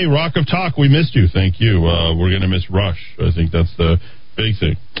 Yay, Rock of Talk, we missed you. Thank you. We're going to miss Rush. I think that's the big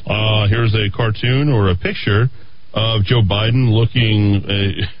thing. Here's a cartoon or a picture of Joe Biden looking...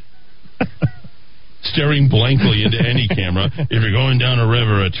 staring blankly into any camera. If you're going down a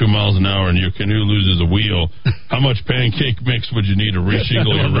river at 2 miles an hour and your canoe loses a wheel, how much pancake mix would you need to reshingle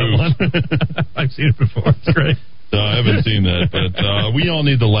your roof? I've seen it before. It's great. I haven't seen that, but we all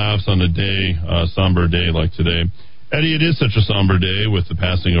need the laughs on a day, somber day like today. Eddie, it is such a somber day with the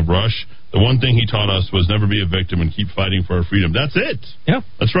passing of Rush. The one thing he taught us was never be a victim and keep fighting for our freedom. That's it. Yeah.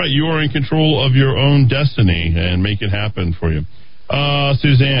 That's right. You are in control of your own destiny and make it happen for you.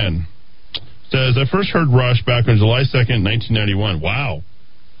 Suzanne says, I first heard Rush back on July 2nd, 1991. Wow.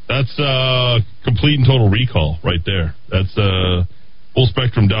 That's complete and total recall right there. That's full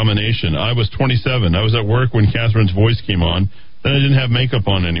spectrum domination. I was 27. I was at work when Catherine's voice came on. Then I didn't have makeup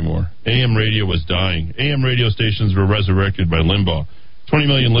on anymore. AM radio was dying. AM radio stations were resurrected by Limbaugh. 20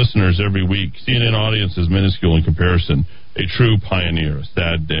 million listeners every week. CNN audience is minuscule in comparison. A true pioneer. A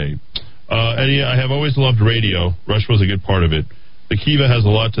sad day. Eddie, I have always loved radio. Rush was a good part of it. The Kiva has a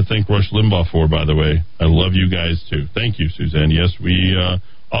lot to thank Rush Limbaugh for, by the way. I love you guys, too. Thank you, Suzanne. Yes, we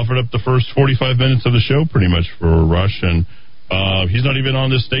offered up the first 45 minutes of the show pretty much for Rush, and he's not even on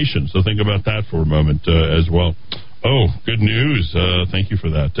this station, so think about that for a moment as well. Oh, good news. Thank you for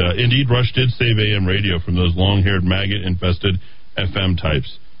that. Indeed, Rush did save AM radio from those long-haired, maggot-infested FM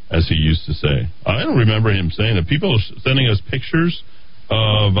types, as he used to say. I don't remember him saying that. People are sending us pictures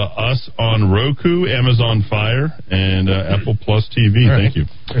of us on Roku, Amazon Fire, and Apple Plus TV. Right. Thank you.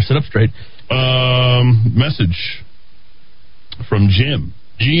 They're set up straight. Message from Jim.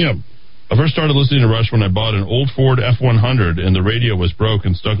 GM. I first started listening to Rush when I bought an old Ford F-100 and the radio was broke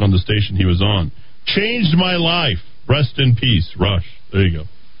and stuck on the station he was on. Changed my life. Rest in peace, Rush. There you go.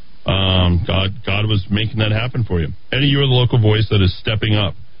 God was making that happen for you. Eddie, you are the local voice that is stepping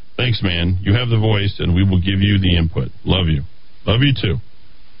up. Thanks, man. You have the voice, and we will give you the input. Love you. Love you, too.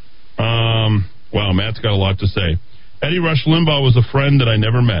 Wow, Matt's got a lot to say. Eddie, Rush Limbaugh was a friend that I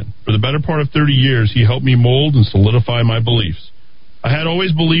never met. For the better part of 30 years, he helped me mold and solidify my beliefs. I had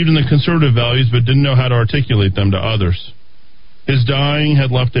always believed in the conservative values, but didn't know how to articulate them to others. His dying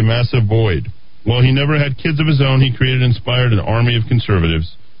had left a massive void. While he never had kids of his own, he created and inspired an army of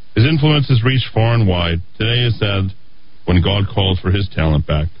conservatives. His influence has reached far and wide. Today is sad when God calls for his talent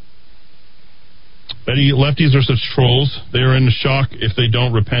back. Betty, lefties are such trolls. They are in shock if they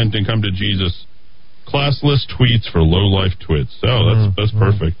don't repent and come to Jesus. Classless tweets for low-life twits. Oh, that's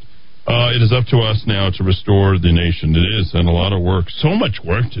perfect. It is up to us now to restore the nation. It is, and a lot of work. So much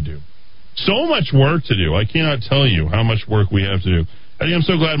work to do. So much work to do. I cannot tell you how much work we have to do. Eddie, I'm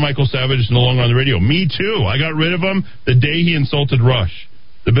so glad Michael Savage is no longer on the radio. Me too. I got rid of him the day he insulted Rush.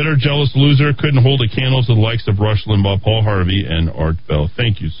 The bitter, jealous loser couldn't hold a candle to the likes of Rush Limbaugh, Paul Harvey, and Art Bell.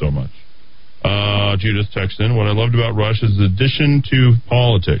 Thank you so much. Judith texts in, what I loved about Rush is the addition to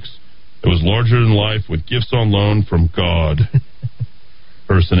politics. It was larger than life with gifts on loan from God.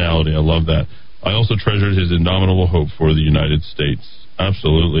 Personality, I love that. I also treasured his indomitable hope for the United States.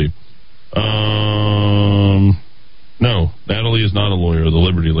 Absolutely. No, Natalie is not a lawyer, the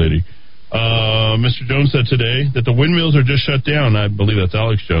Liberty Lady. Mr. Jones said today that the windmills are just shut down. I believe that's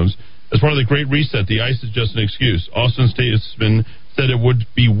Alex Jones. As part of the Great Reset, the ice is just an excuse. Austin statesman said it would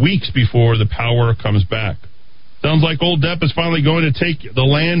be weeks before the power comes back. Sounds like old Depp is finally going to take the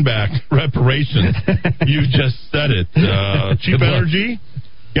land back. Reparations. You just said it. Cheap energy,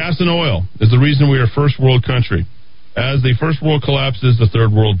 gas and oil is the reason we are a first world country. As the first world collapses, the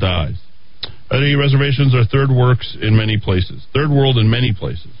third world dies. Eddie, reservations are third works in many places. Third world in many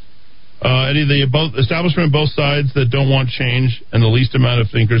places. Eddie, the establishment both sides that don't want change and the least amount of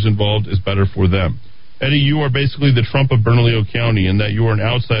thinkers involved is better for them. Eddie, you are basically the Trump of Bernalillo County in that you are an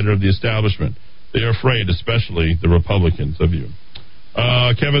outsider of the establishment. They are afraid, especially the Republicans, of you.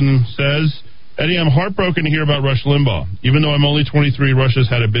 Kevin says, Eddie, I'm heartbroken to hear about Rush Limbaugh. Even though I'm only 23, Rush has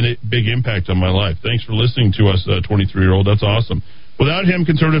had a big impact on my life. Thanks for listening to us, 23-year-old. That's awesome. Without him,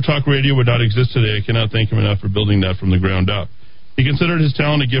 conservative talk radio would not exist today. I cannot thank him enough for building that from the ground up. He considered his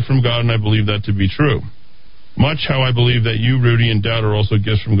talent a gift from God, and I believe that to be true. Much how I believe that you, Rudy, and Dowd are also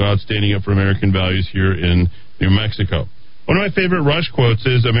gifts from God standing up for American values here in New Mexico. One of my favorite Rush quotes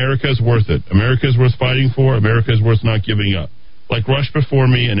is, America's worth it. America's worth fighting for. America's worth not giving up. Like Rush before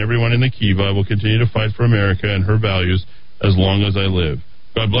me and everyone in the Kiva, I will continue to fight for America and her values as long as I live.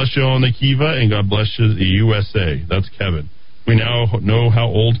 God bless you all in the Kiva, and God bless you the USA. That's Kevin. We now know how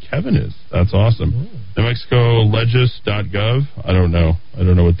old Kevin is. That's awesome. New Mexico Legis.gov. I don't know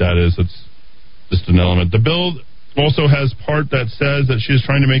what that is. It's just an element. The bill also has part that says that she is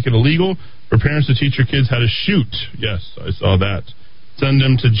trying to make it illegal for parents to teach their kids how to shoot. Yes, I saw that. Send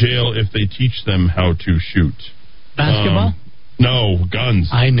them to jail if they teach them how to shoot. Basketball? No, guns.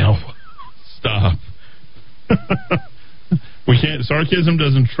 I know. Stop. We can't. Sarcasm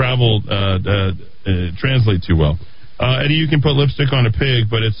doesn't translate too well. Eddie, you can put lipstick on a pig,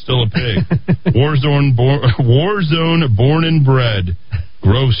 but it's still a pig. Warzone born and bred.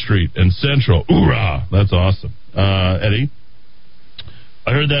 Grove Street and Central. Hoorah! That's awesome. Eddie,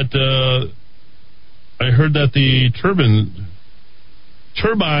 I heard that the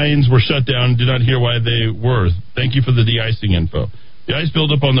turbines were shut down. Did not hear why they were. Thank you for the de-icing info. The ice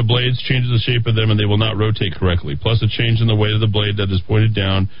buildup on the blades changes the shape of them, and they will not rotate correctly. Plus, a change in the weight of the blade that is pointed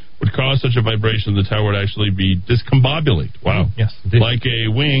down would cause such a vibration the tower would actually be discombobulate. Wow. Yes, indeed. Like a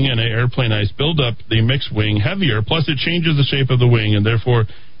wing and an airplane ice buildup, the mixed wing heavier. Plus, it changes the shape of the wing, and therefore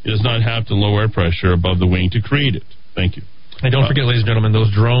it does not have to lower air pressure above the wing to create it. Thank you. And don't forget, ladies and gentlemen, those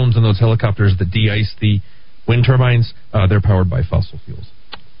drones and those helicopters that de-ice the wind turbines, they're powered by fossil fuels.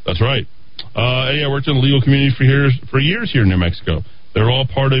 That's right. Eddie, I worked in the legal community for years here in New Mexico. They're all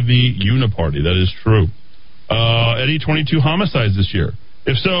part of the Uniparty. That is true. Eddie, 22 homicides this year.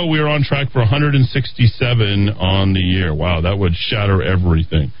 If so, we are on track for 167 on the year. Wow, that would shatter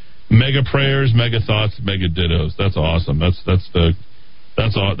everything. Mega prayers, mega thoughts, mega dittos. That's awesome. That's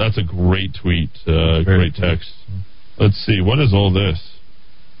a great tweet. Great text. Let's see. What is all this?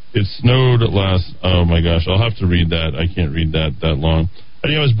 It snowed last. Oh my gosh, I'll have to read that. I can't read that long.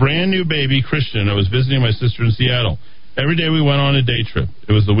 Eddie, I was brand new baby Christian. I was visiting my sister in Seattle. Every day we went on a day trip.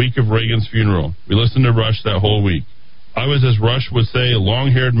 It was the week of Reagan's funeral. We listened to Rush that whole week. I was, as Rush would say, a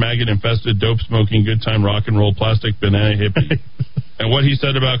long-haired, maggot-infested, dope-smoking, good-time rock-and-roll plastic banana hippie. And what he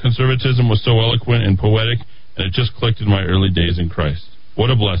said about conservatism was so eloquent and poetic, and it just clicked in my early days in Christ. What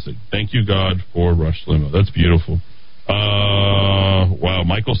a blessing. Thank you, God, for Rush Limbaugh. That's beautiful. Wow,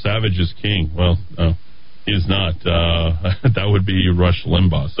 Michael Savage is king. Well, no, he is not. That would be Rush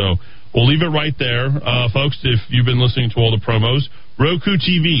Limbaugh. So we'll leave it right there. Folks, if you've been listening to all the promos, Roku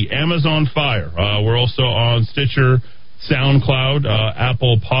TV, Amazon Fire. We're also on Stitcher, SoundCloud,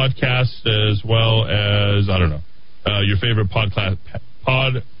 Apple Podcasts, as well as, your favorite podcast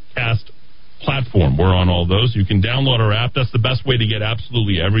platform. We're on all those. You can download our app. That's the best way to get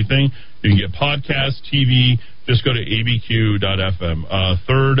absolutely everything. You can get podcasts, TV. Just go to abq.fm.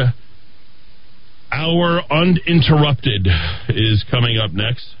 Third hour uninterrupted is coming up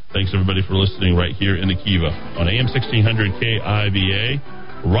next. Thanks, everybody, for listening right here in the Kiva on AM 1600 KIVA,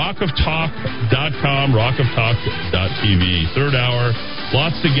 rockoftalk.com, rockoftalk.tv. Third hour,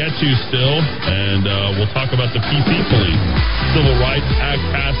 lots to get to still, and we'll talk about the PC Police Civil Rights Act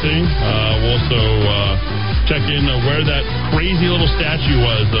passing. We'll also check in where that crazy little statue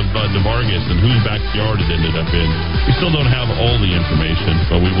was of DeVargas and whose backyard it ended up in. We still don't have all the information,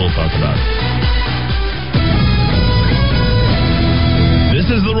 but we will talk about it. This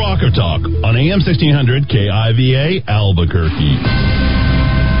is the Rock of Talk on AM 1600 KIVA Albuquerque.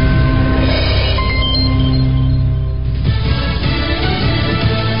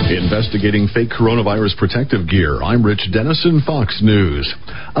 In investigating fake coronavirus protective gear. I'm Rich Dennison, Fox News.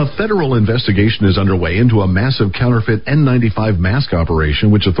 A federal investigation is underway into a massive counterfeit N95 mask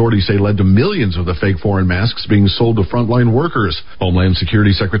operation, which authorities say led to millions of the fake foreign masks being sold to frontline workers. Homeland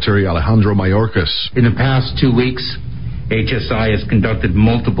Security Secretary Alejandro Mayorkas. In the past 2 weeks, HSI has conducted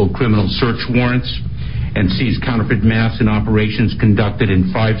multiple criminal search warrants and seized counterfeit masks in operations conducted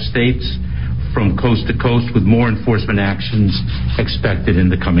in 5 states from coast to coast, with more enforcement actions expected in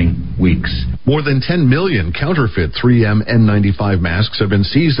the coming weeks. More than 10 million counterfeit 3M N95 masks have been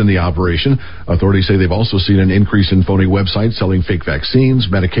seized in the operation. Authorities say they've also seen an increase in phony websites selling fake vaccines,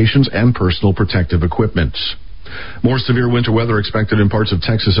 medications, and personal protective equipment. More severe winter weather expected in parts of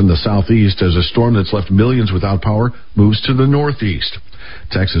Texas and the southeast as a storm that's left millions without power moves to the northeast.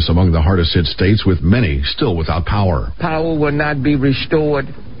 Texas among the hardest hit states, with many still without power. Power will not be restored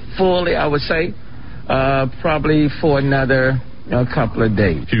fully, I would say, probably for another couple of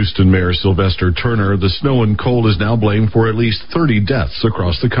days. Houston Mayor Sylvester Turner, the snow and cold is now blamed for at least 30 deaths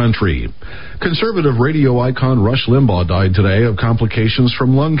across the country. Conservative radio icon Rush Limbaugh died today of complications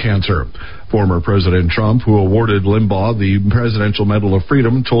from lung cancer. Former President Trump, who awarded Limbaugh the Presidential Medal of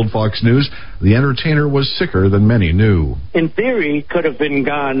Freedom, told Fox News the entertainer was sicker than many knew. In theory, could have been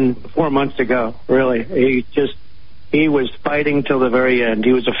gone 4 months ago, really. He was fighting till the very end.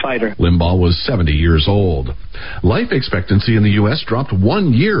 He was a fighter. Limbaugh was 70 years old. Life expectancy in the U.S. dropped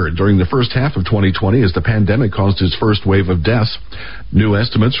 1 year during the first half of 2020 as the pandemic caused its first wave of deaths. New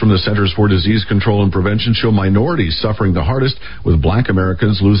estimates from the Centers for Disease Control and Prevention show minorities suffering the hardest, with Black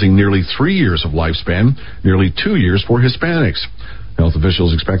Americans losing nearly 3 years of lifespan, nearly 2 years for Hispanics. Health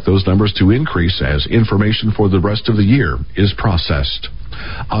officials expect those numbers to increase as information for the rest of the year is processed.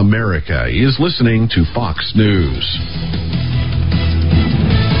 America is listening to Fox News.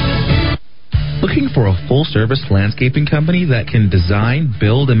 Looking for a full-service landscaping company that can design,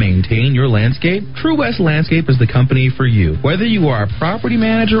 build, and maintain your landscape? True West Landscape is the company for you. Whether you are a property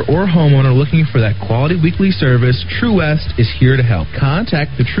manager or homeowner looking for that quality weekly service, True West is here to help.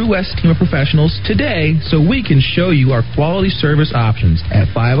 Contact the True West team of professionals today so we can show you our quality service options at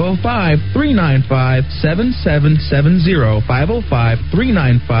 505-395-7770,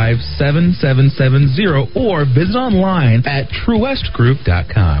 505-395-7770, or visit online at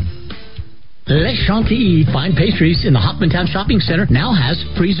truewestgroup.com. Les Chantilly Fine Pastries in the Hoffmantown Shopping Center now has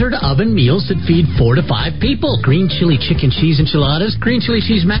freezer-to-oven meals that feed 4 to 5 people. Green chili chicken cheese enchiladas, green chili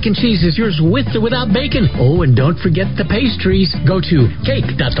cheese mac and cheese is yours with or without bacon. Oh, and don't forget the pastries. Go to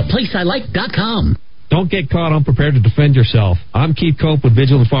cake.theplaceilike.com. Don't get caught unprepared to defend yourself. I'm Keith Cope with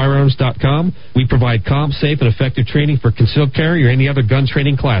VigilantFirearms.com. We provide calm, safe, and effective training for concealed carry or any other gun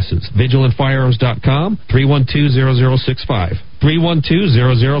training classes. VigilantFirearms.com, 312-0065.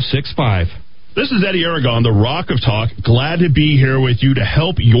 312-0065. This is Eddie Aragon, the Rock of Talk. Glad to be here with you to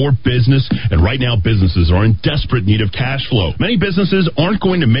help your business. And right now, businesses are in desperate need of cash flow. Many businesses aren't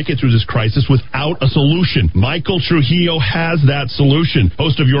going to make it through this crisis without a solution. Michael Trujillo has that solution.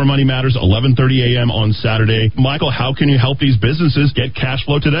 Host of Your Money Matters, 11:30 a.m. on Saturday. Michael, how can you help these businesses get cash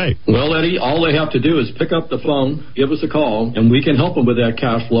flow today? Well, Eddie, all they have to do is pick up the phone, give us a call, and we can help them with that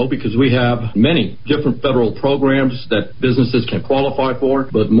cash flow because we have many different federal programs that businesses can qualify for.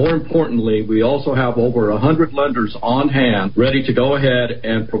 But more importantly, we also have over 100 lenders on hand ready to go ahead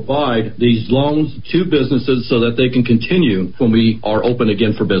and provide these loans to businesses so that they can continue when we are open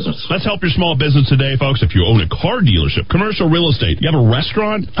again for business. Let's help your small business today, folks. If you own a car dealership, commercial real estate, you have a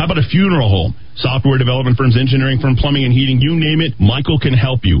restaurant, how about a funeral home, software development firms, engineering firm, plumbing and heating, you name it, Michael can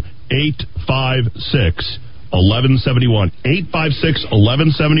help you. 856-1171,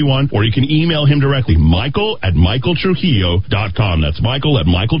 856-1171, or you can email him directly, michael@michaeltrujillo.com. That's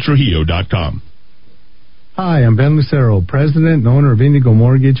michael@michaeltrujillo.com. Hi, I'm Ben Lucero, president and owner of Indigo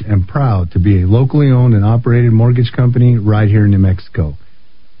Mortgage, and proud to be a locally owned and operated mortgage company right here in New Mexico.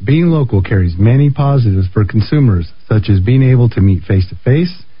 Being local carries many positives for consumers, such as being able to meet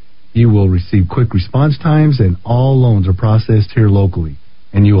face-to-face. You will receive quick response times, and all loans are processed here locally.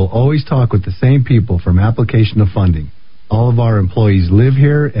 And you will always talk with the same people from application to funding. All of our employees live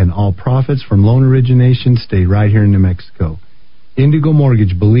here, and all profits from loan origination stay right here in New Mexico. Indigo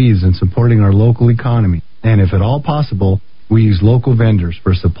Mortgage believes in supporting our local economy, and if at all possible, we use local vendors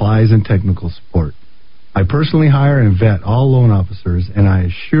for supplies and technical support. I personally hire and vet all loan officers, and I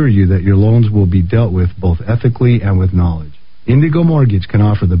assure you that your loans will be dealt with both ethically and with knowledge. Indigo Mortgage can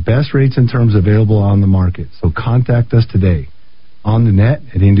offer the best rates and terms available on the market, so contact us today. On the net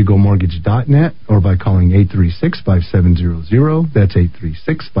at indigomortgage.net or by calling 836-5700. That's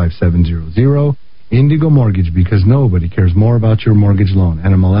 836-5700. Indigo Mortgage, because nobody cares more about your mortgage loan.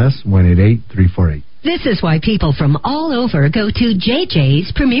 NMLS 188348. This is why people from all over go to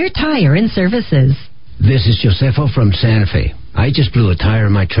JJ's Premier Tire and Services. This is Josefo from Santa Fe. I just blew a tire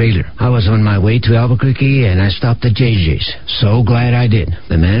in my trailer. I was on my way to Albuquerque and I stopped at JJ's. So glad I did.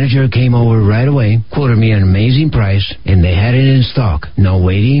 The manager came over right away, quoted me an amazing price, and they had it in stock. No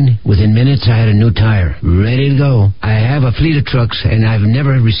waiting. Within minutes, I had a new tire, ready to go. I have a fleet of trucks, and I've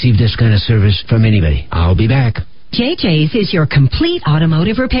never received this kind of service from anybody. I'll be back. JJ's is your complete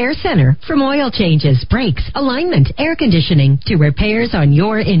automotive repair center. From oil changes, brakes, alignment, air conditioning, to repairs on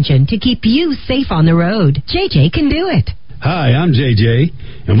your engine to keep you safe on the road. JJ can do it. Hi, I'm JJ,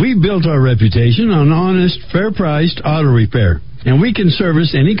 and we've built our reputation on honest, fair-priced auto repair. And we can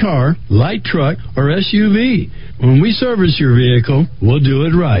service any car, light truck, or SUV. When we service your vehicle, we'll do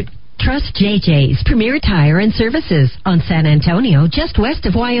it right. Trust JJ's Premier Tire and Services on San Antonio, just west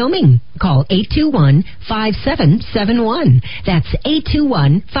of Wyoming. Call 821-5771. That's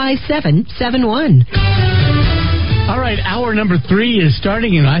 821-5771. All right, hour number 3 is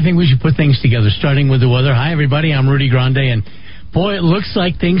starting, and I think we should put things together, starting with the weather. Hi, everybody. I'm Rudy Grande, and boy, it looks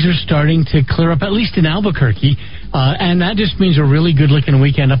like things are starting to clear up, at least in Albuquerque, and that just means a really good-looking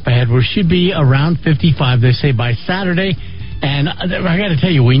weekend up ahead. We should be around 55, they say, by Saturday. And I got to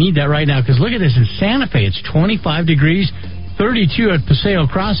tell you, we need that right now, because look at this. In Santa Fe, it's 25 degrees, 32 at Paseo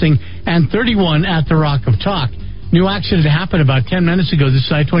Crossing, and 31 at the Rock of Talk. New accident happened about 10 minutes ago. This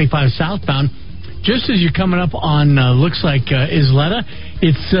is I-25 southbound. Just as you're coming up on, looks like Isleta,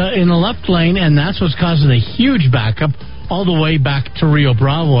 it's in the left lane, and that's what's causing a huge backup all the way back to Rio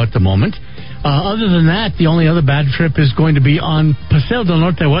Bravo at the moment. Other than that, the only other bad trip is going to be on Paseo del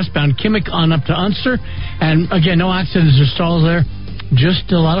Norte westbound, Kimmick on up to Unster. And again, no accidents or stalls there, just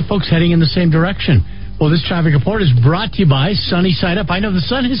a lot of folks heading in the same direction. Well, this traffic report is brought to you by Sunny Side Up. I know the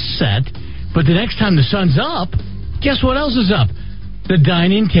sun is set, but the next time the sun's up, guess what else is up? The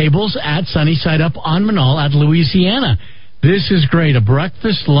dine-in tables at Sunny Side Up on Manal at Louisiana. This is great. A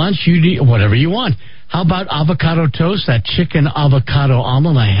breakfast, lunch, whatever you want. How about avocado toast, that chicken avocado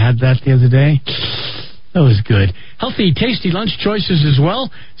omelet? I had that the other day. That was good. Healthy, tasty lunch choices as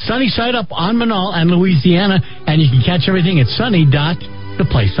well. Sunny Side Up on Manal and Louisiana. And you can catch everything at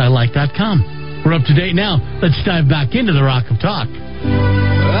sunny.theplaceilike.com. We're up to date now. Let's dive back into the Rock of Talk.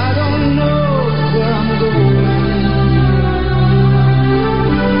 I don't know where I'm going.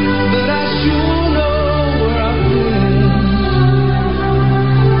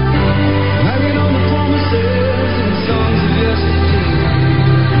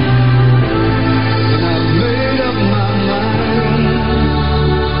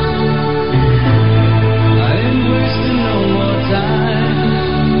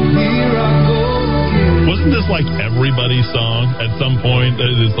 Like everybody's song at some point.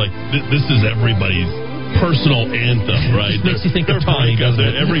 It's like this is everybody's personal anthem, right? It makes you think of Tony.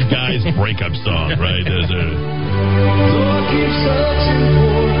 Every guy's breakup song, right?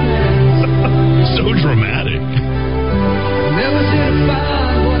 So dramatic.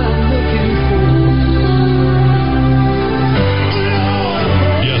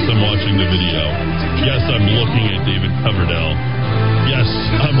 Yes, I'm watching the video. Yes, I'm looking at David Coverdale. Yes,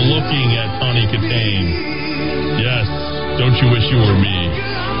 I'm looking at Tawny Kitaen. Yes, don't you wish you were me?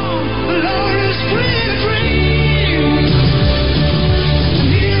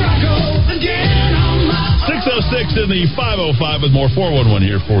 6:06 in the 5:05 with more 411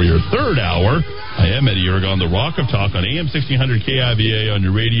 here for your third hour. I am Eddie Aragon, the Rock of Talk on AM 1600 KIVA on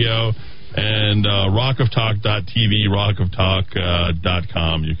your radio. And rockoftalk.tv,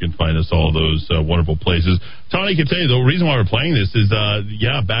 rockoftalk.com. You can find us all those wonderful places. Tawny Kitaen, the reason why we're playing this is,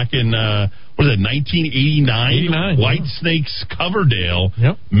 back in, 1989? White Snakes Coverdale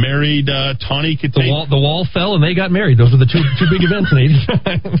married Tawny Kitaen. The wall fell and they got married. Those were the two big events in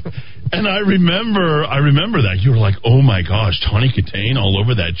 '89. And I remember that. You were like, oh my gosh, Tawny Kitaen all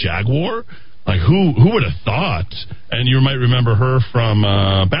over that Jaguar? Like, who would have thought? And you might remember her from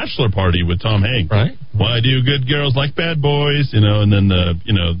Bachelor Party with Tom Hanks. Right. Why do good girls like bad boys? And then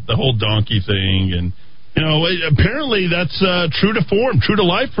the whole donkey thing. And, apparently that's true to form, true to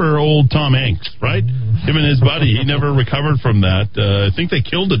life for old Tom Hanks, right? Him and his buddy. He never recovered from that. I think they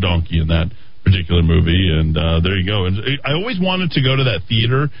killed a donkey in that particular movie, and there you go. And I always wanted to go to that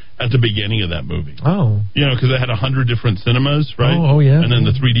theater at the beginning of that movie. Oh. Because they had 100 different cinemas, right? Oh, yeah. And then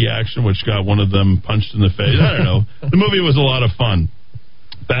the 3D action, which got one of them punched in the face. I don't know. The movie was a lot of fun.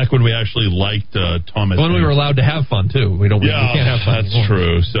 Back when we actually liked Thomas. When we were allowed to have fun, too. We can't have fun that's anymore.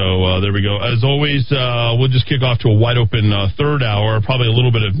 true. So there we go. As always, we'll just kick off to a wide open third hour. Probably a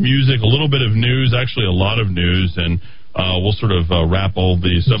little bit of music, a little bit of news, actually a lot of news. And we'll sort of wrap all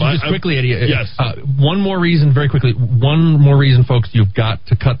these stuff. Just quickly, Eddie. Yes. One more reason, very quickly. One more reason, folks. You've got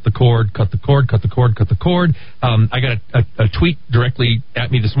to cut the cord. Cut the cord. Cut the cord. Cut the cord. I got a tweet directly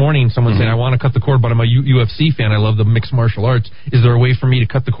at me this morning. Someone saying, "I want to cut the cord, but I'm a UFC fan. I love the mixed martial arts. Is there a way for me to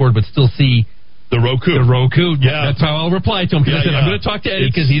cut the cord but still see?" The Roku. Yeah. That's how I'll reply to him. Because I said, I'm going to talk to Eddie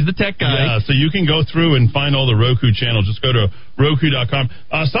because he's the tech guy. Yeah, so you can go through and find all the Roku channels. Just go to Roku.com.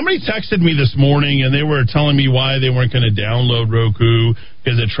 Somebody texted me this morning, and they were telling me why they weren't going to download Roku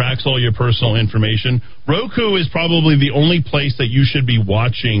because it tracks all your personal information. Roku is probably the only place that you should be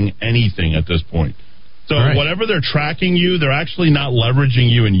watching anything at this point. So whatever they're tracking you, they're actually not leveraging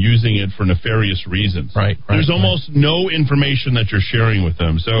you and using it for nefarious reasons. There's almost no information that you're sharing with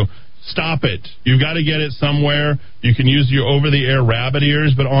them. So stop it. You've got to get it somewhere. You can use your over-the-air rabbit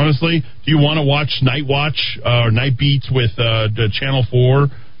ears, but honestly, do you want to watch Night Watch or Night Beats with the Channel 4?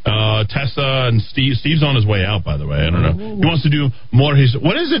 Tessa and Steve's on his way out, by the way. I don't know. He wants to do more.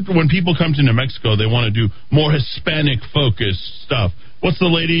 What is it when people come to New Mexico? They want to do more Hispanic-focused stuff. What's the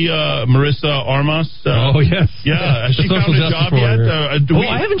lady, Marissa Armas? Yes. Yeah. Has she found a job yet?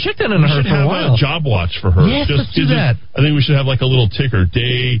 I haven't checked that on her for a while. We should have a job watch for her. Yes, let's do that. I think we should have like a little ticker.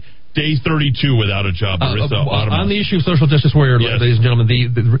 Day 32 without a job. Marissa on the issue of social justice warrior, ladies and gentlemen,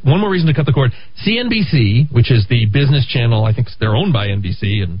 the one more reason to cut the cord. CNBC, which is the business channel, I think they're owned by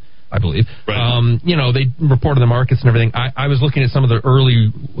NBC, and I believe. They report on the markets and everything. I was looking at some of the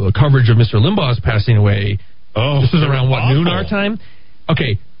early coverage of Mr. Limbaugh's passing away. This was around, noon our time?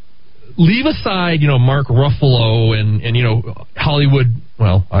 Okay. Leave aside, Mark Ruffalo and Hollywood.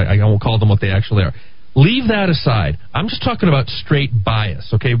 Well, I won't call them what they actually are. Leave that aside. I'm just talking about straight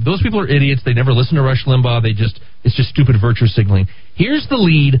bias, okay? Those people are idiots. They never listen to Rush Limbaugh. It's just stupid virtue signaling. Here's the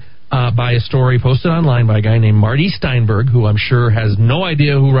lead by a story posted online by a guy named Marty Steinberg, who I'm sure has no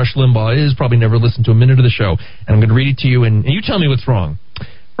idea who Rush Limbaugh is, probably never listened to a minute of the show. And I'm going to read it to you, and you tell me what's wrong.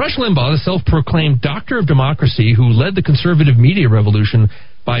 Rush Limbaugh, the self-proclaimed doctor of democracy who led the conservative media revolution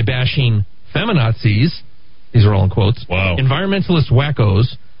by bashing feminazis, these are all in quotes, environmentalist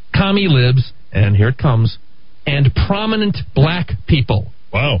wackos, commie libs, and here it comes, and prominent black people.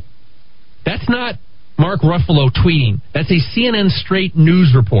 Wow. That's not Mark Ruffalo tweeting. That's a CNN straight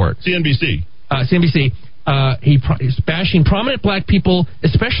news report. CNBC. CNBC. He's bashing prominent black people,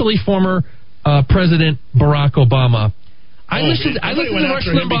 especially former President Barack Obama. I listened to Rush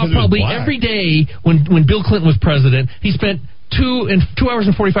Limbaugh probably every day when Bill Clinton was president. He spent 2 hours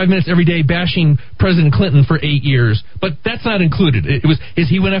and 45 minutes every day bashing President Clinton for 8 years, but that's not included.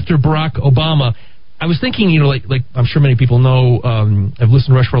 He went after Barack Obama. I was thinking, like I'm sure many people know, I've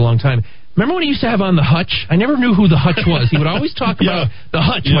listened to Rush for a long time. Remember when he used to have on the Hutch? I never knew who the Hutch was. He would always talk about the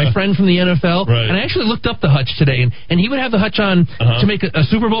Hutch, my friend from the NFL. And I actually looked up the Hutch today, and he would have the Hutch on to make a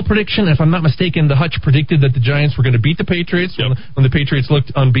Super Bowl prediction. If I'm not mistaken, the Hutch predicted that the Giants were going to beat the Patriots when the Patriots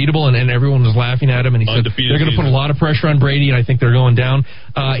looked unbeatable, and everyone was laughing at him. And he said they're going to put a lot of pressure on Brady, and I think they're going down.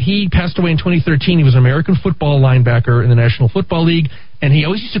 He passed away in 2013. He was an American football linebacker in the National Football League, and he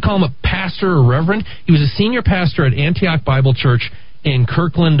always used to call him a pastor or reverend. He was a senior pastor at Antioch Bible Church in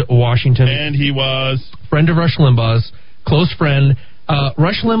Kirkland, Washington. And he was friend of Rush Limbaugh's, close friend.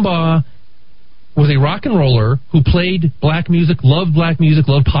 Rush Limbaugh was a rock and roller who played black music, loved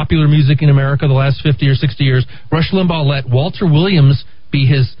popular music in America the last 50 or 60 years. Rush Limbaugh let Walter Williams be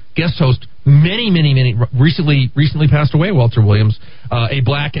his guest host. Many recently passed away, Walter Williams, a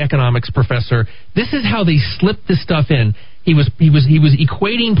black economics professor. This is how they slipped this stuff in. He was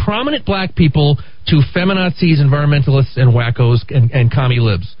equating prominent black people to feminazis, environmentalists, and wackos and commie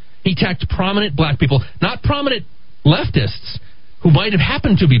libs. He tacked prominent black people, not prominent leftists who might have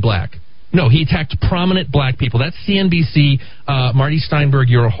happened to be black. No, he attacked prominent black people. That's CNBC. Marty Steinberg,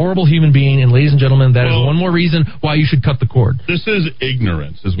 you're a horrible human being, and ladies and gentlemen, that is one more reason why you should cut the cord. This is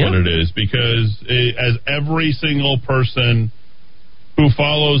ignorance, is what it is, because as every single person who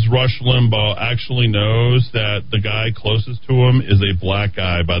follows Rush Limbaugh actually knows that the guy closest to him is a black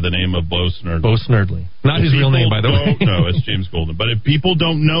guy by the name of Bo Snerdley. Bo Snerdley. Not his real name, by the way. No, it's James Golden. But if people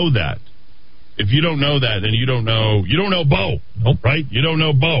don't know that, if you don't know that, then you don't know Bo. Nope. Right? You don't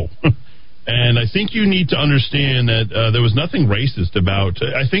know Bo. And I think you need to understand that there was nothing racist about.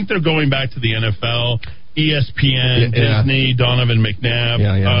 I think they're going back to the NFL, ESPN, Disney, Donovan McNabb.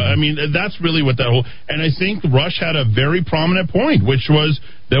 I mean, that's really what that whole. And I think Rush had a very prominent point, which was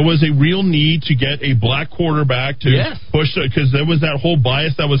there was a real need to get a black quarterback to push, because there was that whole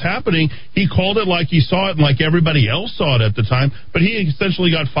bias that was happening. He called it like he saw it and like everybody else saw it at the time, but he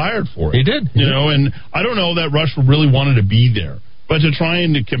essentially got fired for it. He did. You know, and I don't know that Rush really wanted to be there. But to try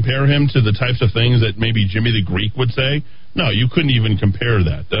and to compare him to the types of things that maybe Jimmy the Greek would say, no, you couldn't even compare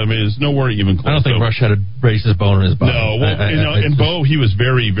that. I mean, it's nowhere even close. I don't think Rush had a racist bone in his body. No, well, and Bo, he was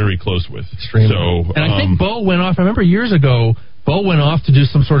very, very close with. Extremely. So, and I think Bo went off. I remember years ago, Bo went off to do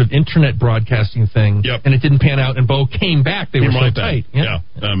some sort of internet broadcasting thing, and it didn't pan out, and Bo came back. They were so tight. Yeah,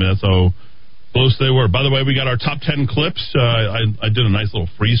 I mean, that's how close they were. By the way, we got our top 10 clips. I did a nice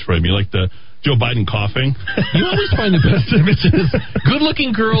little freeze frame. You like the Joe Biden coughing? You always find the best images. Good-looking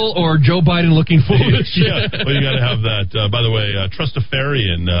girl or Joe Biden looking foolish. Yeah, well, you got to have that. By the way,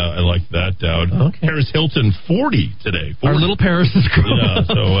 Trustafarian, I like that, Dowd. Okay. Paris Hilton, 40 today. 40. Our little Paris is growing up.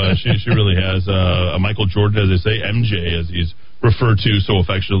 So she really has a Michael Jordan, as they say, MJ, as he's referred to so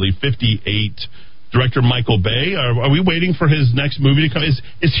affectionately, 58. Director Michael Bay, are we waiting for his next movie to come? Is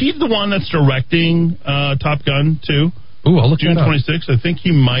he the one that's directing Top Gun 2? Ooh, I'll look June that up. 26th. I think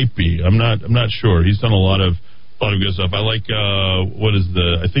he might be. I'm not sure. He's done a lot of good stuff. I like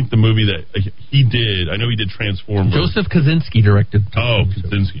I think the movie that he did. I know he did Transformers. Joseph Kaczynski directed. Oh,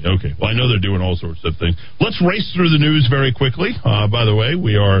 Kaczynski. Okay. Well, I know they're doing all sorts of things. Let's race through the news very quickly. By the way,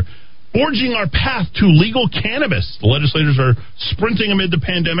 we are forging our path to legal cannabis. The legislators are sprinting amid the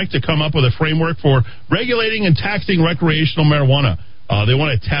pandemic to come up with a framework for regulating and taxing recreational marijuana. They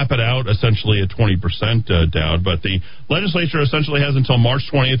want to tap it out essentially at 20%, Dowd, but the legislature essentially has until March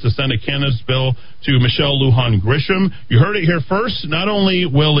 20th to send a cannabis bill to Michelle Lujan Grisham. You heard it here first. Not only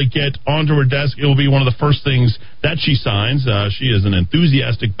will it get onto her desk, it will be one of the first things that she signs. She is an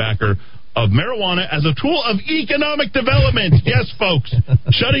enthusiastic backer of marijuana as a tool of economic development. Yes, folks.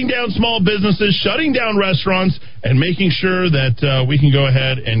 Shutting down small businesses, shutting down restaurants, and making sure that we can go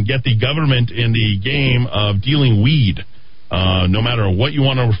ahead and get the government in the game of dealing weed. No matter what you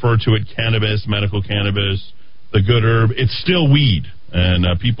want to refer to it, cannabis, medical cannabis, the good herb, it's still weed. And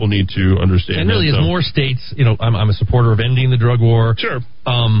people need to understand that. And really, as more states, I'm a supporter of ending the drug war. Sure.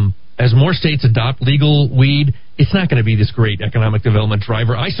 As more states adopt legal weed, it's not going to be this great economic development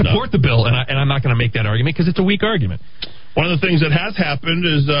driver. I support the bill, and I'm not going to make that argument because it's a weak argument. One of the things that has happened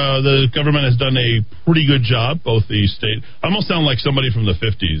is the government has done a pretty good job, both the state. I almost sound like somebody from the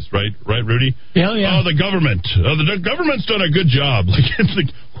 50s, right? Right, Rudy? Yeah. Oh, the government. The government's done a good job. Like, it's like,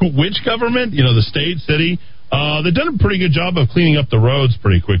 which government? The state, city. They've done a pretty good job of cleaning up the roads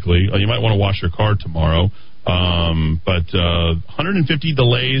pretty quickly. You might want to wash your car tomorrow. But 150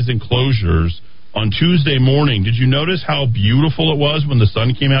 delays and closures on Tuesday morning. Did you notice how beautiful it was when the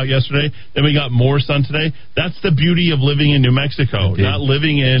sun came out yesterday? Then we got more sun today. That's the beauty of living in New Mexico, not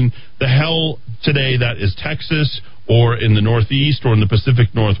living in the hell today that is Texas or in the Northeast or in the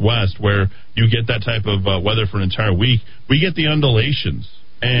Pacific Northwest, where you get that type of weather for an entire week. We get the undulations,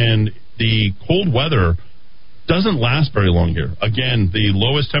 and the cold weather doesn't last very long here. Again, the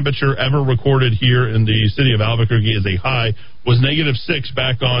lowest temperature ever recorded here in the city of Albuquerque as a high was -6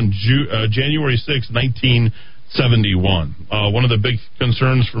 back on January 6, 1971. One of the big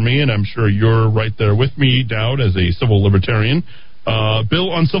concerns for me, and I'm sure you're right there with me, Dowd, as a civil libertarian,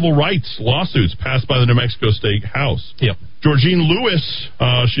 bill on civil rights lawsuits passed by the New Mexico State House. Yep. Georgine Lewis,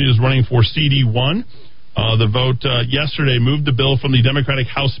 she is running for CD1. The vote yesterday moved the bill from the Democratic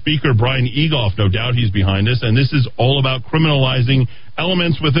House Speaker, Brian Egoff. No doubt he's behind this. And this is all about criminalizing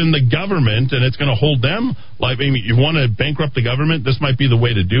elements within the government, and it's going to hold them. Like, I mean, you want to bankrupt the government, this might be the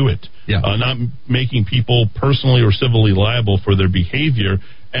way to do it. Yeah. Not making people personally or civilly liable for their behavior.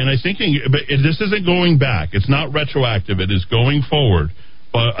 And I think this isn't going back. It's not retroactive. It is going forward.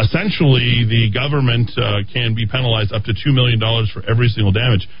 But essentially, the government can be penalized up to $2 million for every single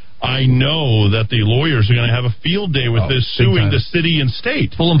damage. I know that the lawyers are going to have a field day with this, suing the city and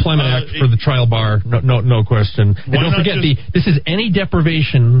state. Full Employment Act for the trial bar, no question. And don't forget, this is any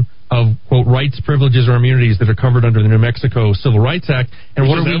deprivation of, quote, rights, privileges, or immunities that are covered under the New Mexico Civil Rights Act. And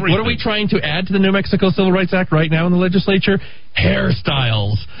what are we trying to add to the New Mexico Civil Rights Act right now in the legislature?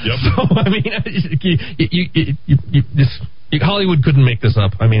 Hairstyles. Yep. So, I mean, Hollywood couldn't make this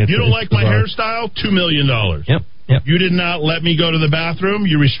up. I mean, you don't like my hairstyle? $2 million. Yep. You did not let me go to the bathroom.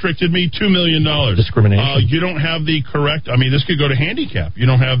 You restricted me. $2 million. Discrimination. You don't have the correct. I mean, this could go to handicap. You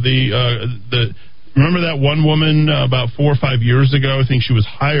don't have the. Remember that one woman about 4 or 5 years ago? I think she was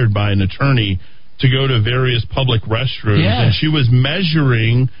hired by an attorney to go to various public restrooms, and she was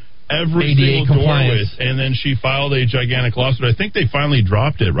measuring every ADA single door compliance. and then she filed a gigantic lawsuit. I think they finally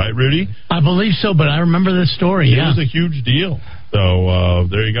dropped it, right, Rudy? I believe so, but I remember the story. It was a huge deal. So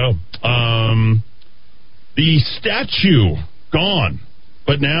there you go. The statue, gone.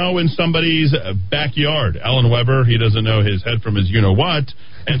 But now in somebody's backyard. Alan Weber, he doesn't know his head from his you-know-what,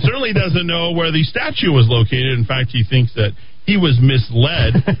 and certainly doesn't know where the statue was located. In fact, he thinks that he was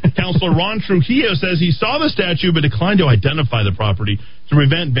misled. Councilor Ron Trujillo says he saw the statue but declined to identify the property to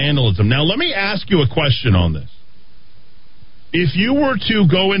prevent vandalism. Now, let me ask you a question on this. If you were to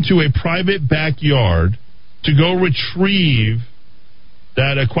go into a private backyard to go retrieve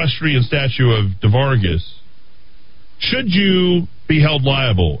that equestrian statue of DeVargas, should you be held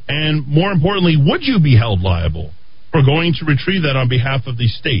liable? And more importantly, would you be held liable for going to retrieve that on behalf of the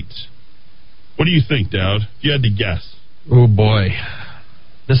state? What do you think, Dowd? If you had to guess. Oh, boy.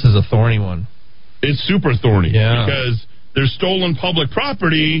 This is a thorny one. It's super thorny. Yeah. Because there's stolen public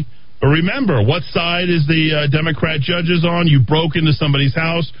property. But remember, what side is the Democrat judges on? You broke into somebody's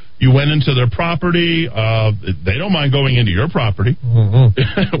house. You went into their property. They don't mind going into your property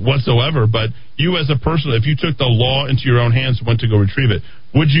whatsoever. But you as a person, if you took the law into your own hands and went to go retrieve it,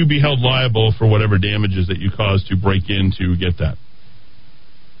 would you be held liable for whatever damages that you caused to break in to get that?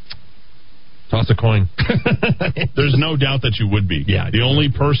 Toss a coin. There's no doubt that you would be. Yeah. The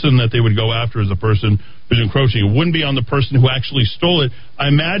only person that they would go after is the person who's encroaching. It wouldn't be on the person who actually stole it. I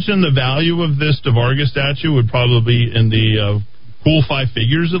imagine the value of this DeVargas statue would probably be in the cool 5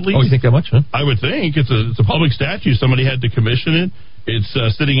 figures at least. Oh, you think that much, huh? I would think. It's a public statue. Somebody had to commission it. It's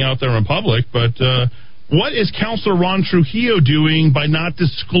sitting out there in public. But what is Councilor Ron Trujillo doing by not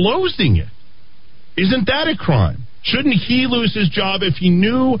disclosing it? Isn't that a crime? Shouldn't he lose his job if he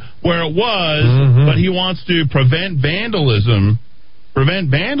knew where it was, but he wants to prevent vandalism, but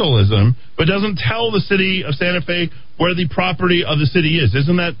doesn't tell the city of Santa Fe where the property of the city is?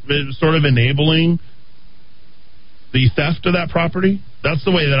 Isn't that sort of enabling the theft of that property? That's the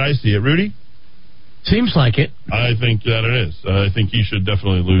way that I see it. Rudy? Seems like it. I think that it is. I think he should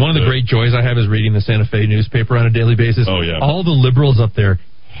definitely lose. One of the great joys I have is reading the Santa Fe newspaper on a daily basis. Oh, yeah. All the liberals up there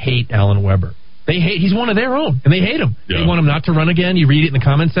hate Alan Weber. He's one of their own, and they hate him. Yeah. They want him not to run again. You read it in the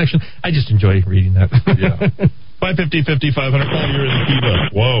comment section. I just enjoy reading that. Yeah. 550-5500. Call, you're in the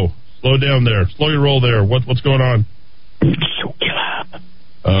Kiva. Whoa. Slow down there. Slow your roll there. What's going on?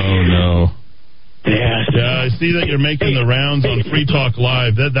 Oh, no. Yeah, I see that you're making the rounds on Free Talk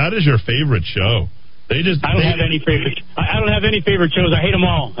Live. That is your favorite show. I don't have any favorite. I don't have any favorite shows. I hate them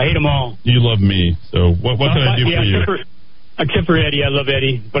all. You love me. So what can I do for you? Except for Eddie. I love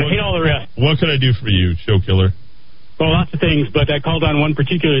Eddie, but I hate all the rest. What can I do for you, Show Killer? Well, lots of things, but I called on one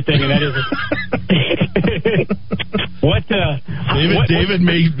particular thing, and that is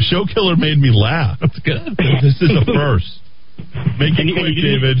Show Killer made me laugh. That's good. This is a first. Make it quick,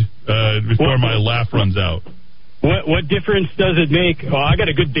 David, before my laugh runs out. What difference does it make? Oh, I got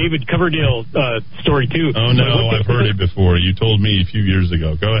a good David Coverdale story too. Oh no, I've heard it before. You told me a few years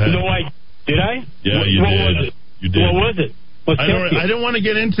ago. Go ahead. No, did I? Yeah, you did. Was it? You did. What was it? I don't want to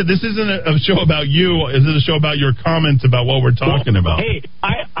get into this. Isn't a show about you. Is it a show about your comments about what we're talking about? Hey,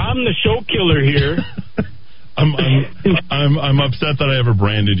 I'm the show killer here. I'm upset that I ever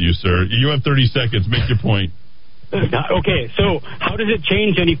branded you, sir. You have 30 seconds. Make your point. Okay, so how does it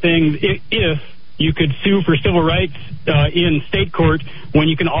change anything if you could sue for civil rights in state court when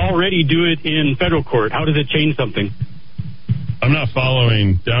you can already do it in federal court? How does it change something? I'm not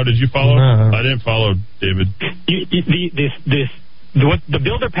following. Dow, did you follow? I didn't follow, David. The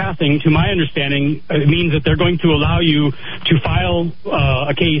bill they're passing, to my understanding, means that they're going to allow you to file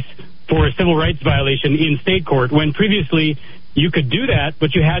a case for a civil rights violation in state court, when previously you could do that,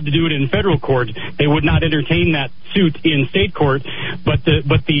 but you had to do it in federal court. They would not entertain that suit in state court, but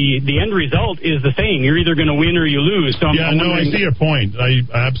the end result is the same. You're either going to win or you lose. So I see your point. I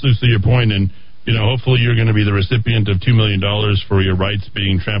absolutely see your point, and hopefully you're going to be the recipient of $2 million for your rights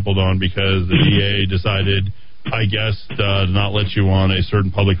being trampled on because the DA decided, I guess, to not let you on a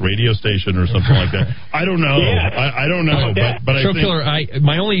certain public radio station or something like that. I don't know. Yeah. I don't know. But I think... Killer,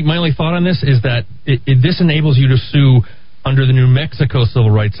 my only thought on this is that this enables you to sue under the New Mexico Civil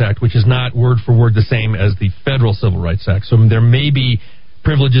Rights Act, which is not word for word the same as the federal Civil Rights Act. So there may be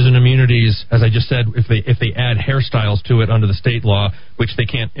privileges and immunities, as I just said, if they add hairstyles to it under the state law, which they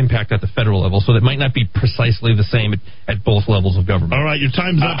can't impact at the federal level. So that might not be precisely the same at both levels of government. All right, your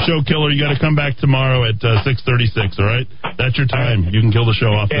time's up, Show Killer. You got to come back tomorrow at 6:36. All right, that's your time. You can kill the show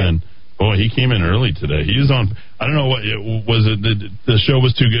off then. Boy, he came in early today. He was on. I don't know what was it. The show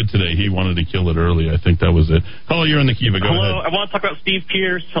was too good today. He wanted to kill it early. I think that was it. Hello, you're in the Kiva. Go ahead. I want to talk about Steve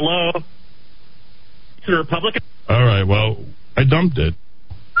Pierce. Hello, to the Republican. All right. Well, I dumped it.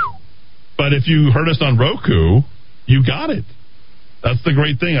 But if you heard us on Roku, you got it. That's the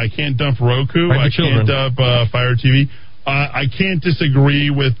great thing. I can't dump Roku. I can't dump Fire TV. I can't disagree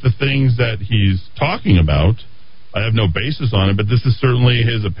with the things that he's talking about. I have no basis on it, but this is certainly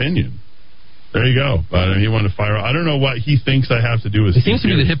his opinion. There you go. He wanted to fire. I don't know what he thinks I have to do with. It seems to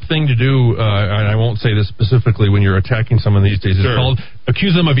be the hip thing to do, and I won't say this specifically when you're attacking someone these days. It's called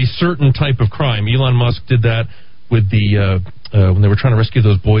accuse them of a certain type of crime. Elon Musk did that with the when they were trying to rescue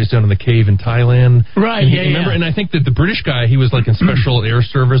those boys down in the cave in Thailand. Right. Remember? And I think that the British guy, he was like in special air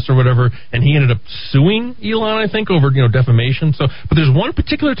service or whatever, and he ended up suing Elon, I think, over defamation. So, but there's one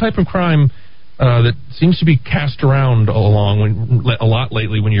particular type of crime that seems to be cast around a lot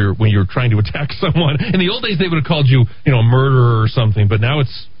lately when you're trying to attack someone. In the old days, they would have called you, a murderer or something, but now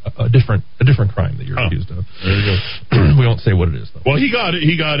it's a different crime that you're accused of. There you go. We won't say what it is, though. Well, he got in.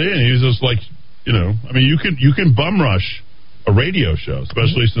 He was just like, I mean, you can bum rush a radio show,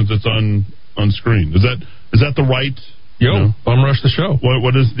 especially since it's on screen. Is that the right? Bum rush the show.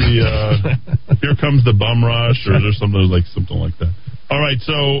 What is the? Here comes the bum rush, or is there something like that? All right,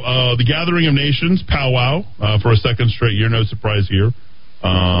 so the Gathering of Nations powwow for a second straight year. No surprise here.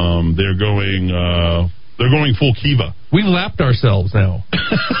 They're going full Kiva. We've lapped ourselves now.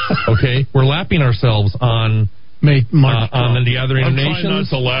 Okay, we're lapping ourselves on the Gathering of Nations. I'm trying not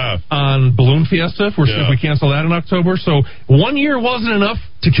to laugh. On Balloon Fiesta, if we cancel that in October. So 1 year wasn't enough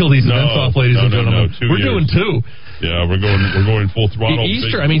to kill these events off, ladies and gentlemen. No, we're doing 2. Yeah, we're going full throttle.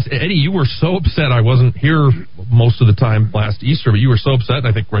 Easter, I mean, Eddie, you were so upset. I wasn't here most of the time last Easter, but you were so upset, and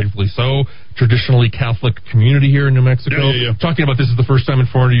I think rightfully so. Traditionally Catholic community here in New Mexico. Yeah. Talking about this is the first time in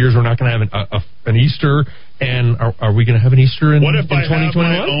 400 years we're not going to have an Easter. And are we going to have an Easter in 2021? What if I have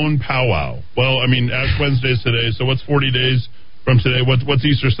my own powwow? Well, I mean, Ash Wednesday's today, so what's 40 days from today? What's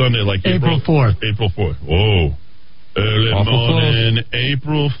Easter Sunday like? April 4th. April 4th. Whoa. Early morning,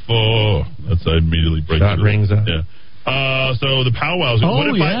 April 4th. That's I immediately break that rings out. Yeah. So the powwows.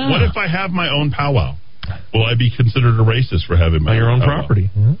 What if I have my own powwow? Will I be considered a racist for having my own powwow? property?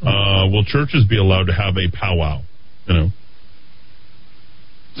 Will churches be allowed to have a powwow?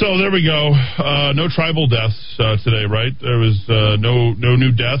 So there we go. No tribal deaths today, right? There was no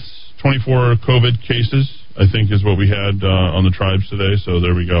new deaths. 24 COVID cases, I think, is what we had on the tribes today. So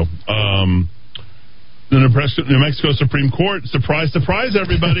there we go. The New Mexico Supreme Court, surprise, surprise,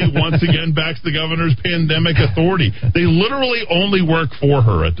 everybody, once again backs the governor's pandemic authority. They literally only work for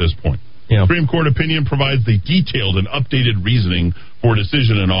her at this point. Yeah. Supreme Court opinion provides the detailed and updated reasoning for a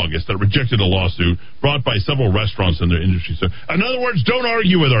decision in August that rejected a lawsuit brought by several restaurants in their industry. So, in other words, don't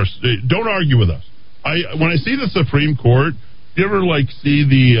argue with us. When I see the Supreme Court, do you ever see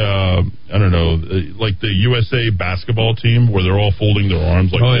the like the USA basketball team where they're all folding their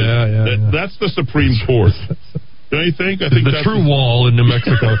arms like this? Yeah. That's the Supreme Court. Don't you think? I think the that's true wall in New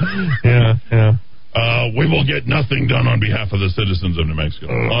Mexico. Yeah. We will get nothing done on behalf of the citizens of New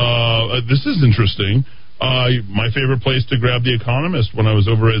Mexico. This is interesting. My favorite place to grab The Economist when I was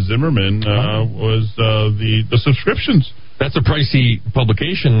over at Zimmerman was the subscriptions. That's a pricey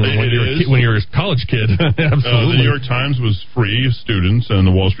publication when you're a college kid. Absolutely. The New York Times was free, students, and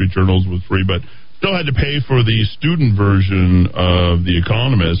the Wall Street Journal was free, but still had to pay for the student version of The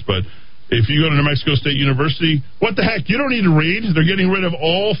Economist. But if you go to New Mexico State University, what the heck? You don't need to read. They're getting rid of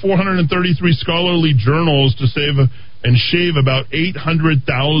all 433 scholarly journals to save and shave about $800,000.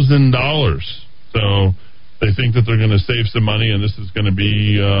 So they think that they're going to save some money, and this is going to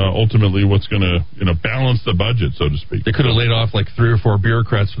be ultimately what's going to balance the budget, so to speak. They could have laid off 3 or 4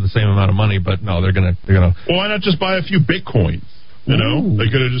 bureaucrats for the same amount of money, but no, they're going to. Well, why not just buy a few Bitcoins? They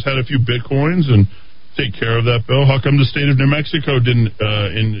could have just had a few Bitcoins and take care of that bill. How come the state of New Mexico didn't?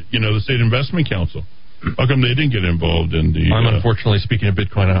 The State Investment Council. How come they didn't get involved in the? I'm unfortunately, speaking of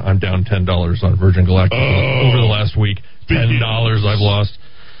Bitcoin, I'm down $10 on Virgin Galactic over the last week. $10 I've lost.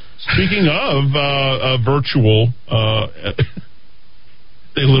 Speaking of virtual,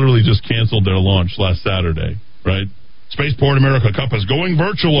 they literally just canceled their launch last Saturday, right? Spaceport America Cup is going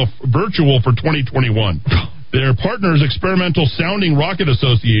virtual for 2021. Their partners, Experimental Sounding Rocket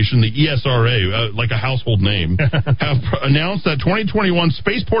Association, the ESRA, like a household name, have announced that 2021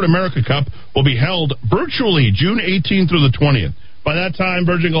 Spaceport America Cup will be held virtually June 18th through the 20th. By that time,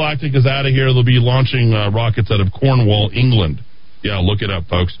 Virgin Galactic is out of here. They'll be launching rockets out of Cornwall, England. Yeah, look it up,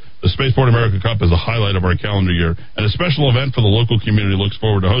 folks. The Spaceport America Cup is a highlight of our calendar year and a special event for the local community looks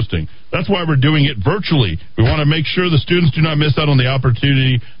forward to hosting. That's why we're doing it virtually. We want to make sure the students do not miss out on the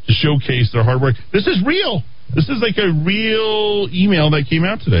opportunity to showcase their hard work. This is real. This is like a real email that came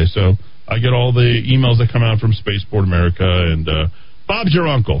out today. So I get all the emails that come out from Spaceport America, and Bob's your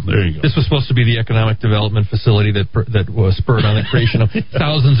uncle. There you go. This was supposed to be the economic development facility that was spurred on the creation of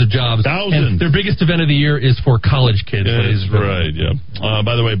thousands of jobs. Thousands. And their biggest event of the year is for college kids. That's right, yeah.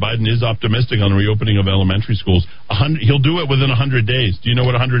 By the way, Biden is optimistic on the reopening of elementary schools. He'll do it within 100 days. Do you know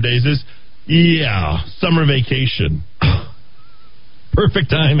what 100 days is? Yeah, summer vacation. Perfect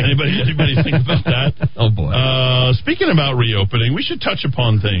timing. Anybody think about that? Oh, boy. Speaking about reopening, we should touch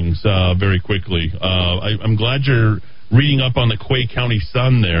upon things very quickly. I'm glad you're reading up on the Quay County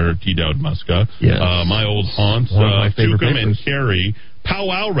Sun there, T. Dowd Muska. Yes. My old haunts, One of my favorite Tucum and papers. Cary.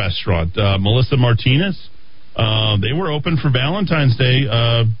 Powwow Restaurant, Melissa Martinez. They were open for Valentine's Day.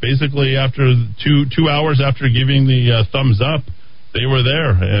 Basically, after two hours after giving the thumbs up, they were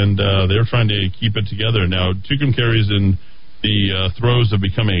there, and they were trying to keep it together. Now, Tucumcari is in the throes of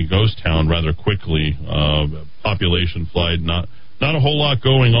becoming a ghost town rather quickly. Population flight, not a whole lot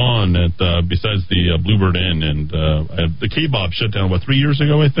going on besides the Bluebird Inn and the K-Bob shut down 3 years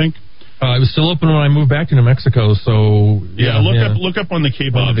ago, I think. It was still open when I moved back to New Mexico, so look up when the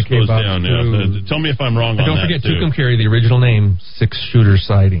K-Bob goes down. Yeah. Tell me if I'm wrong on that. Don't forget Tucumcari, the original name, 6-Shooter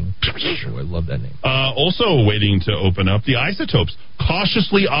Siding. Oh, I love that name. Also waiting to open up, the Isotopes,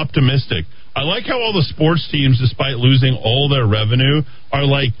 cautiously optimistic. I like how all the sports teams, despite losing all their revenue, are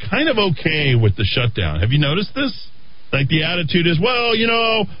like kind of okay with the shutdown. Have you noticed this? Like the attitude is, well,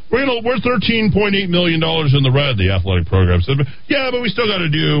 we're $13.8 million in the red, the athletic program said. Yeah, but we still got to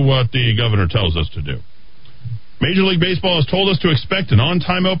do what the governor tells us to do. Major League Baseball has told us to expect an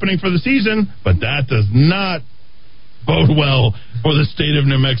on-time opening for the season, but that does not bode well for the state of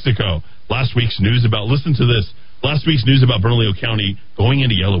New Mexico. Last week's news about Bernalillo County going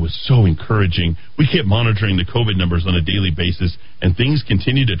into yellow was so encouraging. We kept monitoring the COVID numbers on a daily basis, and things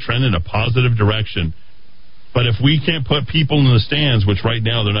continue to trend in a positive direction. But if we can't put people in the stands, which right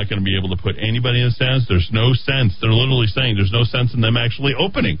now they're not going to be able to put anybody in the stands, there's no sense. They're literally saying there's no sense in them actually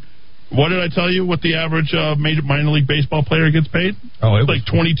opening. What did I tell you? What the average minor league baseball player gets paid? Oh, it was like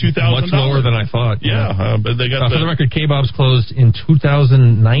 $22,000. Much lower than I thought. Yeah, but they got for the record, K-Bob's closed in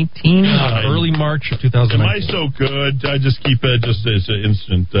 2019, early March of 2019. Am I so good? I just keep it just as an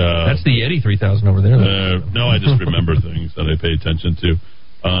instant. That's the Yeti 3000 over there. No, I just remember things that I pay attention to.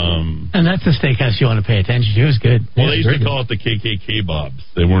 And that's the steakhouse you want to pay attention to. It was good. Well, they used to call it the KKK Bobs.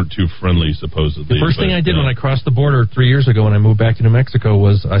 They weren't too friendly, supposedly. The first thing I did when I crossed the border 3 years ago when I moved back to New Mexico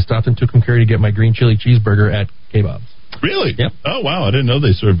was I stopped in Tucumcari to get my green chili cheeseburger at K-Bob's. Really? Yep. Oh, wow. I didn't know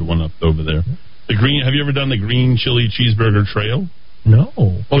they served one up over there. Have you ever done the green chili cheeseburger trail? No.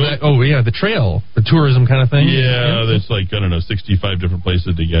 Yeah, the trail, the tourism kind of thing. Yeah, there's 65 different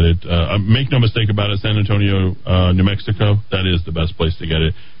places to get it. Make no mistake about it, San Antonio, New Mexico, that is the best place to get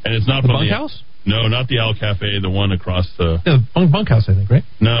it. And it's not the Bunkhouse? No, not the Al Cafe, the one across the... Yeah, Bunkhouse, I think, right?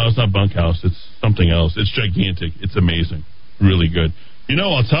 No, it's not Bunkhouse. It's something else. It's gigantic. It's amazing. Really good.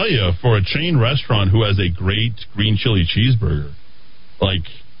 I'll tell you, for a chain restaurant who has a great green chili cheeseburger,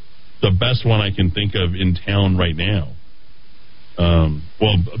 the best one I can think of in town right now.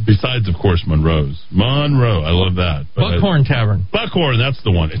 Besides, of course, Monroe's. Monroe, I love that. Buckhorn Tavern. Buckhorn, that's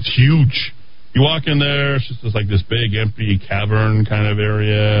the one. It's huge. You walk in there, it's just this big, empty cavern kind of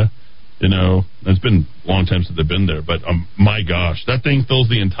area. It's been a long time since they've been there, but my gosh, that thing fills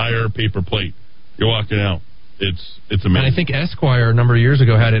the entire paper plate. You're walking out. It's amazing. And I think Esquire a number of years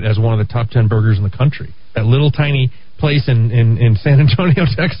ago had it as one of the top 10 burgers in the country. That little tiny place in San Antonio,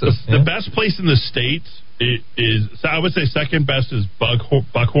 Texas. The best place in the state is, I would say second best is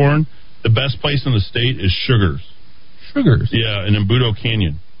Buckhorn. The best place in the state is Sugar's. Sugar's? Yeah, in Embudo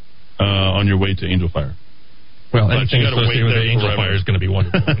Canyon on your way to Angel Fire. Well, anything associated with the Angel Fire is going to be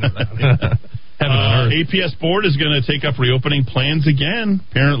wonderful. APS Board is going to take up reopening plans again.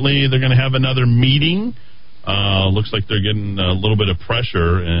 Apparently, they're going to have another meeting. Looks like they're getting a little bit of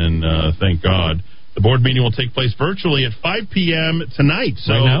pressure, and thank God. The board meeting will take place virtually at 5 p.m. tonight.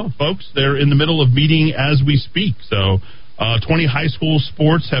 So, right now, folks, they're in the middle of meeting as we speak. So, 20 high school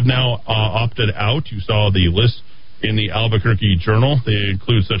sports have now opted out. You saw the list in the Albuquerque Journal. They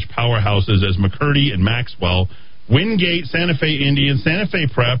include such powerhouses as McCurdy and Maxwell, Wingate, Santa Fe Indian, Santa Fe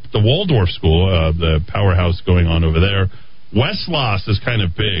Prep, the Waldorf School, the powerhouse going on over there. West Los is kind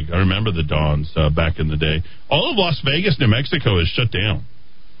of big. I remember the Dons back in the day. All of Las Vegas, New Mexico is shut down.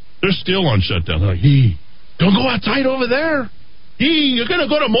 They're still on shutdown. They're like, don't go outside over there. You're going to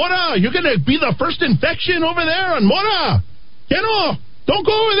go to Mora. You're going to be the first infection over there on Mora. Don't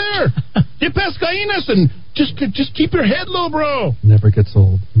go over there. Get past Gallinas and just keep your head low, bro. Never gets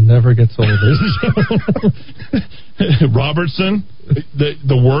old. Robertson,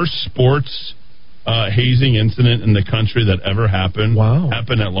 the worst sports hazing incident in the country that ever happened. Wow.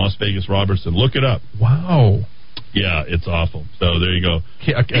 Happened at Las Vegas Robertson. Look it up. Wow. Yeah, it's awful. So there you go.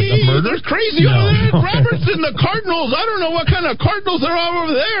 A murder? There's crazy over there at Robertson. The Cardinals. I don't know what kind of Cardinals there are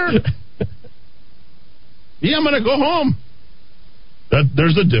over there. I'm going to go home.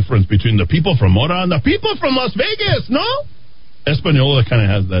 There's a difference between the people from Mora and the people from Las Vegas, no? Espanola kind of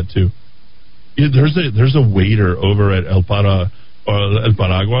has that too. There's a waiter over at El Para or El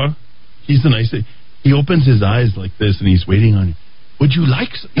Paragua, he's the nicest. He opens his eyes like this, and he's waiting on you. Would you like,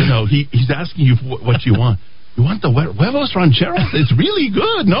 he's asking you what you want. You want the huevos rancheros? It's really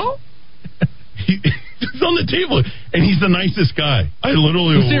good, no? He's on the table, and he's the nicest guy. I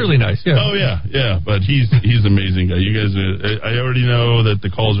literally sincerely nice. Yeah. Oh yeah. But he's an amazing guy. You guys, I already know that the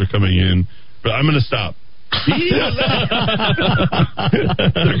calls are coming in, but I'm going to stop. They're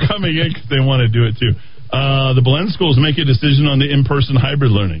coming in because they want to do it too. The Belen schools make a decision on the in-person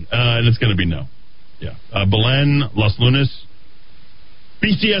hybrid learning, and it's going to be no. Yeah, Belen, Las Lunas.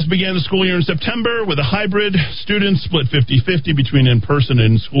 BCS began the school year in September with a hybrid. Students split 50-50 between in-person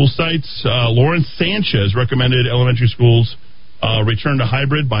and school sites. Lawrence Sanchez recommended elementary schools return to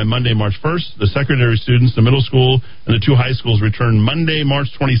hybrid by Monday, March 1st. The secondary students, the middle school, and the two high schools return Monday,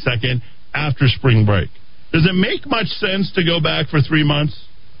 March 22nd after spring break. Does it make much sense to go back for 3 months?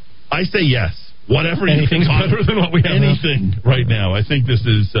 I say yes. Whatever you think, better than what we have. Anything right now. I think this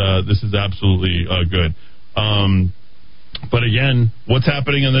is absolutely good. But again, what's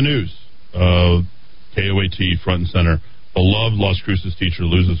happening in the news? KOAT front and center. Beloved Las Cruces teacher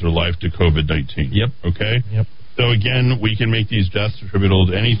loses her life to COVID-19. Yep. Okay? Yep. So again, we can make these deaths attributable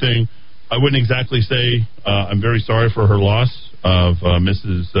to anything. I wouldn't exactly say I'm very sorry for her loss of Miss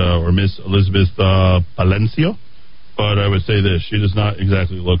Elizabeth Palencia, but I would say this: she does not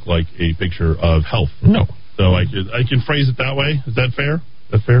exactly look like a picture of health. No. So I can phrase it that way. Is that fair?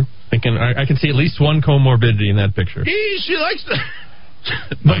 Is that fair? I can see at least one comorbidity in that picture. She likes to.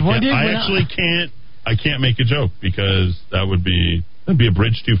 But I can't make a joke because that'd be a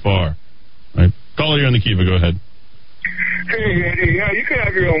bridge too far. Right? Caller, you're on the Kiva. Go ahead. Hey, Eddie, yeah, you can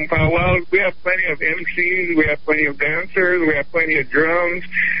have your own powwows. We have plenty of MCs, we have plenty of dancers, we have plenty of drums,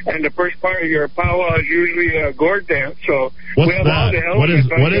 and the first part of your powwow is usually a gourd dance. So what's we have that? all the elements.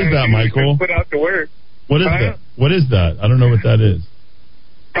 What is that, Michael? Put out the word. What is that? What is that? I don't know what that is.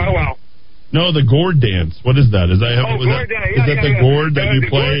 Powwow. No, the gourd dance. What is that? Is that the gourd that you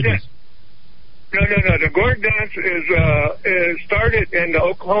played? No. The gourd dance is started in the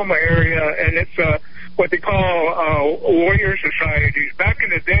Oklahoma area, and it's what they call warrior societies. Back in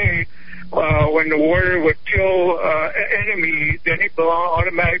the day, when the warrior would kill an enemy, then he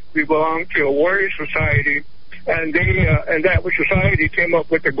automatically belonged to a warrior society. And that society came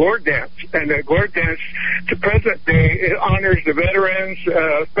up with the gourd dance. And the gourd dance, to present day, it honors the veterans,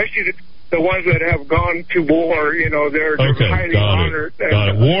 especially the ones that have gone to war. They're highly honored. Got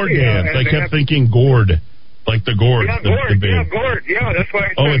it. War dance. I kept thinking gourd, like the gourd. Yeah, gourd. Yeah, that's why.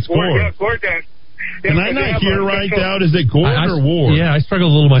 It's gourd. Yeah, gourd dance. Can I not hear right out? Is it gourd or war? Yeah, I struggle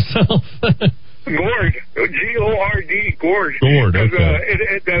a little myself. Gourd, G-O-R-D, gourd. Gourd,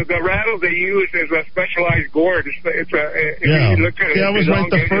 okay. The rattle they use is a specialized gourd. I was right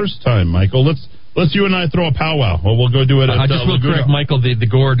the first time, Michael. Let's you and I throw a powwow. Well, we'll go do it. I just will correct Michael. The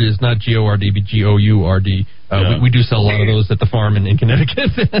gourd is not G-O-R-D, but G-O-U-R-D. We do sell a lot of those at the farm in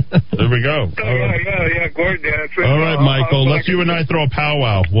Connecticut. There we go. Yeah, gourd dance. All right, Michael. Let's you and I throw a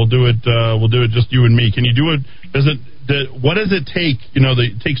powwow. We'll do it. We'll do it just you and me. Can you do it? What does it take?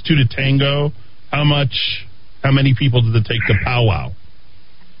 It takes two to tango. How many people does it take to powwow?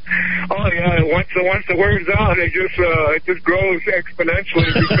 Oh yeah, once the word's out, it just grows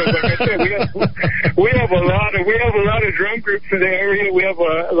exponentially because, like I said, we have a lot of drum groups in the area. We have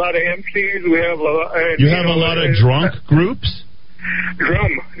a lot of MCs. We have a lot of drunk groups.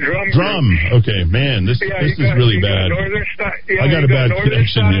 Drum. Okay, man, this is really bad. I got a bad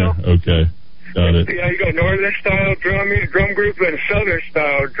connection here. Okay. Got it. Yeah, you got northern style drum group and southern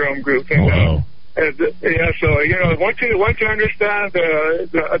style drum group. And, wow. So once you understand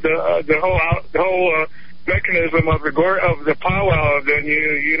the whole mechanism of the powwow, then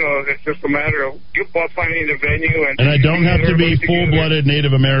it's just a matter of finding the venue and I don't have to be full-blooded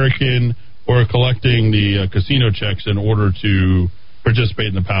Native American or collecting the casino checks in order to participate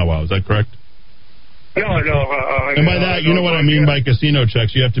in the powwow. Is that correct? No. And by that, you know what I mean by casino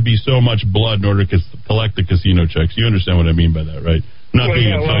checks. You have to be so much blood in order to collect the casino checks. You understand what I mean by that, right? Not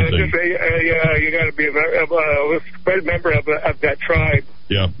being insulting. You got to be a member of that tribe.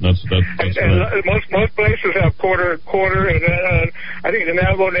 Yeah, that's right. Most places have quarter, and then I think the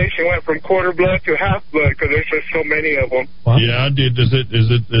Navajo Nation went from quarter blood to half blood because there's just so many of them. What? Yeah, dude. Is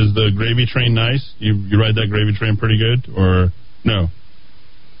the gravy train nice? You ride that gravy train pretty good, or no?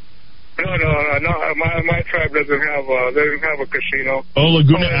 No. My tribe doesn't have a casino. Oh,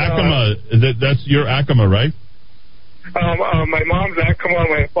 Laguna Acoma. That's your Acoma, right? My mom's Acoma.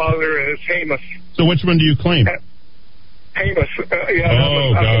 My father is Jemez. So which one do you claim? Jemez.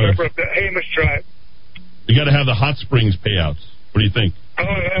 I'm a member of the Jemez tribe. You got to have the hot springs payouts. What do you think?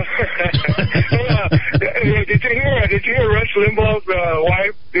 Oh, yeah. Did you hear Rush Limbaugh's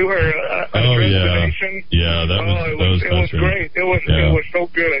wife do her transformation? Yeah, that was great. It was so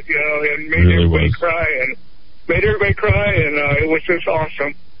good, and made everybody cry, and it was just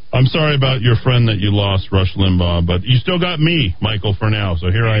awesome. I'm sorry about your friend that you lost, Rush Limbaugh, but you still got me, Michael, for now. So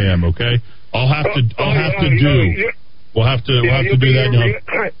here I am. Okay, We'll have to do that now.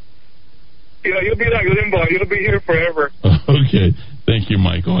 Yeah, you'll be like Limbaugh. You'll be here forever. Okay. Thank you,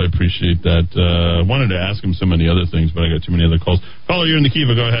 Michael. I appreciate that. I wanted to ask him so many other things, but I got too many other calls. Caller, you're in the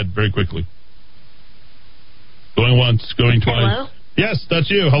Kiva. Go ahead, very quickly. Going once, going twice. Hello? Yes, that's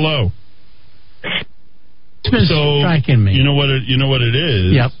you. Hello. Striking me. You know what it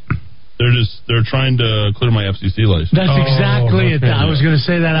is? Yep. They're trying to clear my FCC license. That's exactly it. I was going to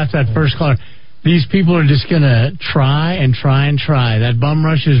say that after that first caller. These people are just going to try and try and try. That bum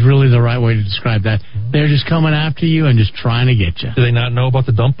rush is really the right way to describe that. They're just coming after you and just trying to get you. Do they not know about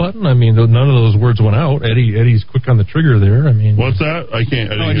the dump button? I mean, none of those words went out. Eddie's quick on the trigger there. I mean, what's that? I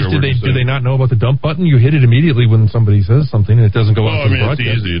didn't hear what do they not know about the dump button? You hit it immediately when somebody says something, and it doesn't go out. It's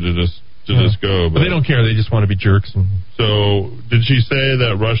easy to just go. But they don't care. They just want to be jerks. So, did she say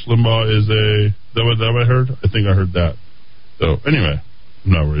that Rush Limbaugh is Is that what I heard? I think I heard that. So, anyway, I'm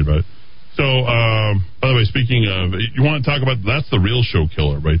not worried about it. So, by the way, speaking of, you want to talk about, that's the real show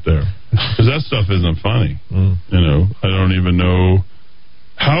killer right there. Because that stuff isn't funny. I don't even know.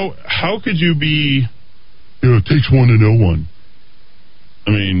 How could you be, it takes one to know one.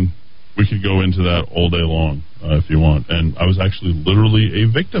 I mean, we could go into that all day long if you want. And I was actually literally a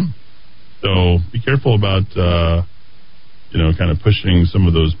victim. So be careful about, kind of pushing some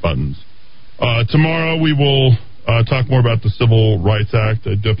of those buttons. Tomorrow we will talk more about the Civil Rights Act.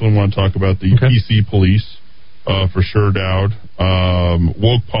 I definitely want to talk about the PC police for sure, Dowd.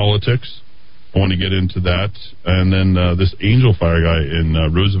 Woke politics. I want to get into that. And then this Angel Fire guy in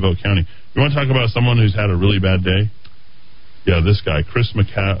Roosevelt County. You want to talk about someone who's had a really bad day? Yeah, this guy, Chris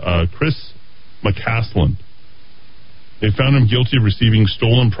McCaslin. They found him guilty of receiving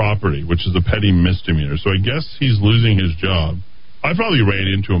stolen property, which is a petty misdemeanor. So I guess he's losing his job. I probably ran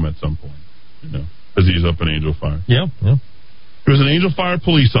into him at some point, because he's up in Angel Fire. Yeah. He was an Angel Fire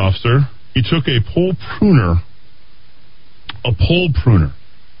police officer. He took a pole pruner.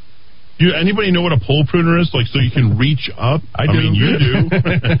 Anybody know what a pole pruner is? Like, so you can reach up? I mean, you do.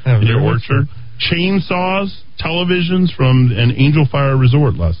 In your orchard. Chainsaws, televisions from an Angel Fire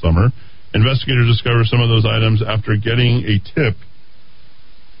resort last summer. Investigators discovered some of those items after getting a tip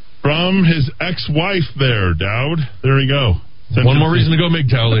from his ex-wife there, Dowd. There we go. One more reason to go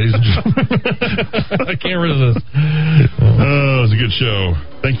MGTOW, ladies and gentlemen. I can't rid of this. It was a good show.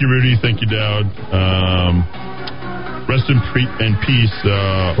 Thank you, Rudy. Thank you, Dowd. Rest in peace,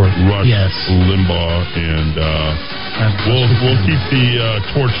 Rush Limbaugh, and we'll keep the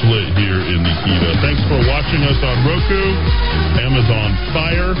torch lit here in the Kiva. Thanks for watching us on Roku, Amazon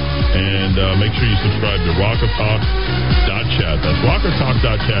Fire, and make sure you subscribe to rockertalk.chat. That's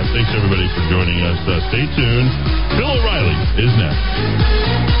rockertalk.chat. Thanks everybody for joining us. Stay tuned. Bill O'Reilly is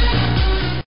next.